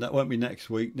 and that won't be next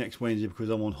week, next Wednesday, because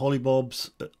I'm on Hollybobs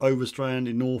at Overstrand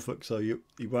in Norfolk, so you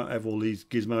won't have all these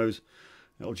gizmos.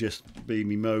 It'll just be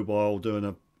me mobile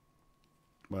doing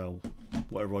well,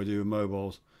 whatever I do with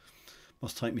mobiles.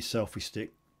 Must take me selfie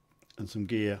stick and some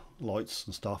gear, lights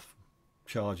and stuff,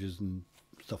 chargers and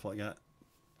stuff like that.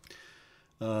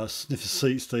 Sniff a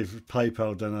seat, Steve, for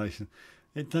PayPal donation.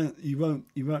 You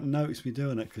won't notice me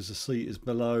doing it because the seat is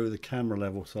below the camera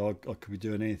level, so I could be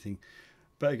doing anything.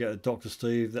 Better get a doctor,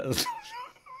 Steve. That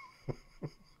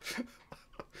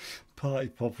party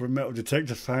popper and metal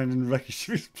detector found in the wreckage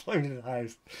exploded in the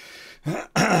house.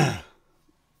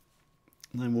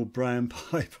 No more brown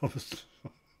party poppers.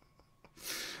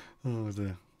 Oh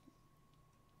dear.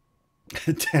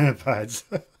 Tenor pads.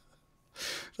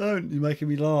 Don't, you're making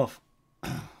me laugh.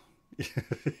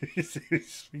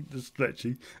 The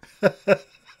stretchy. That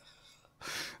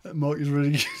mic is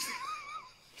really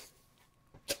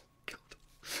good.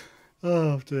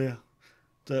 Oh dear.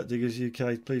 Dirt Diggers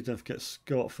UK, please don't forget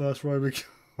Scott, first row is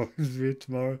here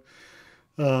tomorrow.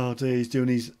 Oh dear, he's doing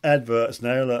his adverts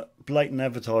now, look, blatant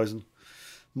advertising.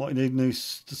 Might need a new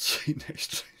seat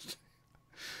next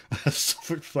to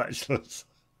Suffolk flatulence.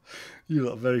 You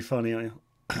look very funny, aren't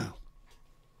you?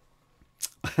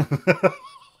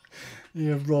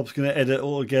 Yeah, Rob's going to edit it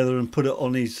all together and put it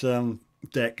on his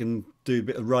deck and do a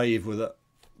bit of rave with it.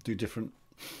 Do different,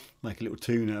 make a little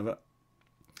tune out of it.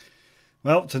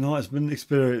 Well, tonight has been an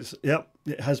experience. Yep,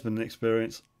 it has been an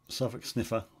experience. Suffolk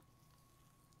Sniffer.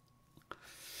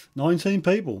 19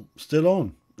 people still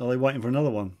on. Are they waiting for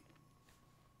another one?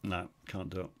 No,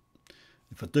 can't do it.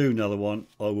 If I do another one,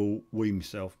 I will wee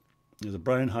myself. There's a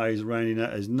brown haze around in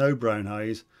that. There's no brown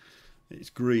haze. It's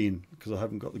green because I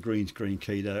haven't got the green screen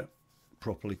keyed out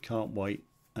properly. Can't wait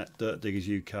at Dirt Diggers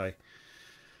UK.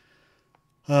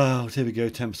 Oh, here we go,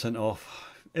 10% off.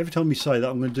 Every time you say that,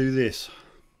 I'm going to do this.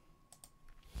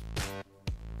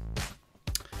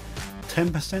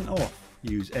 10% off.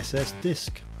 Use SS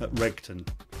Disc at Regton.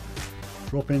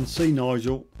 Drop in, see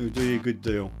Nigel, who'll do you a good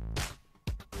deal.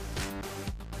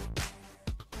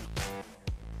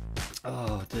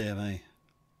 Oh dear me.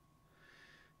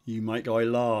 You make I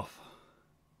laugh.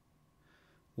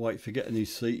 Wait, forget a new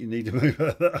seat, you need to move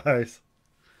out of that house.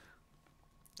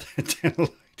 Tell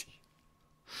lady.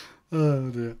 Oh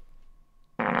dear.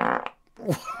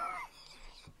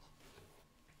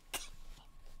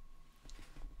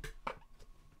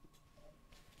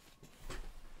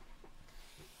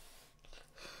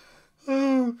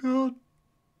 Oh God.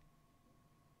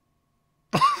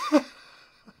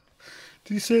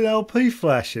 Do you see the LP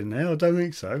flashing now? I don't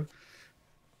think so.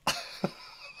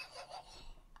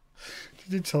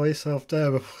 Did you tie yourself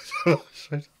down before?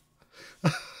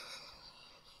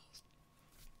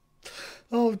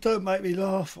 Oh, don't make me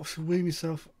laugh. I should wee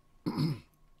myself. No,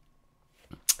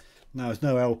 there's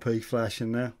no LP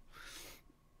flashing now.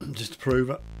 Just to prove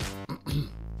it.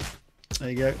 There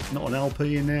you go. Not an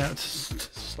LP in there. Just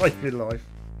to save your life.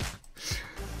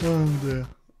 Oh dear.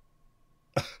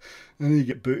 And then you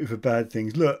get booted for bad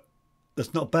things. Look,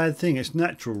 that's not a bad thing. It's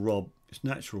natural, Rob. It's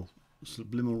natural. It's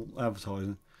subliminal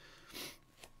advertising.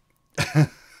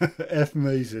 F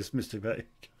me, says Mr. Betty.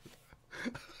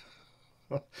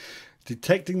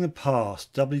 Detecting the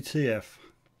past. WTF.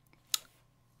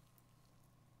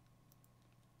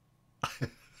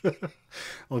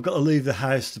 I've got to leave the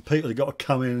house. The people have got to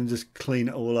come in and just clean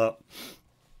it all up.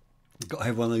 I've got to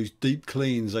have one of those deep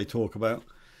cleans they talk about.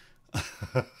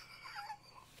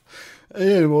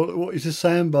 Yeah, what is the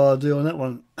sandbar do on that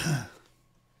one?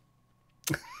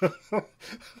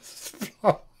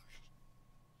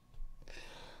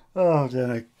 Oh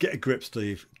dear, get a grip,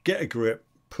 Steve. Get a grip.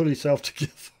 Pull yourself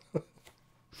together.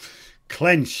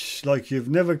 Clench like you've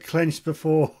never clenched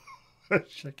before.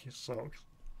 Check your socks.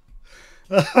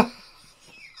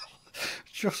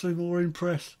 Just so more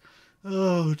impressed.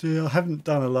 Oh dear, I haven't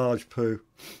done a large poo.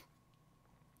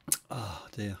 Oh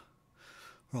dear.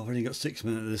 Well, I've only got 6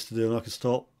 minutes of this to do and I can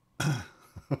stop.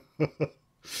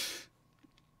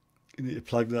 You need to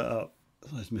plug that up.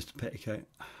 There's Mr. Petticoat.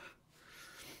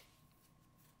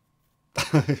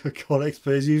 God,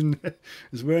 XP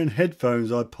is wearing headphones.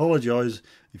 I apologise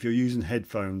if you're using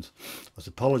headphones. I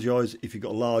apologise if you've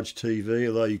got a large TV,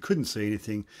 although you couldn't see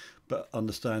anything, but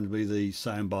understandably the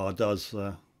soundbar does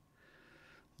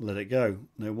let it go.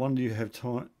 No wonder you have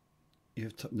time.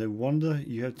 No wonder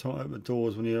you have time to open the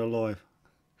doors when you're alive.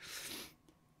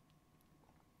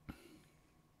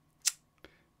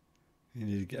 You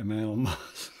need to get a man on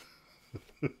Mars.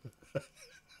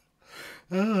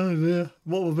 Oh dear.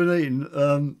 What have we been eating?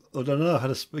 I don't know. I had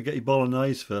a spaghetti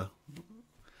bolognese for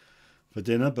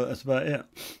dinner, but that's about it.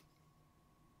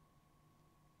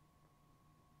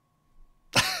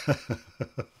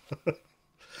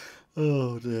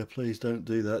 Oh dear, please don't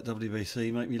do that,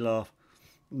 WBC. Make me laugh.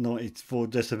 94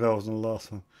 decibels on the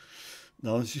last one.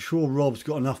 No, I'm sure Rob's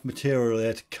got enough material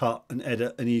there to cut and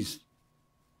edit, and he's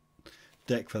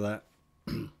deck for that.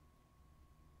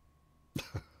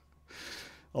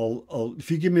 I'll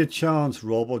if you give me a chance,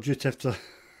 Rob, I'll just have to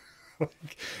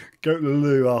go to the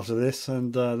loo after this,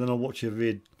 and then I'll watch your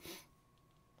vid.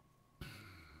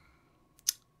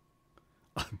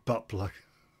 Butt plug.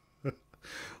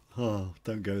 Oh,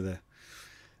 don't go there.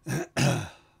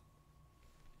 That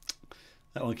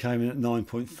one came in at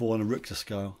 9.4 on a Richter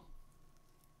scale.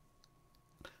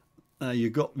 Now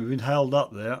we've been held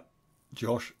up there,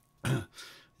 Josh.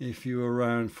 If you were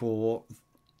around for,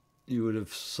 you would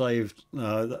have saved.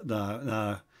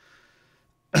 No.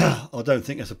 I don't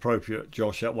think that's appropriate,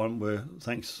 Josh. That one.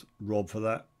 Thanks, Rob, for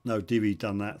that. No, Divvy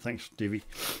done that. Thanks, Divvy.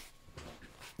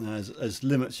 There's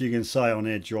limits you can say on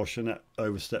here, Josh, and that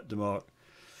overstepped the mark.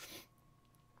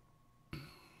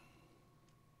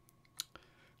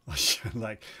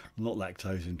 I'm not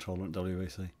lactose intolerant,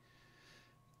 WBC.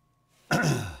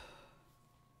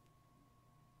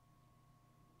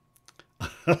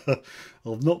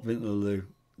 I've not been to the loo,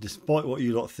 despite what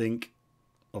you lot think.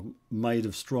 I'm made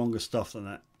of stronger stuff than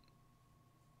that.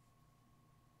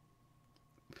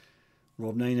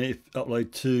 Rob, now you need to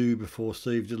upload 2 before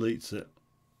Steve deletes it.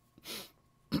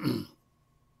 I'm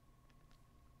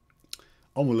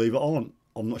gonna leave it on.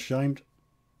 I'm not ashamed.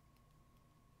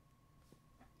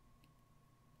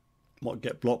 Might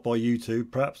get blocked by YouTube,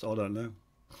 perhaps. I don't know.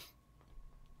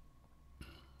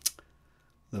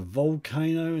 The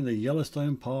volcano in the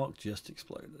Yellowstone Park just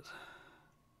exploded.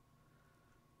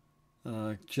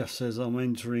 Jeff says, I'm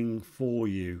entering for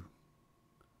you.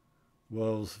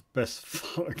 World's best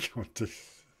photo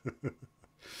contest.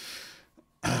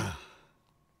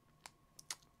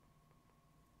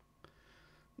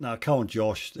 Now, come on,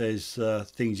 Josh. There's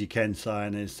things you can say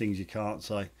and there's things you can't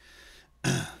say.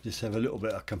 Just have a little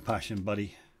bit of compassion,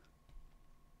 buddy.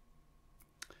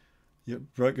 Have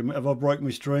I broken my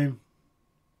stream?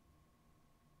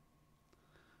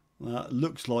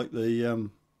 Looks like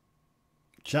the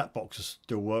chat box is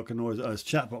still working, or his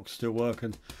chat box is still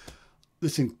working.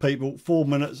 Listen, people, 4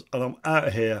 minutes and I'm out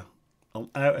of here.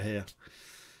 I'm out of here.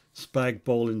 Spag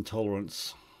bowl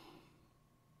intolerance.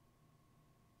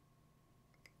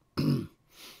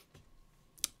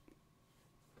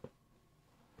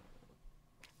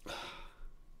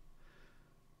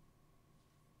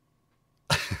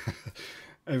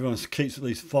 Everyone keeps at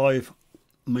least 5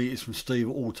 meters from Steve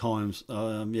at all times.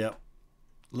 Yeah,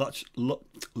 light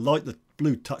the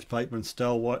blue touch paper and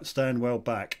stand well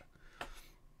back.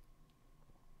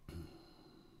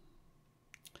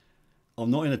 I'm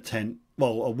not in a tent.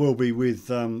 Well, I will be with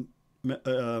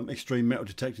Extreme Metal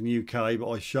Detecting UK, but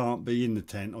I shan't be in the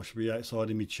tent. I should be outside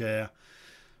in my chair,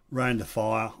 round the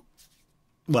fire.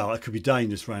 Well, it could be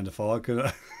dangerous round the fire. Can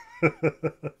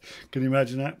you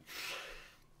imagine that?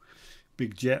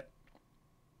 Big jet.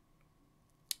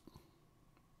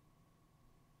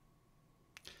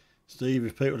 Steve,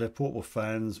 if people have portable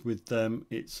fans with them,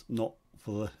 it's not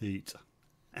for the heat.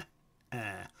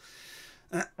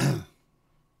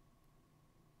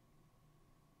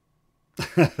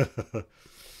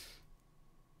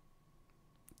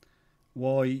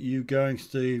 Why are you going,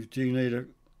 Steve? Do you need a...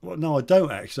 Well, no, I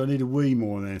don't actually. I need a wee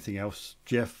more than anything else,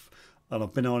 Jeff. And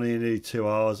I've been on here nearly 2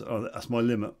 hours. That's my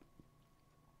limit.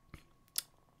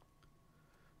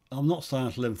 I'm not staying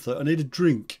until 11:30. I need a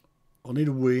drink. I need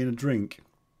a wee and a drink.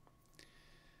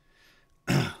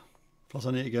 Plus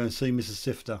I need to go and see Mrs.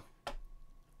 Sifter.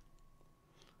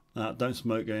 Don't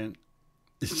smoke again.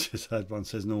 It's just had one,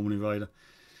 says Norman Invader.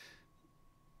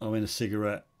 I'm in a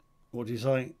cigarette. What do you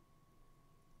say?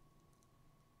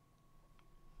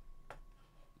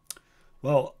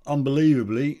 Well,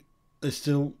 unbelievably, there's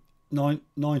still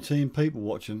 19 people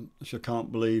watching, which I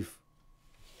can't believe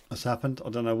has happened. I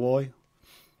don't know why.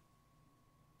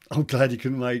 I'm glad you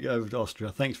couldn't make it over to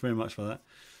Austria. Thanks very much for that.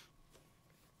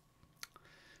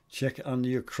 Check under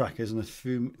your crackers in a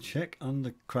few. Check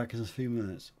under crackers in a few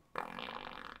minutes.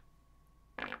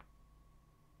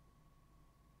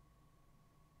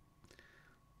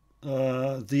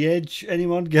 The Edge.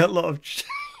 Anyone get a lot of?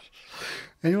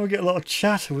 Anyone get a lot of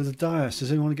chatter with the Dias?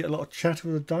 Does anyone get a lot of chatter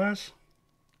with the Dias?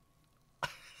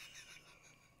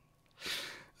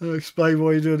 I'll explain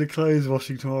why you're doing the clothes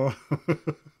washing tomorrow.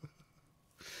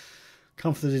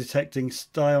 Come for the detecting,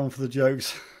 stay on for the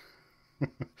jokes. So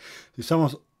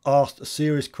someone's asked a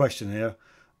serious question here.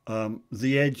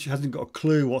 The Edge hasn't got a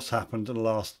clue what's happened in the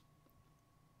last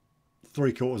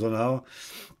 3/4 of an hour.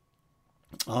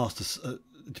 Asked us, it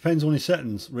depends on your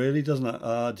settings, really, doesn't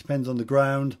it? Depends on the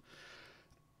ground.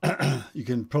 You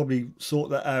can probably sort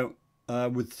that out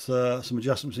with some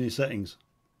adjustments in your settings.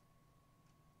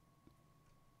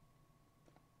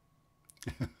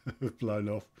 Blown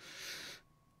off.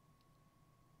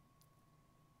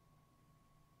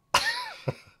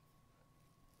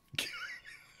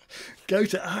 Go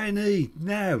to A&E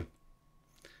now.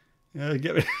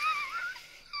 Get me.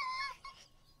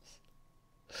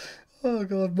 Oh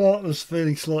God, Martin's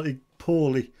feeling slightly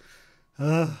poorly.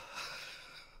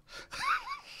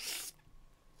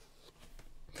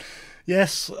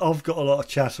 Yes, I've got a lot of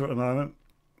chatter at the moment.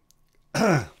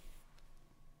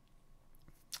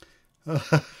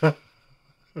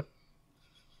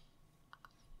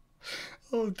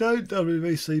 Oh, don't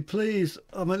WBC, please.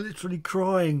 I'm literally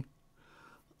crying.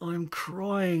 I'm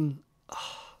crying.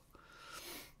 Oh,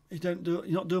 you're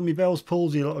not doing me Bell's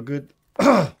palsy a lot of good.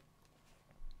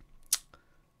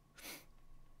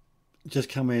 Just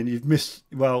come in. You've missed.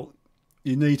 Well,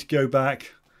 you need to go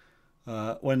back.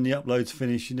 When the upload's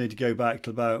finished, you need to go back to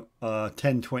about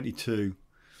 10:22.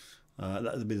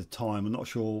 That'll be the time. I'm not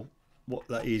sure what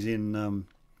that is in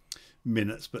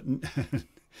minutes, but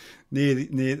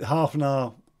near half an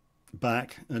hour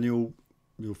back, and you'll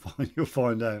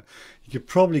find out. You could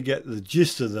probably get the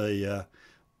gist of the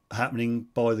happening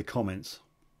by the comments.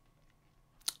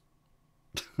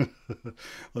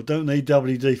 I don't need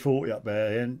WD-40 up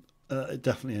there, Ian.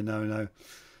 Definitely a no.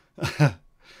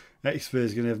 XP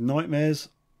is going to have nightmares.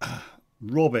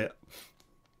 Robbit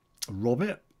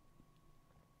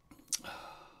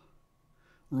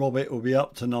will be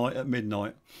up tonight at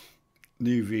midnight.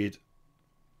 New vid.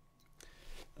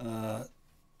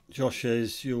 Josh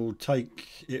says you'll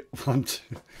take it one,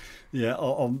 two. Yeah,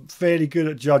 I'm fairly good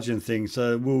at judging things,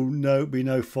 so will be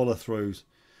no follow throughs.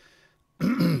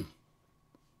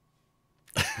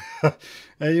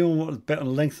 Anyone want to bet on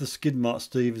the length of skid mark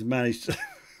Steve has managed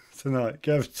tonight?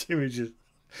 Go over 2 inches.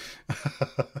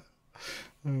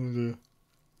 Oh dear.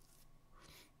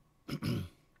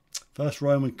 First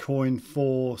Roman coin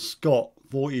for Scott.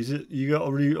 40, is it? You got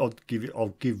a I'll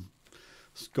give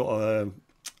Scott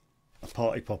a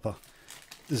party popper.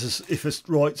 This is, if it's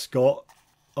right, Scott.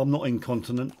 I'm not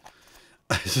incontinent.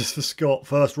 This is for Scott.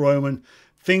 First Roman.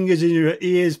 Fingers in your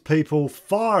ears, people.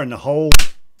 Fire in the hole.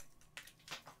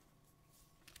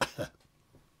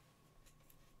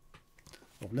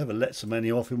 I've never let so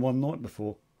many off in one night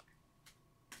before.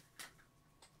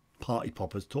 Party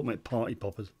poppers. Talk about party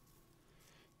poppers.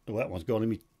 Oh, that one's gone in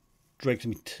me. Dragged in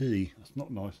me tea. That's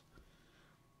not nice.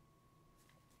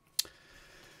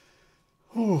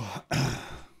 Oh,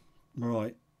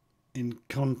 right. In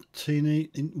Contini.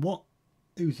 In what?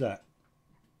 Who's that?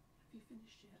 Have you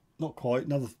finished yet? Not quite.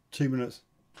 Another 2 minutes.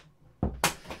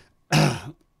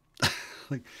 I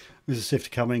think Mrs. Sifter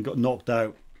come in, got knocked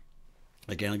out.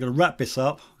 Again, I'm going to wrap this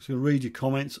up. I'm just going to read your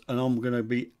comments, and I'm going to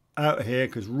be out of here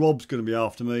because Rob's going to be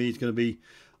after me. He's going to be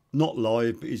not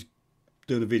live, but he's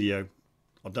doing a video.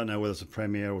 I don't know whether it's a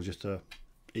premiere or just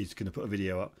he's going to put a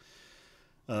video up.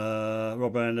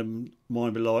 Rob Random,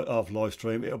 mine will be after live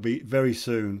stream. It'll be very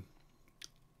soon.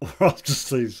 Or after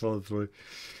Steve's follow through.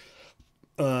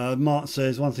 Mark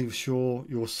says, one thing for sure,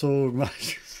 your sword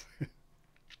matches.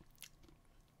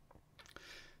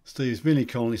 Steve Vinny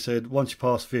Conley said, once you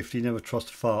pass 50, never trust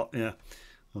a fart. Yeah,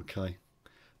 okay.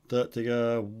 Dirt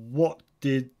Digger, what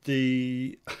did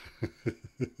the...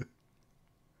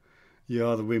 You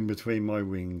are the wind between my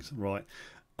wings. Right.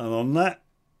 And on that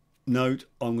note,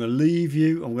 I'm going to leave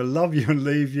you. I'm going to love you and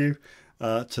leave you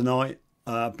tonight.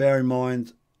 Bear in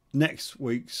mind, next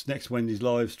Wednesday's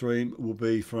live stream will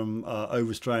be from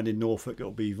Overstrand in Norfolk.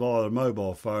 It'll be via a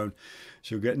mobile phone.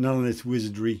 So you'll get none of this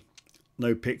wizardry.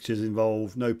 No pictures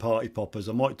involved. No party poppers.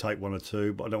 I might take one or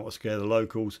two, but I don't want to scare the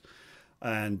locals.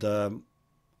 And I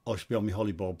should be on my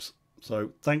holly bobs.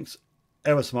 So thanks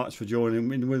ever so much for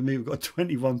joining in with me. We've got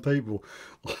 21 people.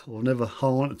 I've never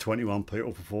hung on to 21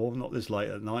 people before, not this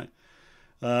late at night.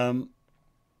 A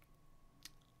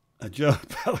German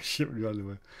battleship in your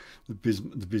underwear. The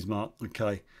Bismarck.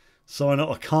 Okay. Sign up.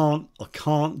 I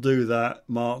can't do that,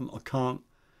 Martin. I can't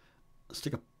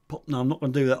stick a pop. No, I'm not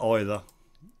going to do that either.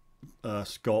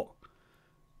 Scott.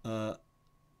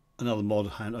 Another mod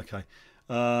hand. Okay.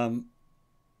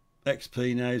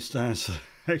 XP now stands for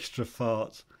extra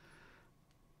farts.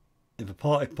 If a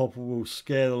party popper will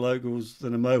scare the locals,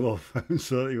 then a mobile phone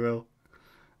certainly will.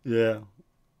 Yeah.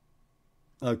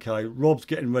 Okay, Rob's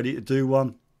getting ready to do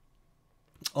one.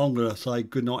 I'm going to say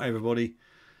good night, everybody.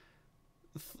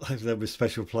 There'll be a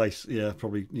special place, yeah,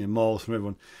 probably miles from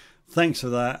everyone. Thanks for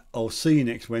that. I'll see you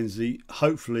next Wednesday.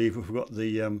 Hopefully, if we've got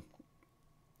the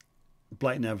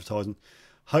blatant advertising,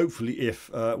 hopefully if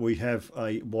we have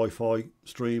a Wi-Fi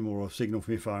stream or a signal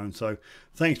from your phone. So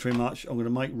thanks very much. I'm going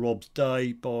to make Rob's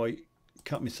day by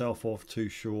cutting myself off too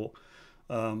short.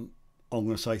 I'm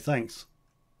going to say thanks.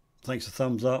 Thanks for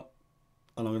thumbs up.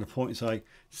 And I'm going to point and say,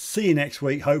 see you next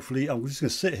week. Hopefully, I'm just going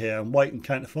to sit here and wait and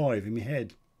count to 5 in my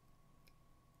head.